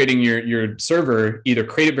you are creating your server, either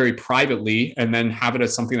create it very privately and then have it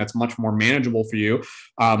as something that's much more manageable for you.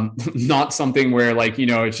 Not something where like,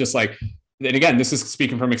 it's just like, and again, this is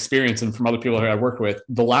speaking from experience and from other people who I've worked with.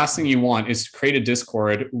 The last thing you want is to create a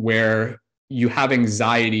Discord where you have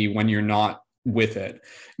anxiety when you're not with it.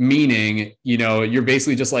 Meaning, you're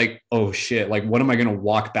basically just like, oh shit, like what am I going to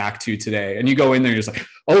walk back to today? And you go in there, you're just like,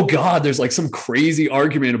 oh God, there's like some crazy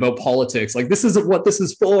argument about politics. Like this isn't what this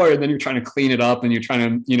is for. And then you're trying to clean it up and you're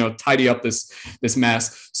trying to, tidy up this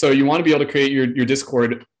mess. So you want to be able to create your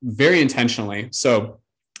Discord very intentionally. So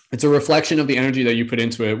it's a reflection of the energy that you put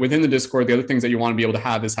into it. Within the Discord, the other things that you want to be able to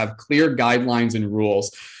have is have clear guidelines and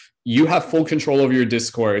rules. You have full control over your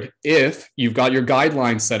Discord if you've got your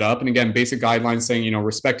guidelines set up. And again, basic guidelines saying,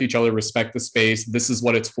 respect each other, respect the space. This is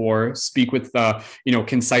what it's for. Speak with,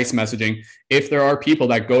 concise messaging. If there are people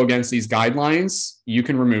that go against these guidelines, you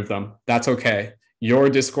can remove them. That's okay. Your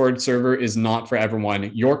Discord server is not for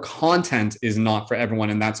everyone. Your content is not for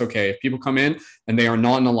everyone. And that's okay. If people come in and they are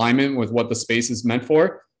not in alignment with what the space is meant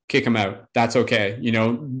for, kick them out. That's okay.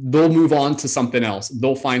 They'll move on to something else.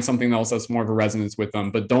 They'll find something else that's more of a resonance with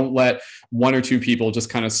them, but don't let one or two people just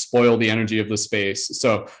kind of spoil the energy of the space.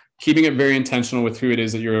 So keeping it very intentional with who it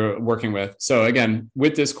is that you're working with. So again,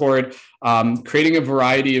 with Discord, creating a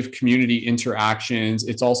variety of community interactions.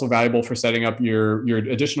 It's also valuable for setting up your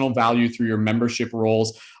additional value through your membership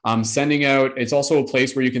roles. Sending out, it's also a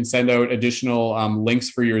place where you can send out additional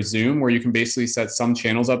links for your Zoom, where you can basically set some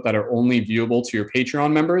channels up that are only viewable to your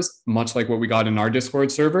Patreon members, much like what we got in our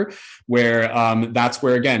Discord server, where that's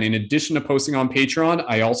where, again, in addition to posting on Patreon,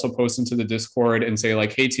 I also post into the Discord and say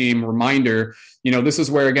like, hey team, reminder, this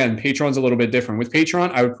is where, again, Patreon's a little bit different. With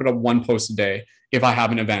Patreon, I would put up one post a day if I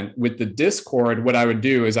have an event. With the Discord, what I would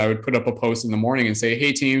do is I would put up a post in the morning and say,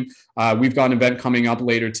 hey team, we've got an event coming up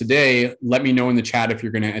later today. Let me know in the chat if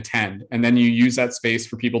you're going to attend. And then you use that space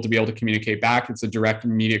for people to be able to communicate back. It's a direct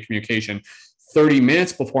immediate communication. 30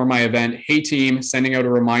 minutes before my event, hey team, sending out a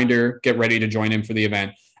reminder, get ready to join in for the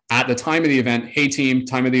event. At the time of the event, hey team,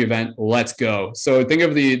 time of the event, let's go. So think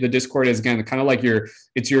of the Discord as, again, kind of like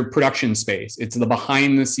it's your production space. It's the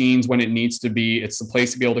behind the scenes when it needs to be. It's the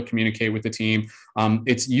place to be able to communicate with the team.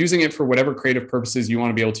 It's using it for whatever creative purposes you want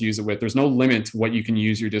to be able to use it with. There's no limit to what you can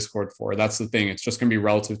use your Discord for. That's the thing. It's just going to be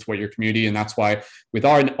relative to what your community. And that's why with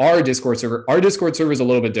our Discord server is a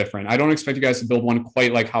little bit different. I don't expect you guys to build one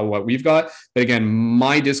quite like what we've got. But again,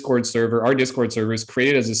 our Discord server is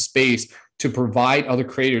created as a space to provide other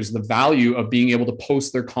creators the value of being able to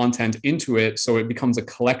post their content into it, so it becomes a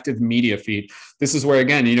collective media feed. This is where,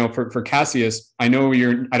 again, for Cassiuss, I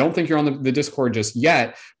don't think you're on the Discord just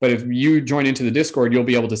yet, but if you join into the Discord, you'll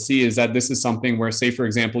be able to see is that this is something where, say, for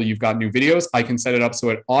example, you've got new videos, I can set it up so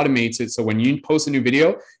it automates it. So when you post a new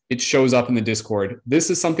video, it shows up in the Discord. This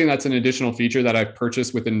is something that's an additional feature that I've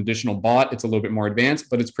purchased with an additional bot. It's a little bit more advanced,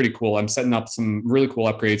 but it's pretty cool. I'm setting up some really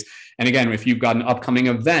cool upgrades. And again, if you've got an upcoming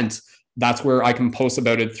event, that's where I can post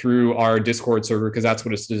about it through our Discord server, because that's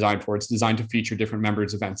what it's designed for. It's designed to feature different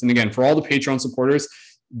members' events. And again, for all the Patreon supporters,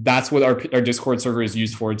 that's what our Discord server is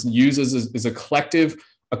used for. It's used as a collective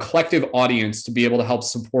audience to be able to help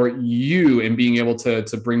support you in being able to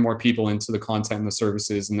bring more people into the content and the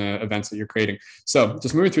services and the events that you're creating. So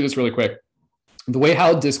just moving through this really quick. The way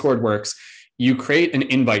how Discord works, you create an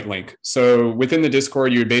invite link. So within the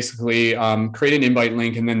Discord, you would basically create an invite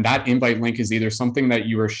link, and then that invite link is either something that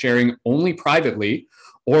you are sharing only privately,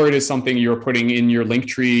 or it is something you're putting in your link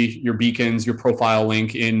tree, your beacons, your profile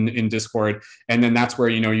link in Discord. And then that's where,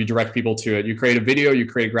 you direct people to it. You create a video, you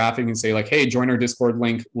create a graphic and say like, hey, join our Discord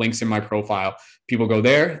link, links in my profile. People go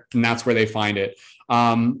there and that's where they find it.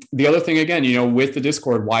 The other thing, again, with the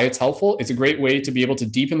Discord, why it's helpful, it's a great way to be able to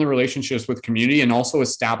deepen the relationships with community and also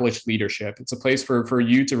establish leadership. It's a place for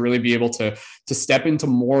you to really be able to step into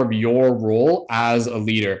more of your role as a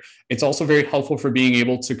leader. It's also very helpful for being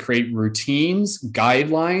able to create routines,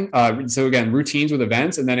 so again, routines with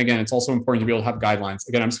events. And then again, it's also important to be able to have guidelines.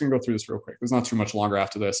 Again, I'm just going to go through this real quick. There's not too much longer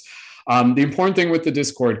after this. The important thing with the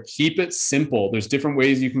Discord, keep it simple. There's different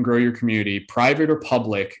ways you can grow your community, private or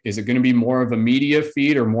public. Is it going to be more of a media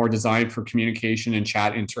feed or more designed for communication and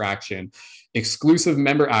chat interaction? Exclusive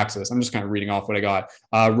member access. I'm just kind of reading off what I got.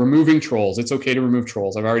 Removing trolls. It's okay to remove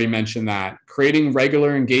trolls. I've already mentioned that. Creating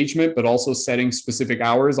regular engagement, but also setting specific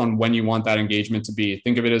hours on when you want that engagement to be.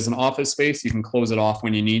 Think of it as an office space. You can close it off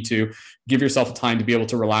when you need to. Give yourself time to be able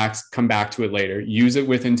to relax, come back to it later. Use it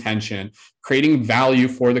with intention. Creating value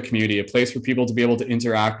for the community, a place for people to be able to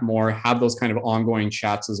interact more, have those kind of ongoing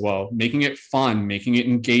chats as well. Making it fun, making it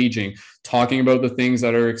engaging, talking about the things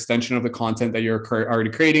that are extension of the content that you're already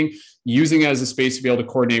creating, using it as a space to be able to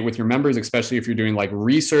coordinate with your members, especially if you're doing like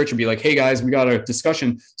research and be like, hey guys, we got a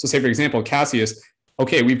discussion. So say, for example, Cassiuss,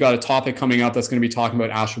 okay, we've got a topic coming up that's going to be talking about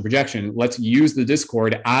astral projection. Let's use the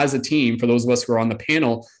Discord as a team for those of us who are on the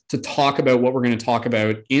panel to talk about what we're going to talk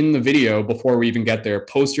about in the video before we even get there.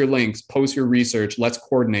 Post your links, post your research, let's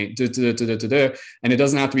coordinate. And it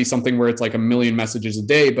doesn't have to be something where it's like a million messages a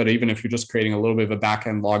day, but even if you're just creating a little bit of a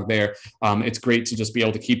backend log there, it's great to just be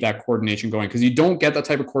able to keep that coordination going, because you don't get that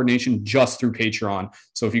type of coordination just through Patreon.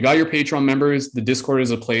 So if you got your Patreon members, the Discord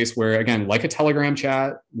is a place where, again, like a Telegram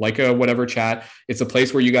chat, like a whatever chat, it's a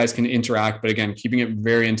place where you guys can interact, but again, keeping it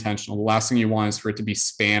very intentional. The last thing you want is for it to be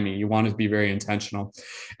spammy. You want it to be very intentional.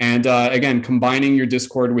 And again, combining your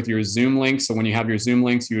Discord with your Zoom links. So when you have your Zoom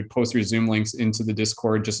links, you would post your Zoom links into the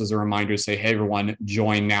Discord just as a reminder to say, hey, everyone,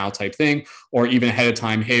 join now type thing, or even ahead of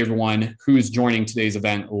time, hey, everyone, who's joining today's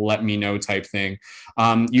event, let me know type thing.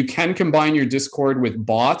 You can combine your Discord with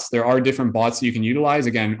bots. There are different bots that you can utilize.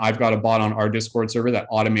 Again, I've got a bot on our Discord server that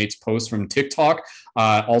automates posts from TikTok,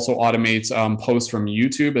 also automates posts from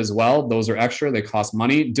YouTube as well. Those are extra. They cost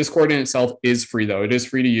money. Discord in itself is free, though. It is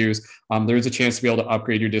free to use. There is a chance to be able to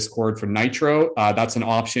upgrade your Discord for Nitro. That's an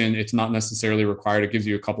option. It's not necessarily required. It gives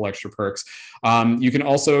you a couple extra perks. You can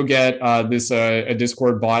also get a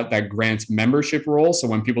Discord bot that grants membership roles. So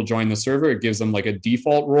when people join the server, it gives them like a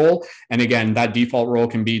default role. And again, that default role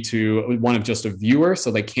can be to one of just a viewer.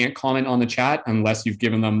 So they can't comment on the chat unless you've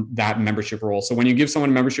given them that membership role. So when you give someone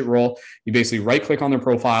a membership role, you basically right click on their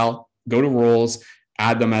profile, go to roles,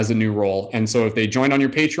 add them as a new role. And so if they join on your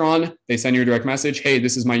Patreon, they send you a direct message, hey,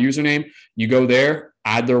 this is my username. You go there,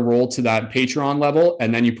 add their role to that Patreon level,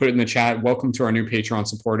 and then you put it in the chat, welcome to our new Patreon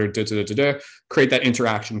supporter, create that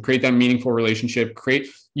interaction, create that meaningful relationship,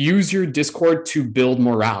 use your Discord to build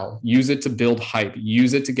morale, use it to build hype,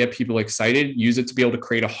 use it to get people excited, use it to be able to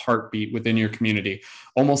create a heartbeat within your community.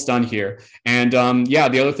 Almost done here. And the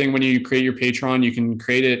other thing, when you create your Patreon, you can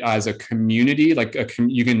create it as a community,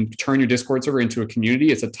 you can turn your Discord server into a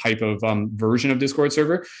community. It's a type of version of Discord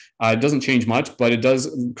server. It doesn't change much, but it does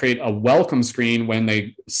create a welcome screen when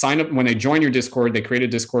they sign up, when they join your Discord, they create a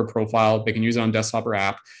Discord profile. They can use it on desktop or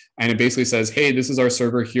app. And it basically says, hey, this is our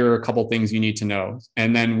server. Here are a couple things you need to know.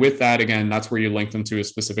 And then with that, again, that's where you link them to a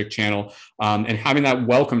specific channel. And having that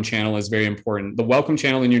welcome channel is very important. The welcome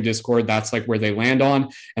channel in your Discord, that's like where they land on.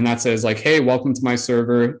 And that says like, hey, welcome to my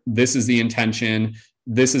server. This is the intention.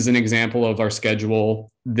 This is an example of our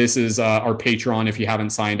schedule. This is our Patreon if you haven't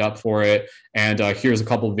signed up for it. And here's a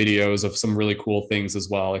couple of videos of some really cool things as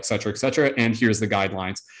well, et cetera, et cetera. And here's the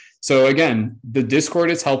guidelines. So again, the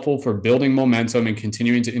Discord is helpful for building momentum and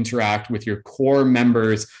continuing to interact with your core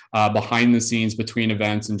members behind the scenes between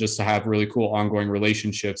events, and just to have really cool ongoing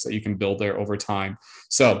relationships that you can build there over time.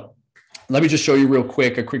 So let me just show you real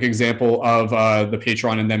quick, a quick example of the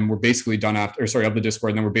Patreon, and then we're basically done after, or sorry, of the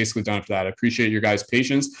Discord, and then we're basically done after that. I appreciate your guys'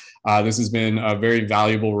 patience. This has been a very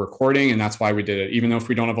valuable recording, and that's why we did it. Even though if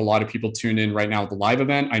we don't have a lot of people tuned in right now at the live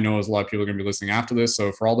event, I know there's a lot of people are going to be listening after this.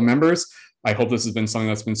 So for all the members, I hope this has been something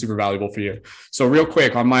that's been super valuable for you. So real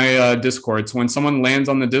quick on my Discord, so when someone lands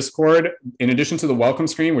on the Discord, in addition to the welcome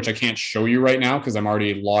screen, which I can't show you right now because I'm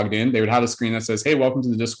already logged in, they would have a screen that says, hey, welcome to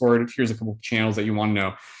the Discord. Here's a couple of channels that you want to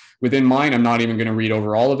know. Within mine, I'm not even going to read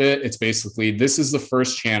over all of it. It's basically, this is the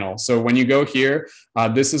first channel. So when you go here,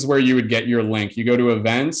 this is where you would get your link. You go to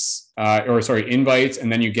events, invites,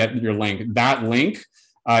 and then you get your link. That link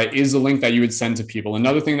is the link that you would send to people.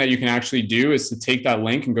 Another thing that you can actually do is to take that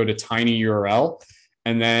link and go to tinyurl.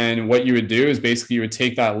 And then what you would do is basically you would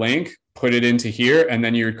take that link, put it into here, and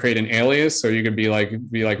then you would create an alias. So you could be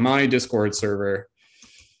like my Discord server,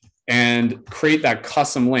 and create that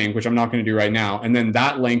custom link, which I'm not going to do right now. And then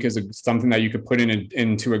that link is something that you could put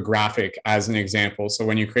into a graphic as an example. So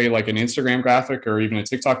when you create like an Instagram graphic or even a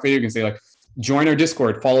TikTok video, you can say like, join our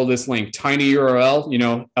Discord, follow this link, tinyurl, you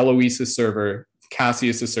know, Eloise's server,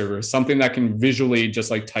 Cassiuss' server, something that can visually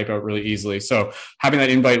just like type out really easily. So having that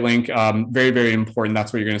invite link, very, very important.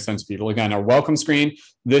 That's what you're going to send to people. Again, our welcome screen,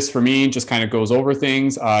 this for me just kind of goes over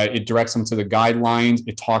things. It directs them to the guidelines.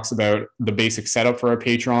 It talks about the basic setup for our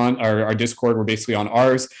Patreon, our Discord. We're basically on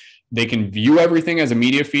ours. They can view everything as a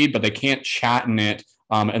media feed, but they can't chat in it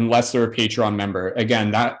unless they're a Patreon member.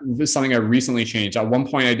 Again, that is something I recently changed. At one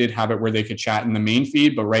point, I did have it where they could chat in the main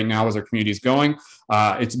feed, but right now, as our community is going,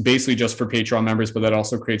 it's basically just for Patreon members, but that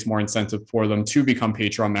also creates more incentive for them to become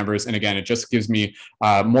Patreon members. And again, it just gives me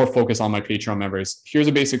more focus on my Patreon members. Here's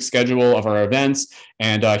a basic schedule of our events,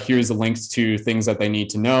 and here's the links to things that they need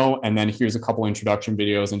to know. And then here's a couple introduction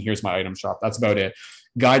videos, and here's my item shop. That's about it.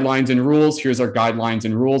 Guidelines and rules. Here's our guidelines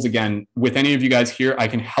and rules. Again, with any of you guys here, I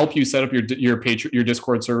can help you set up your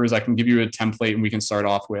Discord servers. I can give you a template and we can start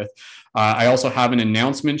off with. I also have an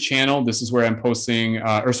announcement channel. This is where I'm posting,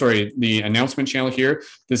 the announcement channel here.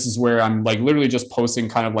 This is where I'm like literally just posting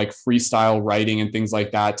kind of like freestyle writing and things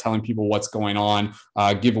like that, telling people what's going on,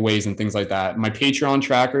 giveaways and things like that. My Patreon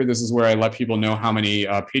tracker, this is where I let people know how many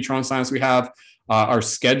Patreon signups we have. Our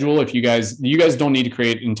schedule, if you guys don't need to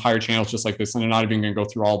create entire channels just like this, and I'm not even going to go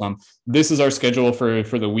through all of them. This is our schedule for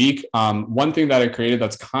the week. One thing that I created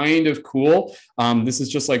that's kind of cool, this is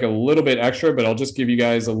just like a little bit extra, but I'll just give you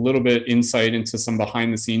guys a little bit insight into some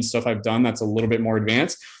behind the scenes stuff I've done that's a little bit more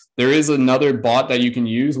advanced. There is another bot that you can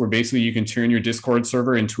use where basically you can turn your Discord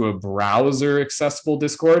server into a browser accessible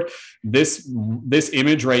Discord. This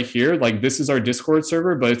image right here, like this is our Discord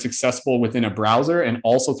server, but it's accessible within a browser and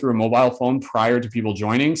also through a mobile phone prior to people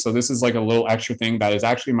joining. So this is like a little extra thing that is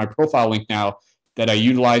actually my profile link now that I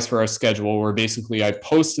utilize for our schedule, where basically I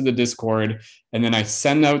post to the Discord and then I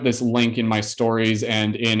send out this link in my stories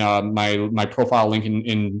and in my profile link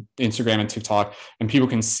in Instagram and TikTok, and people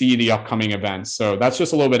can see the upcoming events. So that's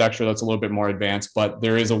just a little bit extra. That's a little bit more advanced, but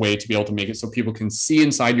there is a way to be able to make it so people can see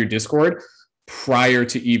inside your Discord prior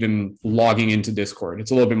to even logging into Discord.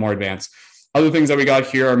 It's a little bit more advanced. Other things that we got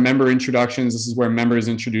here are member introductions. This is where members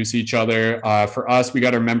introduce each other. For us, we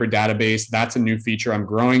got our member database. That's a new feature. I'm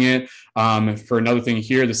growing it. For another thing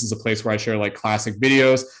here, this is a place where I share like classic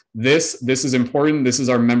videos. This is important. This is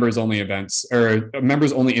our members only events or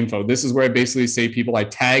members only info. This is where I basically say people, I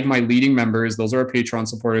tag my leading members. Those are our Patreon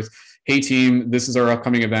supporters. Hey team, this is our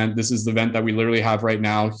upcoming event. This is the event that we literally have right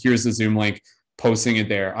now. Here's the Zoom link. Posting it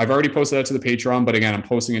there. I've already posted that to the Patreon, but again, I'm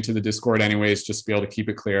posting it to the Discord anyways, just to be able to keep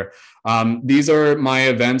it clear. These are my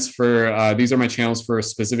events for, these are my channels for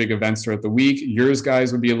specific events throughout the week. Yours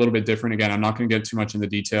guys would be a little bit different. Again, I'm not going to get too much in the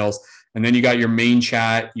details. And then you got your main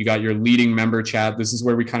chat, you got your leading member chat. This is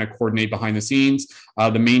where we kind of coordinate behind the scenes.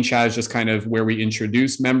 The main chat is just kind of where we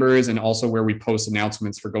introduce members and also where we post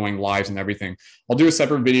announcements for going lives and everything. I'll do a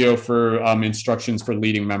separate video for instructions for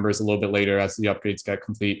leading members a little bit later as the upgrades get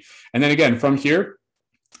complete. And then again, from here,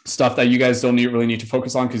 stuff that you guys don't really need to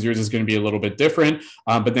focus on because yours is going to be a little bit different.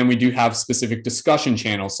 But then we do have specific discussion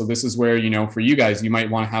channels. So this is where, you know, for you guys, you might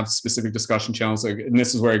want to have specific discussion channels. And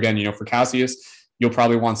this is where, again, you know, for Cassiuss, you'll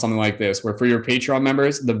probably want something like this, where for your Patreon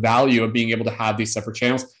members, the value of being able to have these separate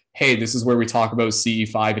channels, hey, this is where we talk about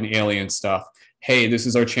CE5 and alien stuff. hey, this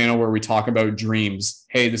is our channel where we talk about dreams.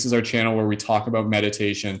 Hey, this is our channel where we talk about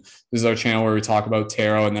meditation. This is our channel where we talk about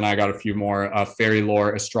tarot. And then I got a few more fairy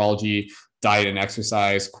lore, astrology, diet and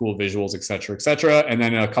exercise, cool visuals, et cetera, et cetera. And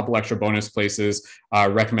then a couple extra bonus places,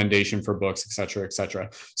 recommendation for books, et cetera, et cetera.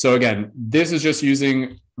 So again, this is just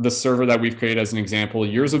using the server that we've created as an example.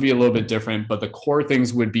 Yours would be a little bit different, but the core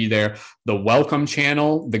things would be there: the welcome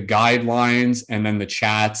channel, the guidelines, and then the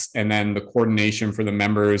chats, and then the coordination for the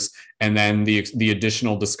members, and then the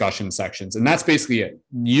additional discussion sections. And that's basically it.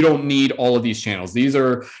 You don't need all of these channels. These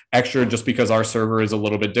are extra just because our server is a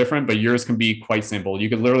little bit different, but yours can be quite simple. You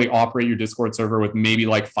could literally operate your Discord server with maybe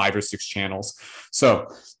like 5 or 6 channels. So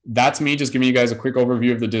that's me just giving you guys a quick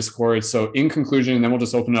overview of the Discord. So in conclusion, and then we'll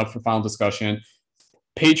just open it up for final discussion,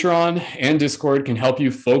 Patreon and Discord can help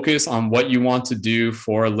you focus on what you want to do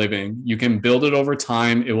for a living. You can build it over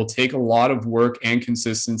time. It will take a lot of work and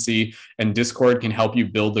consistency, and Discord can help you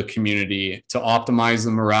build a community to optimize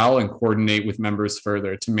the morale and coordinate with members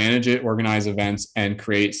further, to manage it, organize events, and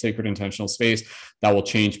create sacred intentional space that will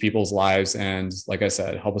change people's lives. And like I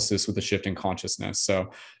said, help assist with the shift in consciousness. So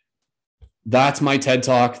that's my TED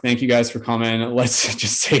Talk. Thank you guys for coming. Let's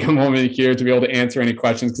just take a moment here to be able to answer any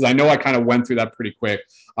questions, because I know I kind of went through that pretty quick.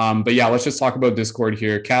 But yeah, let's just talk about Discord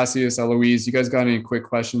here. Cassiuss, Eloise, you guys got any quick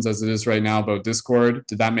questions as it is right now about Discord?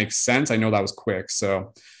 Did that make sense? I know that was quick.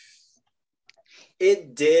 So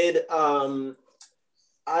it did. I'm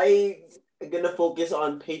gonna focus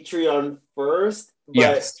on Patreon first. But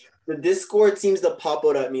yes, the Discord seems to pop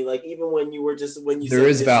out at me. Like even when you there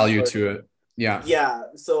is value to it. Yeah. Yeah.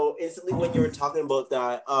 So instantly when you were talking about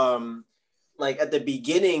that, like at the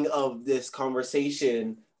beginning of this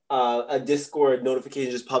conversation, a Discord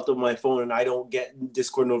notification just popped up on my phone, and I don't get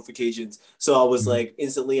Discord notifications. So I was like,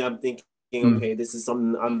 instantly I'm thinking, okay, this is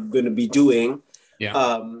something I'm going to be doing.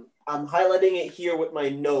 Yeah. I'm highlighting it here with my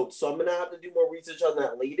notes, so I'm gonna have to do more research on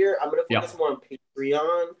that later. I'm gonna focus more on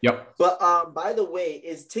Patreon. Yep. But by the way,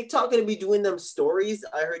 is TikTok gonna be doing them stories?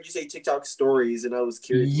 I heard you say TikTok stories, and I was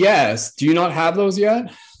curious. Yes. Do you not have those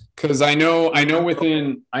yet? Because I know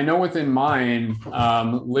within mine,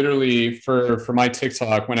 literally for my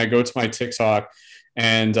TikTok, when I go to my TikTok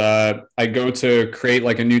and I go to create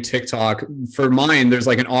like a new TikTok for mine, there's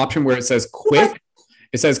like an option where it says quick.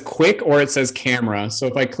 It says quick or it says camera. So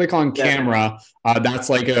if I click on camera, that's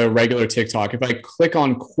like a regular TikTok. If I click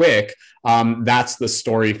on quick, that's the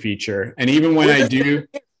story feature. And even when I do,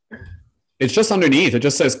 it's just underneath. It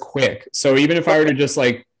just says quick. So even if I were to just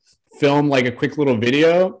like film like a quick little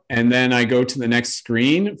video and then I go to the next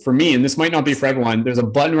screen, for me, and this might not be for everyone, there's a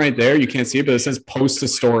button right there. You can't see it, but it says post to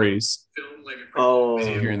stories. Oh,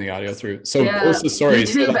 you're hearing the audio through. So post to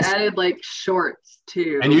stories. YouTube added like shorts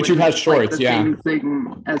too. And YouTube has shorts, like same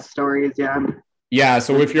thing as stories, Yeah,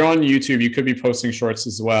 so if you're on YouTube, you could be posting shorts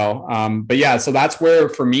as well. But yeah, so that's where,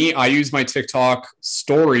 for me, I use my TikTok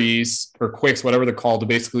stories or quicks, whatever they're called, to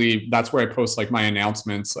basically, that's where I post like my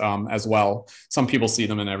announcements as well. Some people see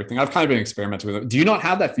them and everything. I've kind of been experimenting with it. Do you not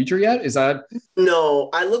have that feature yet? Is that? No,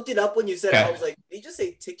 I looked it up when you said it. I was like, did you just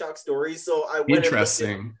say TikTok stories? So I went.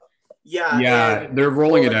 Interesting. Yeah, they're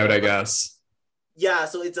rolling it out, I guess. Yeah,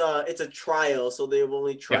 so it's a trial, so they're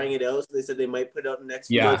only trying it out. So they said they might put it out next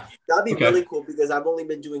week. That'd be really cool, because I've only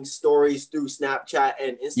been doing stories through Snapchat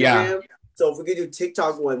and Instagram. Yeah. So if we could do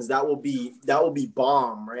TikTok ones, that will be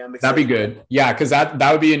bomb, right? That'd be good. Yeah, because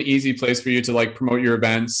that would be an easy place for you to like promote your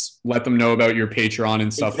events, let them know about your Patreon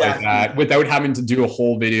and stuff like that, without having to do a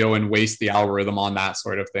whole video and waste the algorithm on that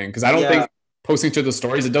sort of thing. Because I don't think posting to the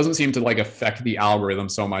stories, it doesn't seem to like affect the algorithm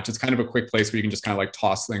so much. It's kind of a quick place where you can just kind of like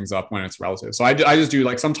toss things up when it's relative. So I just do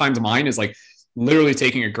like, sometimes mine is like literally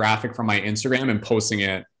taking a graphic from my Instagram and posting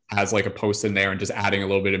it as like a post in there and just adding a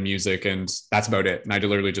little bit of music, and that's about it. And I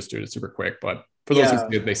literally just do it super quick, but for those who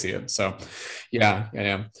see it, they see it. So yeah.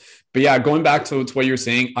 But yeah, going back to what you're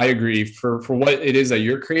saying, I agree. For what it is that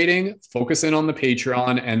you're creating, focus in on the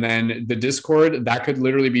Patreon, and then the Discord, that could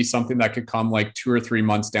literally be something that could come like 2 or 3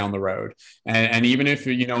 months down the road. And even if,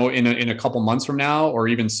 you know, in a couple months from now, or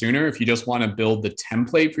even sooner, if you just want to build the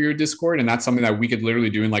template for your Discord, and that's something that we could literally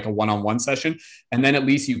do in like a one-on-one session, and then at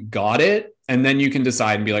least you got it, and then you can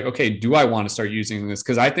decide and be like, okay, do I want to start using this?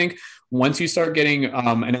 Because I think once you start getting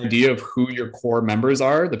an idea of who your core members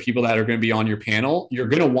are, the people that are going to be on your panel, you're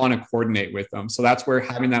going to want to coordinate with them. So that's where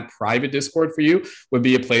having that private Discord for you would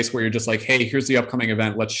be a place where you're just like, hey, here's the upcoming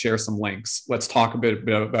event. Let's share some links. Let's talk a bit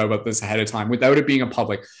about this ahead of time without it being a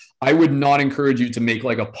public. I would not encourage you to make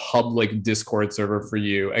like a public Discord server for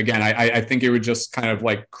you. Again, I think it would just kind of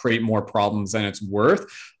like create more problems than it's worth.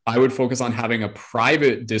 I would focus on having a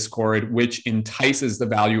private Discord, which entices the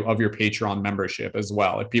value of your Patreon membership as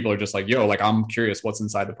well. If people are just like, yo, like, I'm curious what's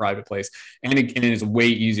inside the private place. And it is way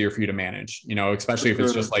easier for you to manage, you know, especially if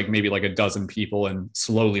it's just like maybe like a dozen people and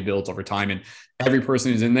slowly builds over time. And every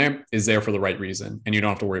person who's in there is there for the right reason. And you don't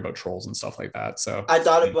have to worry about trolls and stuff like that. So I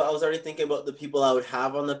was already thinking about the people I would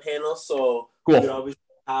have on the panel. So cool. You could obviously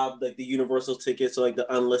have like the universal tickets, so like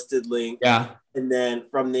the unlisted link. Yeah. And then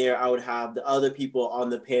from there, I would have the other people on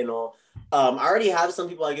the panel. I already have some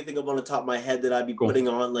people I can think of on the top of my head that I'd be putting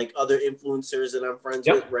on, like other influencers that I'm friends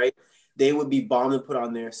with, right? They would be bomb to put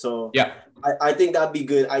on there. So yeah, I think that'd be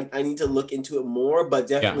good. I need to look into it more, but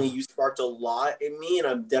definitely you sparked a lot in me, and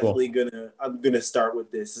I'm definitely gonna start with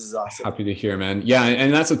this. This is awesome. Happy to hear, man. Yeah,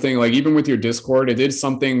 and that's the thing. Like even with your Discord, it is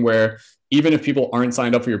something where even if people aren't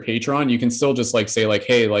signed up for your Patreon, you can still just like say like,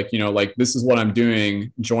 hey, like, you know, like this is what I'm doing.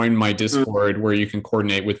 Join my Discord where you can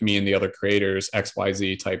coordinate with me and the other creators,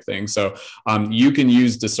 XYZ type thing. So you can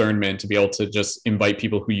use discernment to be able to just invite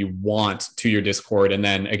people who you want to your Discord. And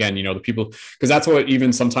then again, you know, the people, because that's what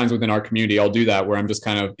even sometimes within our community, I'll do that where I'm just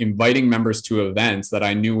kind of inviting members to events that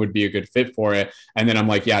I knew would be a good fit for it. And then I'm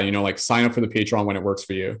like, yeah, you know, like sign up for the Patreon when it works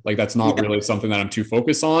for you. Like that's not really something that I'm too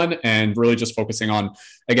focused on, and really just focusing on,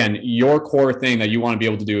 again, your core thing that you want to be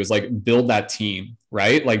able to do is like build that team,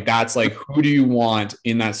 right? Like that's like, who do you want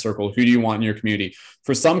in that circle? Who do you want in your community?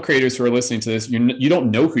 For some creators who are listening to this, you don't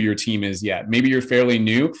know who your team is yet. Maybe you're fairly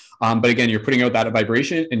new, but again, you're putting out that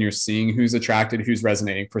vibration and you're seeing who's attracted, who's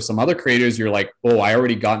resonating. For some other creators, you're like, oh, I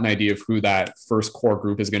already got an idea of who that first core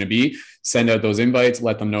group is going to be. Send out those invites,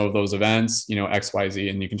 let them know of those events, you know, X, Y, Z,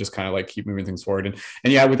 and you can just kind of like keep moving things forward.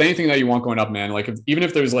 And yeah, with anything that you want going up, man, like even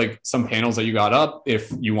if there's like some panels that you got up,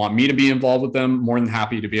 if you want me to be involved with them, more than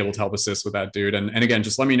happy to be able to help assist with that, dude. And again,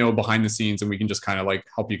 just let me know behind the scenes and we can just kind of like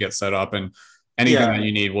help you get set up, and anything that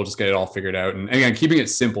you need, we'll just get it all figured out. And again, keeping it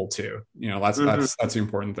simple too, you know, that's the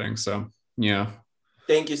important thing. So yeah.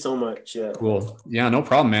 Thank you so much. Yeah. Cool. Yeah, no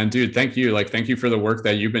problem, man. Dude, thank you. Like, thank you for the work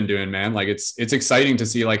that you've been doing, man. Like it's exciting to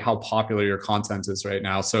see like how popular your content is right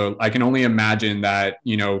now. So I can only imagine that,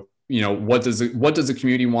 you know, what does the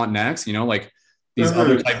community want next? You know, like these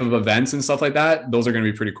other type of events and stuff like that. Those are going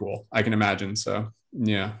to be pretty cool, I can imagine. So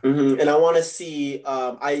yeah. And I want to see,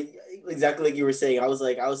 exactly like you were saying, I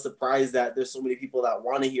was surprised that there's so many people that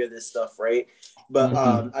want to hear this stuff, right? But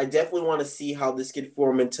I definitely want to see how this could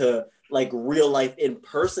form into like real life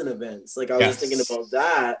in-person events. Like I was just thinking about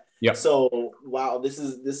that. Yeah. So wow, this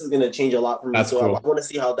is gonna change a lot for me. That's so cool. I want to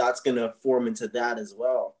see how that's gonna form into that as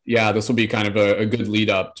well. Yeah, this will be kind of a good lead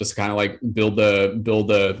up, just to kind of like build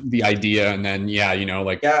the idea, and then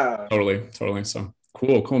totally. So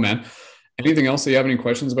cool, man. Anything else that you have any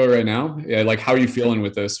questions about right now? Yeah, like how are you feeling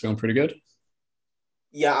with this? Feeling pretty good?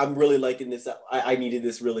 Yeah, I'm really liking this. I needed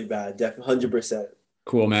this really bad. Definitely 100%.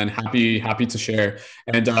 Cool, man. Happy to share.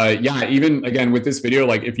 And yeah, even again with this video,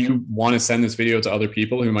 like if you want to send this video to other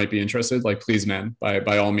people who might be interested, like please, man,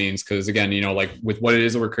 by all means, because again, you know, like with what it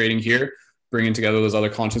is that we're creating here, bringing together those other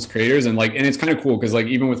conscious creators, and it's kind of cool because like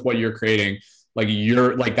even with what you're creating, like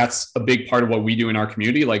you're like that's a big part of what we do in our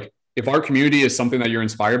community. Like if our community is something that you're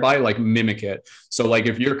inspired by, like mimic it. So like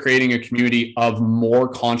if you're creating a community of more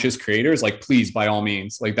conscious creators, like please, by all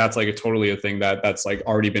means, like that's like totally a thing that's like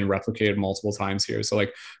already been replicated multiple times here. So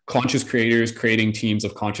like conscious creators creating teams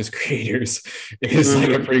of conscious creators is like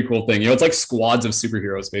a pretty cool thing. You know, it's like squads of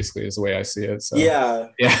superheroes basically is the way I see it. So yeah.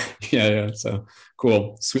 So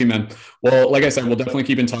cool. Sweet, man. Well, like I said, we'll definitely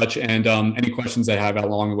keep in touch, and any questions I have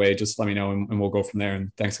along the way, just let me know and we'll go from there.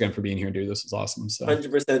 And thanks again for being here, dude. This was awesome. So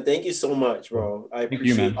 100%. Thank you so much, bro. I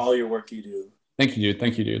appreciate all your work you do. Thank you,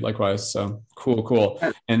 dude. Likewise. So cool.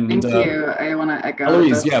 And thank you. I want to echo.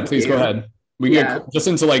 Eloise, please go ahead. We can get just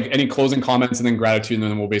into like any closing comments and then gratitude,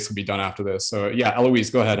 and then we'll basically be done after this. So yeah,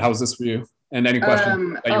 Eloise, go ahead. How's this for you? And any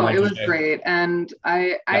questions? It was great. And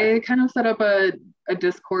I kind of set up a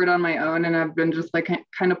Discord on my own, and I've been just like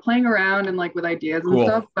kind of playing around and like with ideas and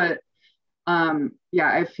stuff. But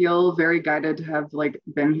I feel very guided to have like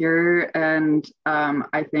been here. And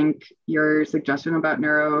I think your suggestion about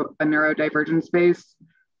a neurodivergent space,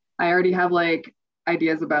 I already have like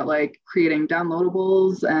ideas about like creating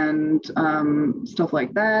downloadables and stuff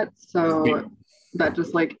like that. So that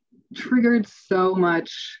just like triggered so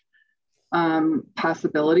much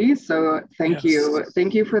possibilities. So thank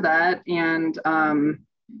you for that. And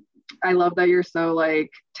I love that you're so like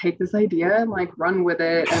take this idea and like run with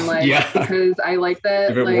it, and like because I like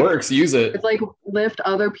that if it like, works, use it. It's like lift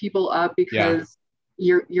other people up because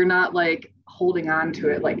you're not like holding on to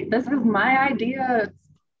it like this is my idea.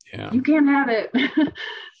 you can't have it.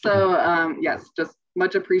 So yes, just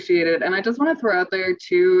much appreciated. And I just want to throw out there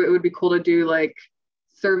too, it would be cool to do like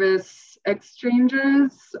service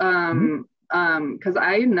exchanges. Because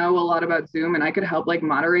I know a lot about Zoom and I could help like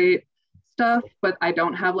moderate stuff, but I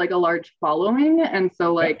don't have like a large following. And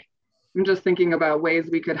so like, I'm just thinking about ways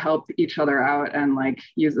we could help each other out and like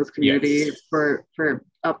use this community for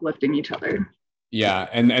uplifting each other. Yeah.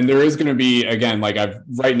 And there is going to be, again, like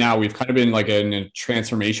right now, we've kind of been like in a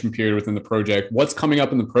transformation period within the project. What's coming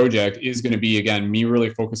up in the project is going to be, again, me really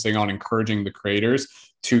focusing on encouraging the creators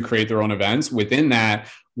to create their own events. Within that,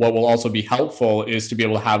 what will also be helpful is to be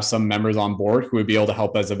able to have some members on board who would be able to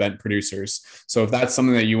help as event producers. So if that's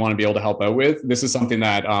something that you want to be able to help out with, this is something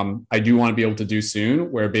that I do want to be able to do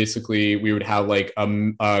soon, where basically we would have like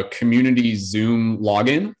a community Zoom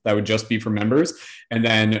login that would just be for members. And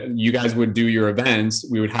then you guys would do your events.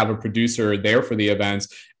 We would have a producer there for the events,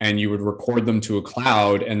 and you would record them to a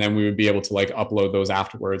cloud. And then we would be able to like upload those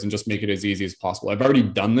afterwards and just make it as easy as possible. I've already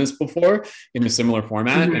done this before in a similar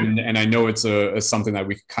format. And I know it's something that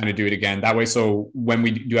we could kind of do it again that way. So when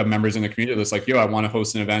we do have members in the community that's like, yo, I want to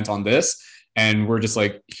host an event on this. And we're just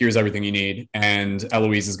like, here's everything you need. And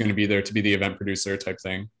Eloise is going to be there to be the event producer type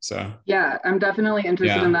thing. So yeah, I'm definitely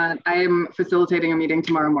interested in that. I am facilitating a meeting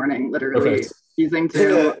tomorrow morning, literally using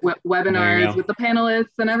webinars with the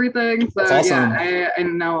panelists and everything. So awesome. I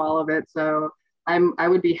know all of it. So I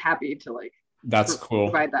would be happy to like, that's cool.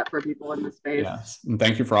 Provide that for people in the space. Yes. And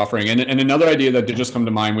thank you for offering. And another idea that did just come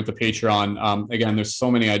to mind with the Patreon, again, there's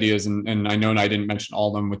so many ideas, and I know I didn't mention all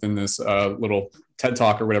of them within this little TED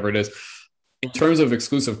Talk or whatever it is. In terms of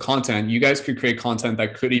exclusive content, you guys could create content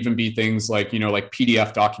that could even be things like, like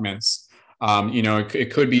PDF documents.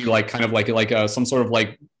 It could be like kind of like some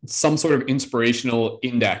sort of inspirational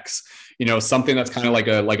index, something that's kind of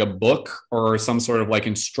like a book or some sort of like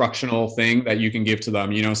instructional thing that you can give to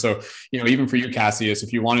them, so, even for you, Cassiuss,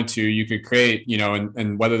 if you wanted to, you could create,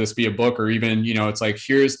 and whether this be a book or even, it's like,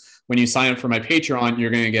 when you sign up for my Patreon,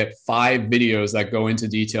 you're going to get 5 videos that go into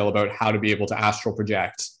detail about how to be able to astral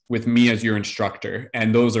project with me as your instructor.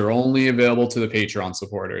 And those are only available to the Patreon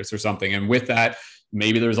supporters or something. And with that,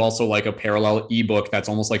 maybe there's also like a parallel ebook that's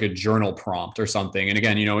almost like a journal prompt or something. And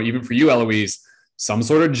again, even for you, Eloise, some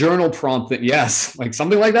sort of journal prompt that, yes, like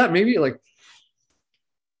something like that, maybe like,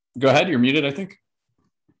 go ahead. You're muted, I think.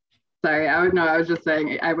 Sorry, I was just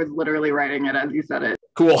saying, I was literally writing it as you said it.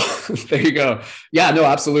 Cool. There you go. Yeah, no,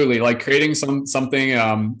 absolutely. Like creating something,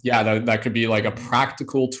 that could be like a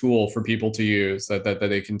practical tool for people to use that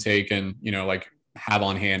they can take and, like have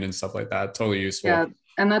on hand and stuff like that. Totally useful. Yeah.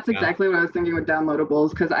 And that's exactly what I was thinking with downloadables,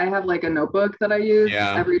 because I have like a notebook that I use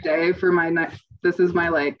every day for this is my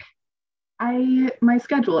like, my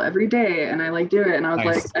schedule every day, and I like do it. And I was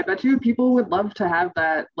like, I bet you people would love to have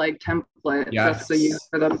that like template just to use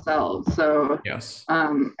for themselves. So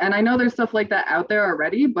and I know there's stuff like that out there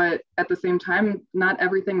already, but at the same time, not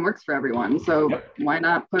everything works for everyone. So why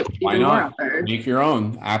not put even more out there? Make your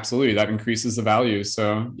own. Absolutely. That increases the value.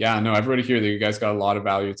 So everybody here, that you guys got a lot of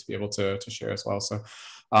value to be able to share as well. So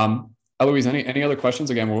Eloise, any other questions?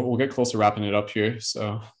 Again, we'll get close to wrapping it up here.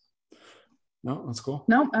 So no, that's cool.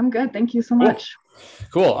 No, I'm good. Thank you so much.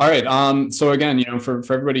 Cool. All right. So again, for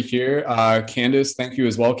everybody here, Candice, thank you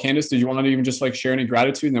as well. Candice, did you want to even just like share any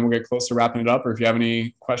gratitude, and then we'll get close to wrapping it up, or if you have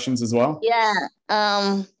any questions as well? Yeah.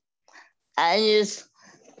 I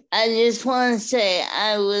just want to say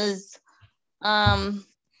I was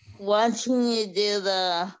watching you do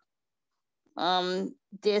the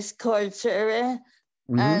Discord server,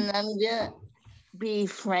 and I'm gonna be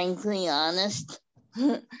frankly honest.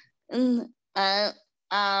 I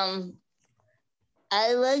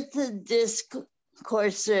like the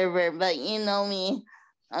Discord server, but you know me,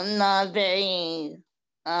 I'm not very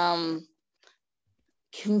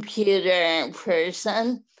computer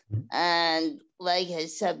person, and like I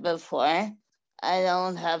said before, I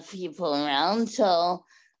don't have people around, so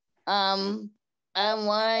I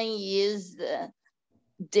want to use the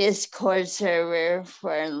Discord server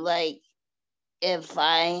for like if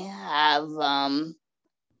I have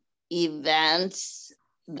events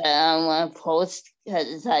that I want to post,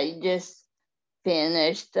 because I just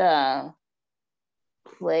finished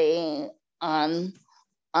playing online,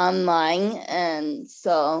 and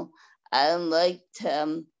so I like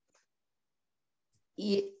to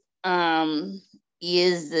use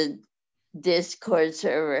the Discord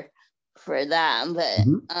server for that, but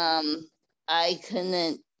I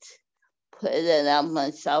couldn't put it up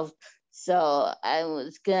myself, so I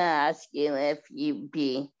was gonna ask you if you'd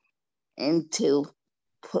be into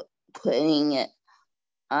putting it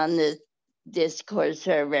on the Discord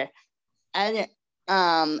server. I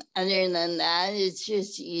other than that, it's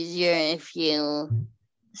just easier if you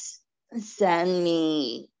send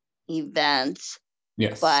me events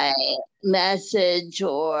by message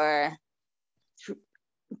or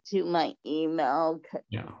to my email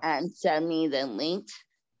and send me the links,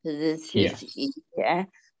 because it's just easier.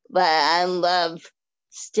 But I love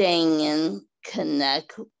staying in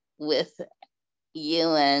connect with you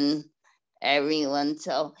and everyone.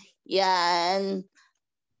 So yeah, and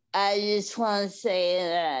I just want to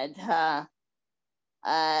say that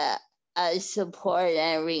I support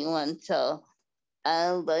everyone. So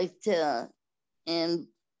I'd like to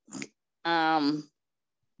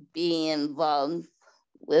be involved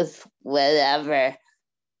with whatever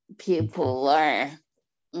people are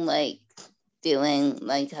like doing.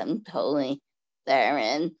 Like, I'm totally there.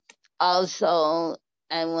 And also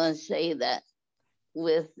I want to say that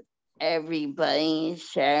with everybody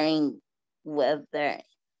sharing what they're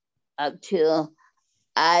up to,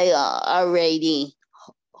 I already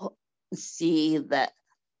see that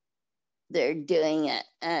they're doing it,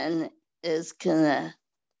 and it's gonna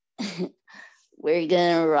we're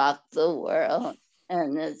gonna rock the world,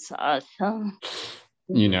 and it's awesome.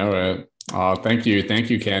 You know it. Thank you,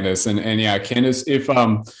 Candice. And yeah, Candice,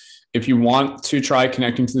 if you want to try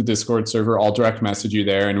connecting to the Discord server, I'll direct message you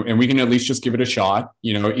there, and we can at least just give it a shot.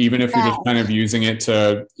 You know, even if you're just kind of using it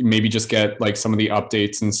to maybe just get like some of the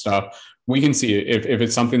updates and stuff, we can see it. If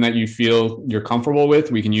it's something that you feel you're comfortable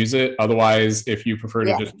with, we can use it. Otherwise, if you prefer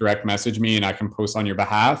to just direct message me and I can post on your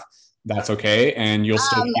behalf, that's okay, and you'll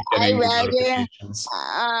still keep getting notifications.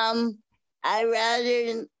 I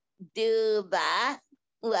rather do that,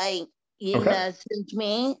 like you message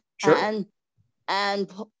me and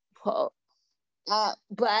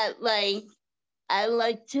but like I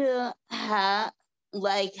like to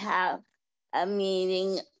have a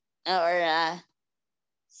meeting or a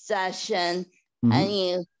session, and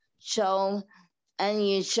you show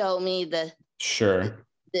me the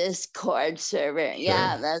Discord server.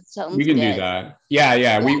 Yeah, that sounds we can good. do that.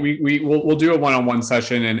 Yeah. We'll do a one-on-one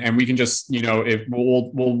session, and we can just, you know, if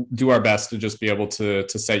we'll do our best to just be able to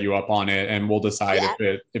set you up on it, and we'll decide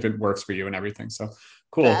if it works for you and everything. So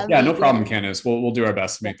cool. No problem, Candice. We'll do our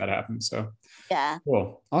best to make that happen. So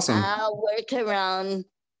cool. Awesome. I'll work around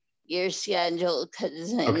your schedule,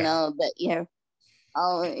 because I know that you're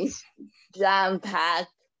always jam-packed.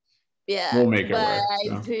 We'll make it work.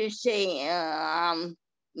 I appreciate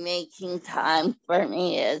making time for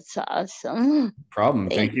me. It's awesome. No problem.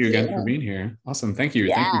 Thank you again for being here. Awesome. Thank you.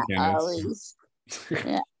 Thank you, Candice.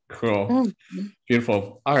 Cool.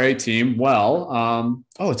 Beautiful. All right, team. Well,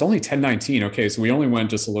 it's only 10:19. Okay, so we only went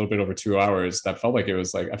just a little bit over 2 hours. That felt like it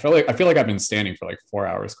was like I feel like I've been standing for like 4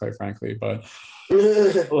 hours, quite frankly. But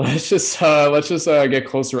let's just get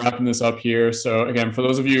close to wrapping this up here. So again, for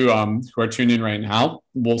those of you who are tuned in right now,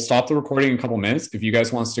 we'll stop the recording in a couple minutes. If you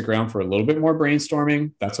guys want to stick around for a little bit more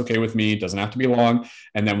brainstorming, that's okay with me. It doesn't have to be long,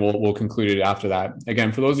 and then we'll conclude it after that.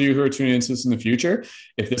 Again, for those of you who are tuning into this in the future,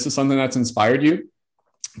 if this is something that's inspired you,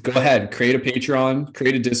 go ahead, create a Patreon,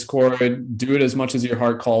 create a Discord, do it as much as your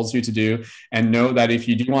heart calls you to do. And know that if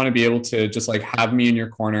you do want to be able to just like have me in your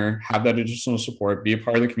corner, have that additional support, be a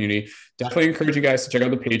part of the community, definitely encourage you guys to check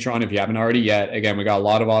out the Patreon if you haven't already yet. Again, we got a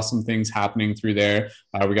lot of awesome things happening through there.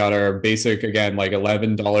 We got our basic, again, like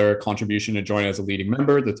 $11 contribution to join as a leading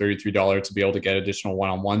member, the $33 to be able to get additional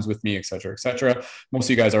one-on-ones with me, et cetera, et cetera. Most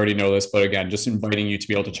of you guys already know this, but again, just inviting you to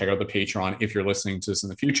be able to check out the Patreon if you're listening to this in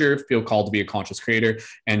the future, feel called to be a conscious creator,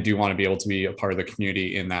 and do want to be able to be a part of the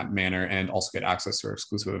community in that manner, and also get access to our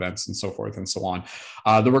exclusive events and so forth and so on.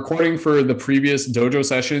 The recording for the previous dojo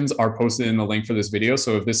sessions are posted in the link for this video.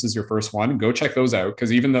 So if this is your first one, go check those out,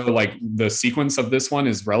 because even though like the sequence of this one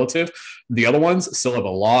is relative, the other ones still have a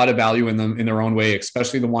lot of value in them in their own way,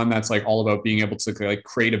 especially the one that's like all about being able to like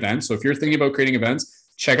create events. So if you're thinking about creating events,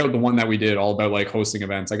 check out the one that we did all about like hosting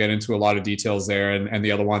events. I get into a lot of details there, and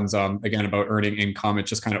the other ones, again, about earning income. It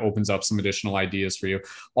just kind of opens up some additional ideas for you.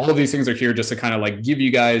 All of these things are here just to kind of like give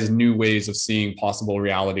you guys new ways of seeing possible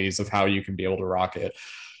realities of how you can be able to rock it.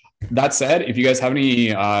 That said, if you guys have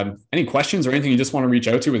any questions or anything you just want to reach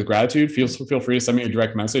out to with gratitude, feel free to send me a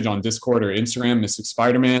direct message on Discord or Instagram, Mystic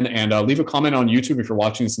Spider-Man, and leave a comment on YouTube if you're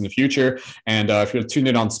watching this in the future. And if you're tuned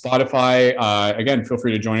in on Spotify, again, feel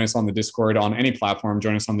free to join us on the Discord on any platform.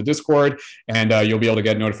 Join us on the Discord, and you'll be able to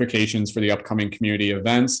get notifications for the upcoming community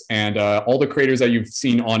events. And all the creators that you've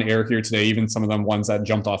seen on air here today, even some of them ones that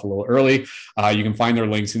jumped off a little early, you can find their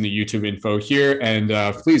links in the YouTube info here. And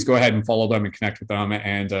please go ahead and follow them and connect with them,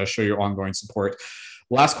 and show your ongoing support.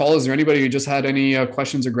 last call. Is there anybody who just had any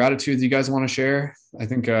questions or gratitude you guys want to share? I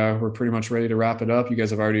think we're pretty much ready to wrap it up. You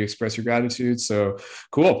guys have already expressed your gratitude. So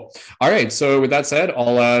cool. All right. So with that said,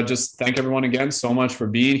 I'll just thank everyone again so much for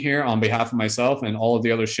being here on behalf of myself and all of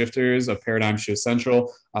the other shifters of Paradigm Shift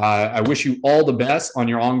Central. I wish you all the best on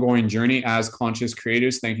your ongoing journey as conscious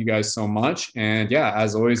creators. Thank you guys so much. And yeah,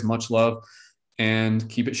 as always, much love. And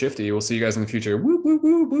keep it shifty. We'll see you guys in the future. Woo, woo,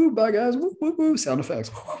 woo, woo. Bye, guys. Woo, woo, woo. Sound effects.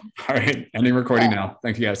 All right. Ending recording now.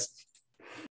 Thank you, guys.